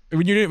screen.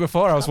 When you did it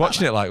before, I was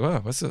watching it like, whoa,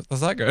 what's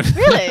that going?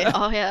 Really?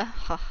 Oh yeah.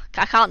 Oh,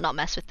 I can't not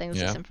mess with things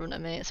Yeah. that's in front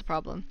of me. It's a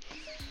problem.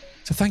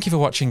 So thank you for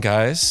watching,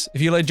 guys.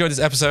 If you enjoyed this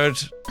episode,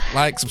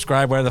 like,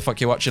 subscribe, wherever the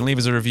fuck you're watching, leave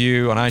us a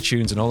review on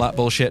iTunes and all that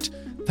bullshit.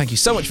 Thank you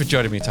so much for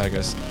joining me,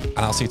 Tigers, and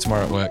I'll see you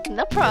tomorrow at work.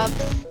 No problem.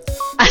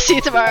 I'll see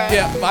you tomorrow.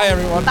 Yeah, bye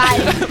everyone. Bye.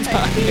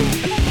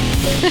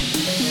 Bye.